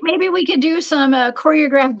 Hey, maybe we could do some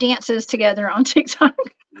choreographed dances together on TikTok.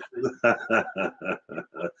 I'm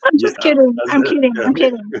just kidding. I'm kidding.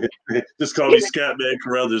 Just call me Scatman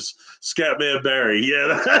Carruthers, Scatman Barry.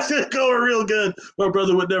 Yeah, that's going real good. My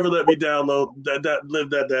brother would never let me live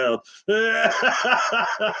that down.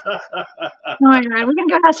 All right, we can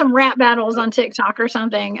go have some rap battles on TikTok or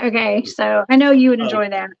something. Okay, so I know you would enjoy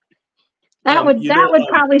that. That would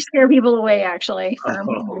probably scare people away, actually.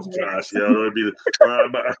 Oh gosh, yeah, it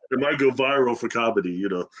might go viral for comedy, you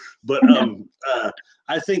know. But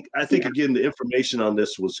I think again the information on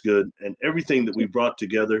this was good, and everything that we brought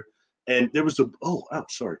together. And there was there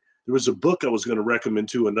was a book I was going to recommend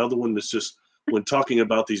too. Another one that's just when talking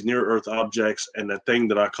about these near Earth objects and that thing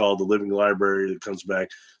that I call the living library that comes back.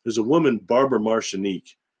 There's a woman, Barbara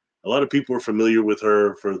Marchinique. A lot of people are familiar with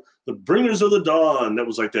her for The Bringers of the Dawn. That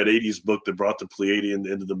was like that 80s book that brought the Pleiadian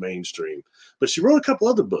into the mainstream. But she wrote a couple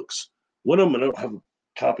other books. One of them, I don't have a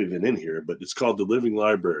copy of it in here, but it's called The Living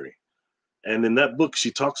Library. And in that book,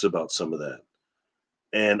 she talks about some of that.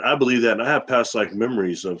 And I believe that. And I have past life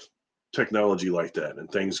memories of technology like that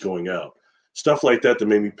and things going out. Stuff like that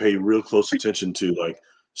made me pay real close attention to, like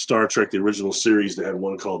Star Trek, the original series. They had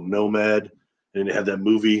one called Nomad. And they had that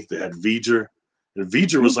movie. They had V'ger. And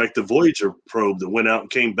V'ger was like the Voyager probe that went out and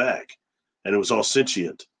came back, and it was all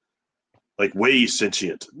sentient, like way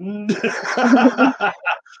sentient. But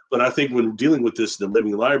I think when dealing with this in the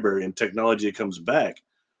living library and technology that comes back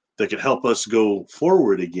that can help us go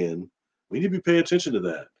forward again, we need to be paying attention to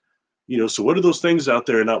that. You know, so what are those things out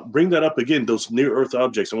there? And I'll bring that up again, those near Earth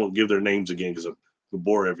objects. I won't give their names again because I will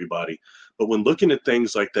bore everybody. But when looking at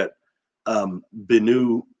things like that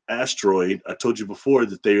Bennu asteroid, I told you before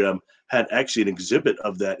that they had actually an exhibit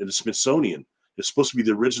of that in the Smithsonian. It's supposed to be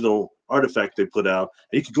the original artifact they put out,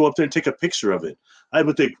 and you could go up there and take a picture of it. I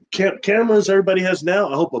would think cameras everybody has now,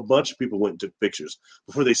 I hope a bunch of people went and took pictures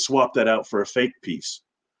before they swapped that out for a fake piece.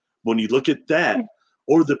 When you look at that,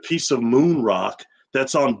 or the piece of moon rock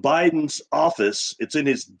that's on Biden's office, it's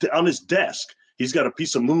on his desk. He's got a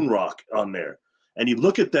piece of moon rock on there. And you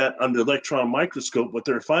look at that under electron microscope, what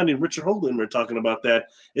they're finding, Richard Hoagland, we're talking about that,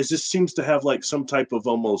 is this seems to have like some type of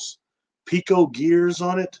almost pico gears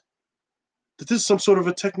on it. That this is some sort of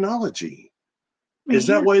a technology. Is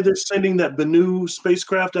that why they're sending that Bennu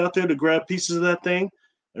spacecraft out there to grab pieces of that thing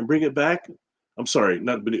and bring it back? I'm sorry,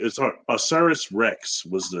 not it's Osiris Rex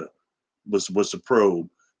was the probe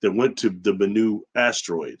that went to the Bennu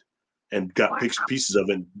asteroid and got pieces of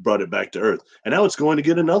it and brought it back to Earth. And now it's going to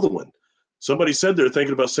get another one. Somebody said they're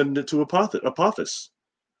thinking about sending it to Apophis.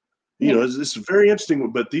 You know, it's very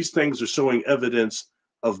interesting, but these things are showing evidence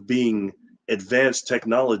of being advanced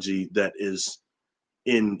technology that is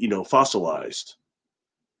in, you know, fossilized.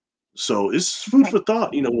 So it's food for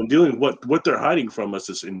thought, you know, when dealing with what they're hiding from us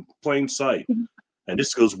is in plain sight. And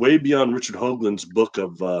this goes way beyond Richard Hoagland's book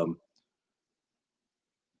of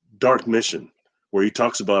Dark Mission, where he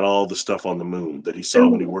talks about all the stuff on the moon that he saw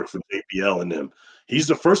when he worked for JPL and them. He's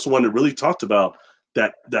the first one that really talked about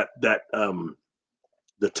that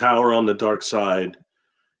the tower on the dark side.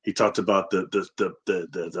 He talked about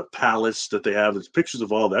the palace that they have. There's pictures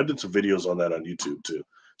of all that. I've done some videos on that on YouTube too,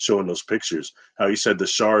 showing those pictures. How he said the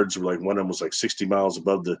shards were like, one of them was like 60 miles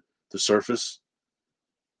above the surface,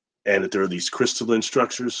 and that there are these crystalline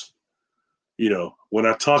structures. You know, when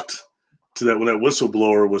I talked to that, when that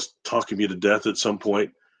whistleblower was talking me to death at some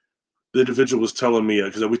point, the individual was telling me,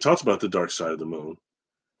 because we talked about the dark side of the moon,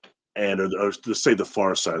 and or let's say the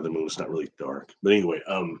far side of the moon. It's not really dark, but anyway,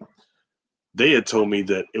 they had told me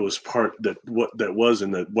that it was what that was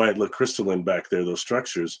in the why it looked crystalline back there, those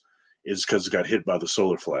structures, is because it got hit by the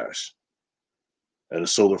solar flash. And the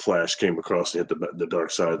solar flash came across and hit the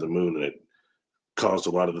dark side of the moon, and it caused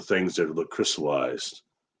a lot of the things there to look crystallized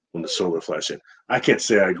when the solar flash hit. I can't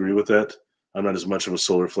say I agree with that. I'm not as much of a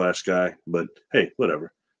solar flash guy, but hey,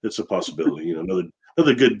 whatever. It's a possibility. You know,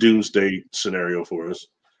 another good doomsday scenario for us.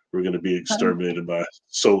 We're going to be exterminated by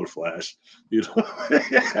solar flash. You know,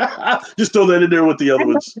 just throw that in there with the other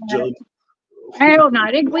ones, John. I hope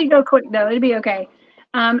not. We go quick though. It'd be okay.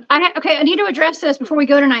 I need to address this before we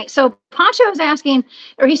go tonight. So Poncho is asking,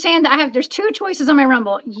 or he's saying that there's two choices on my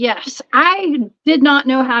Rumble. Yes, I did not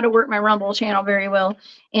know how to work my Rumble channel very well,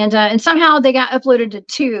 and somehow they got uploaded to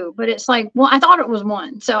two. But it's like, well, I thought it was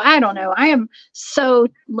one, so I don't know. I am so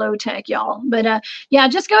low tech, y'all. But yeah,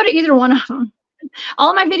 just go to either one of them. All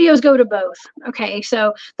of my videos go to both. Okay,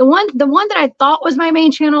 so the one that I thought was my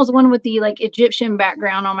main channel is the one with the like Egyptian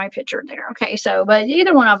background on my picture there. Okay, so but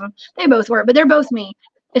either one of them, they both work, but they're both me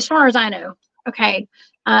as far as I know. Okay,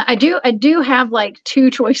 I do have like two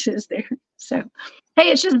choices there. So hey,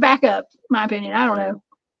 it's just backup, my opinion. I don't know.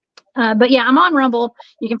 But yeah, I'm on Rumble.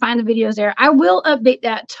 You can find the videos there. I will update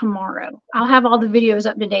that tomorrow. I'll have all the videos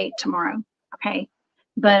up to date tomorrow. Okay,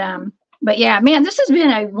 but yeah, man, this has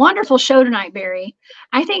been a wonderful show tonight, Barry.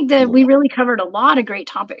 I think that we really covered a lot of great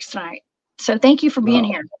topics tonight. So thank you for being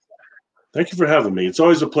here. Thank you for having me. It's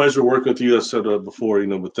always a pleasure working with you. I said before, you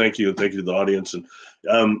know, but thank you to the audience. And,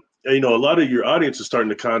 you know, a lot of your audience is starting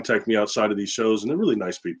to contact me outside of these shows, and they're really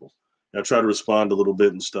nice people. I try to respond a little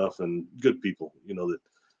bit and stuff, and good people, you know,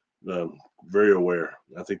 that very aware.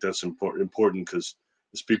 I think that's important because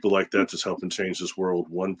it's people like that just helping change this world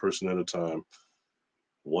one person at a time.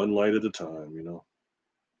 One light at a time, you know.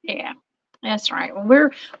 Yeah, that's right.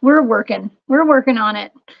 Well, we're working on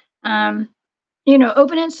it. You know,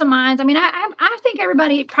 opening some minds. I mean, I think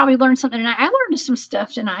everybody probably learned something tonight. I learned some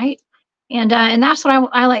stuff tonight, and that's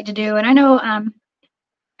what I like to do. And I know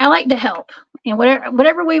I like to help in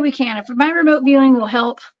whatever way we can. If my remote viewing will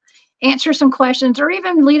help answer some questions or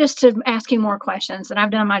even lead us to asking more questions, then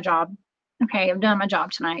I've done my job. Okay, I've done my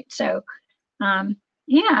job tonight. So,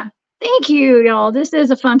 yeah. Thank you, y'all. This is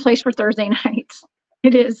a fun place for Thursday nights.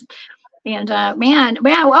 It is. And man,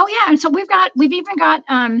 oh yeah. And so we've even got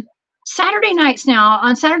Saturday nights now.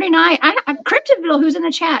 On Saturday night, Cryptidville, who's in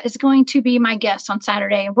the chat, is going to be my guest on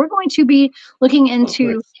Saturday. And we're going to be looking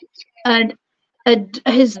into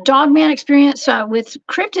his dogman experience with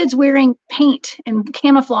cryptids wearing paint and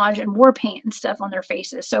camouflage and war paint and stuff on their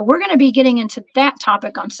faces. So we're going to be getting into that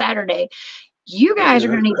topic on Saturday. You guys are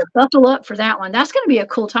going to need to buckle up for that one. That's going to be a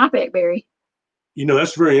cool topic, Barry. You know,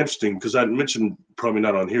 that's very interesting because I mentioned, probably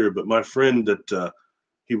not on here, but my friend that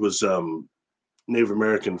he was Native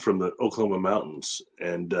American from the Oklahoma mountains,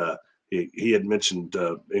 and he had mentioned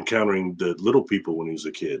encountering the little people when he was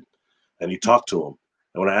a kid, and he talked to them.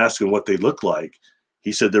 And when I asked him what they looked like,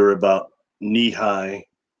 he said they were about knee high,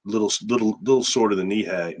 little shorter than knee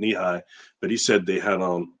high, but he said they had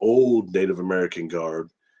on old Native American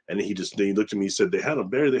garb. And he looked at me, he said, they had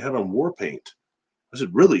on war paint. I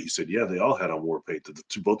said, really? He said, yeah, they all had on war paint,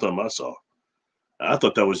 both of them I saw. I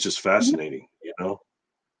thought that was just fascinating, you know?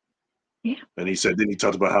 Yeah. And he said, then he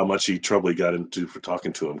talked about how much trouble he got into for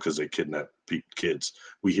talking to him because they kidnapped kids.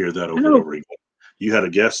 We hear that over and over again. You had a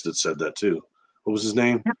guest that said that too. What was his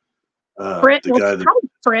name? Fred, the guy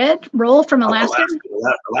Fred Roll from Alaska.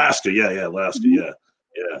 Alaska, yeah, Alaska, yeah.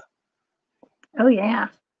 Oh yeah.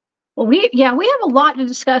 Well, we have a lot to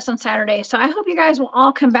discuss on Saturday, so I hope you guys will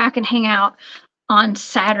all come back and hang out on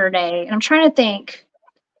Saturday. And I'm trying to think,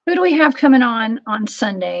 who do we have coming on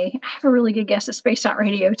Sunday? I have a really good guess at Spaced Out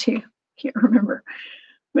Radio too. Can't remember.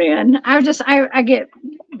 Man, I get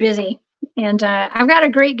busy, and I've got a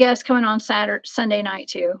great guest coming on Sunday night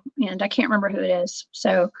too, and I can't remember who it is.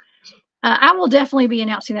 So I will definitely be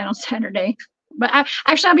announcing that on Saturday. But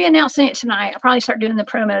I'll be announcing it tonight. I'll probably start doing the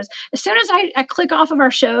promos. As soon as I click off of our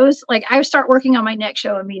shows, like I start working on my next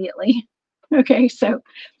show immediately. Okay, so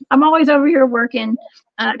I'm always over here working,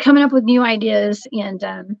 coming up with new ideas and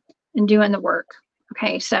doing the work.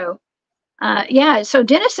 Okay, so yeah, so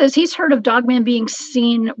Dennis says he's heard of dogmen being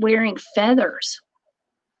seen wearing feathers.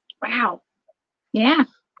 Wow. Yeah.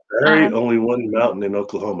 Only one mountain in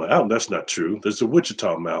Oklahoma. Oh, that's not true. There's the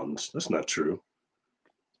Wichita Mountains. That's not true.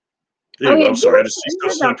 Yeah, I'm sorry. I just see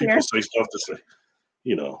stuff people say stuff to say,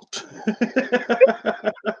 you know.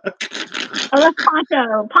 Oh, that's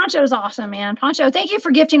Poncho. Poncho's awesome, man. Poncho, thank you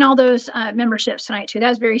for gifting all those memberships tonight, too.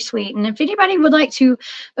 That's very sweet. And if anybody would like to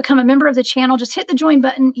become a member of the channel, just hit the join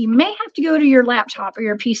button. You may have to go to your laptop or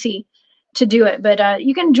your PC to do it, but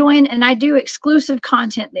you can join, and I do exclusive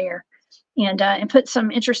content there and put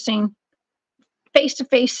some interesting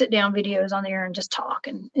face-to-face sit-down videos on there and just talk,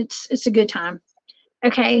 and it's a good time.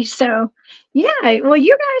 Okay, so yeah, well,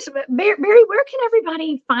 you guys, Barry, where can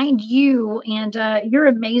everybody find you and your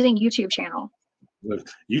amazing YouTube channel?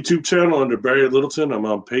 YouTube channel under Barry Littleton. I'm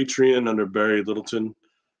on Patreon under Barry Littleton.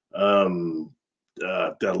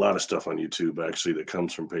 Got a lot of stuff on YouTube actually that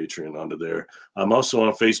comes from Patreon onto there. I'm also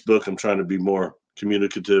on Facebook. I'm trying to be more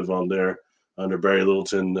communicative on there under Barry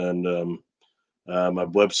Littleton, and my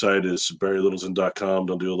website is barrylittleton.com.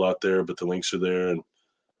 Don't do a lot there, but the links are there, and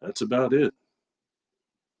that's about it.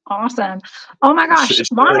 Awesome. Oh my gosh.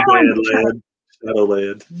 Shadowland.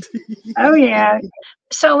 Oh yeah.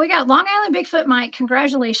 So we got Long Island Bigfoot Mike.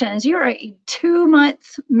 Congratulations. You're a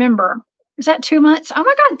 2-month member. Is that 2 months? Oh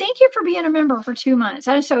my God. Thank you for being a member for 2 months.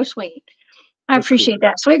 That is so sweet. I appreciate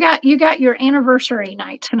that. So you got your anniversary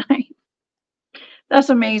night tonight. That's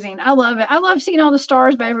amazing. I love it. I love seeing all the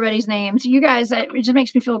stars by everybody's names. You guys, it just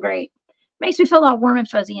makes me feel great. Makes me feel all warm and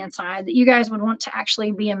fuzzy inside that you guys would want to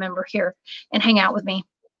actually be a member here and hang out with me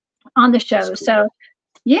on the show. Cool. So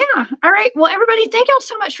yeah. All right. Well, everybody, thank y'all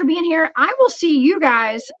so much for being here. I will see you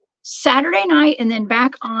guys Saturday night and then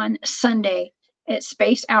back on Sunday at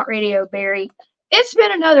Spaced Out Radio. Barry, it's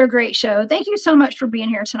been another great show. Thank you so much for being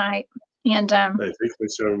here tonight. And hey,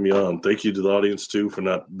 thanks for having me on. Thank you to the audience too for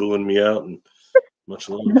not booing me out, and much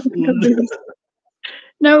love.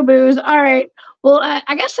 No booze. All right. Well,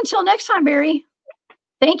 I guess until next time, Barry,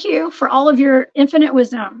 thank you for all of your infinite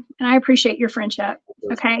wisdom, and I appreciate your friendship.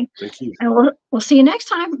 Okay. Thank you. And we'll see you next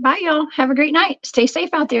time. Bye, y'all. Have a great night. Stay safe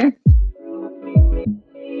out there.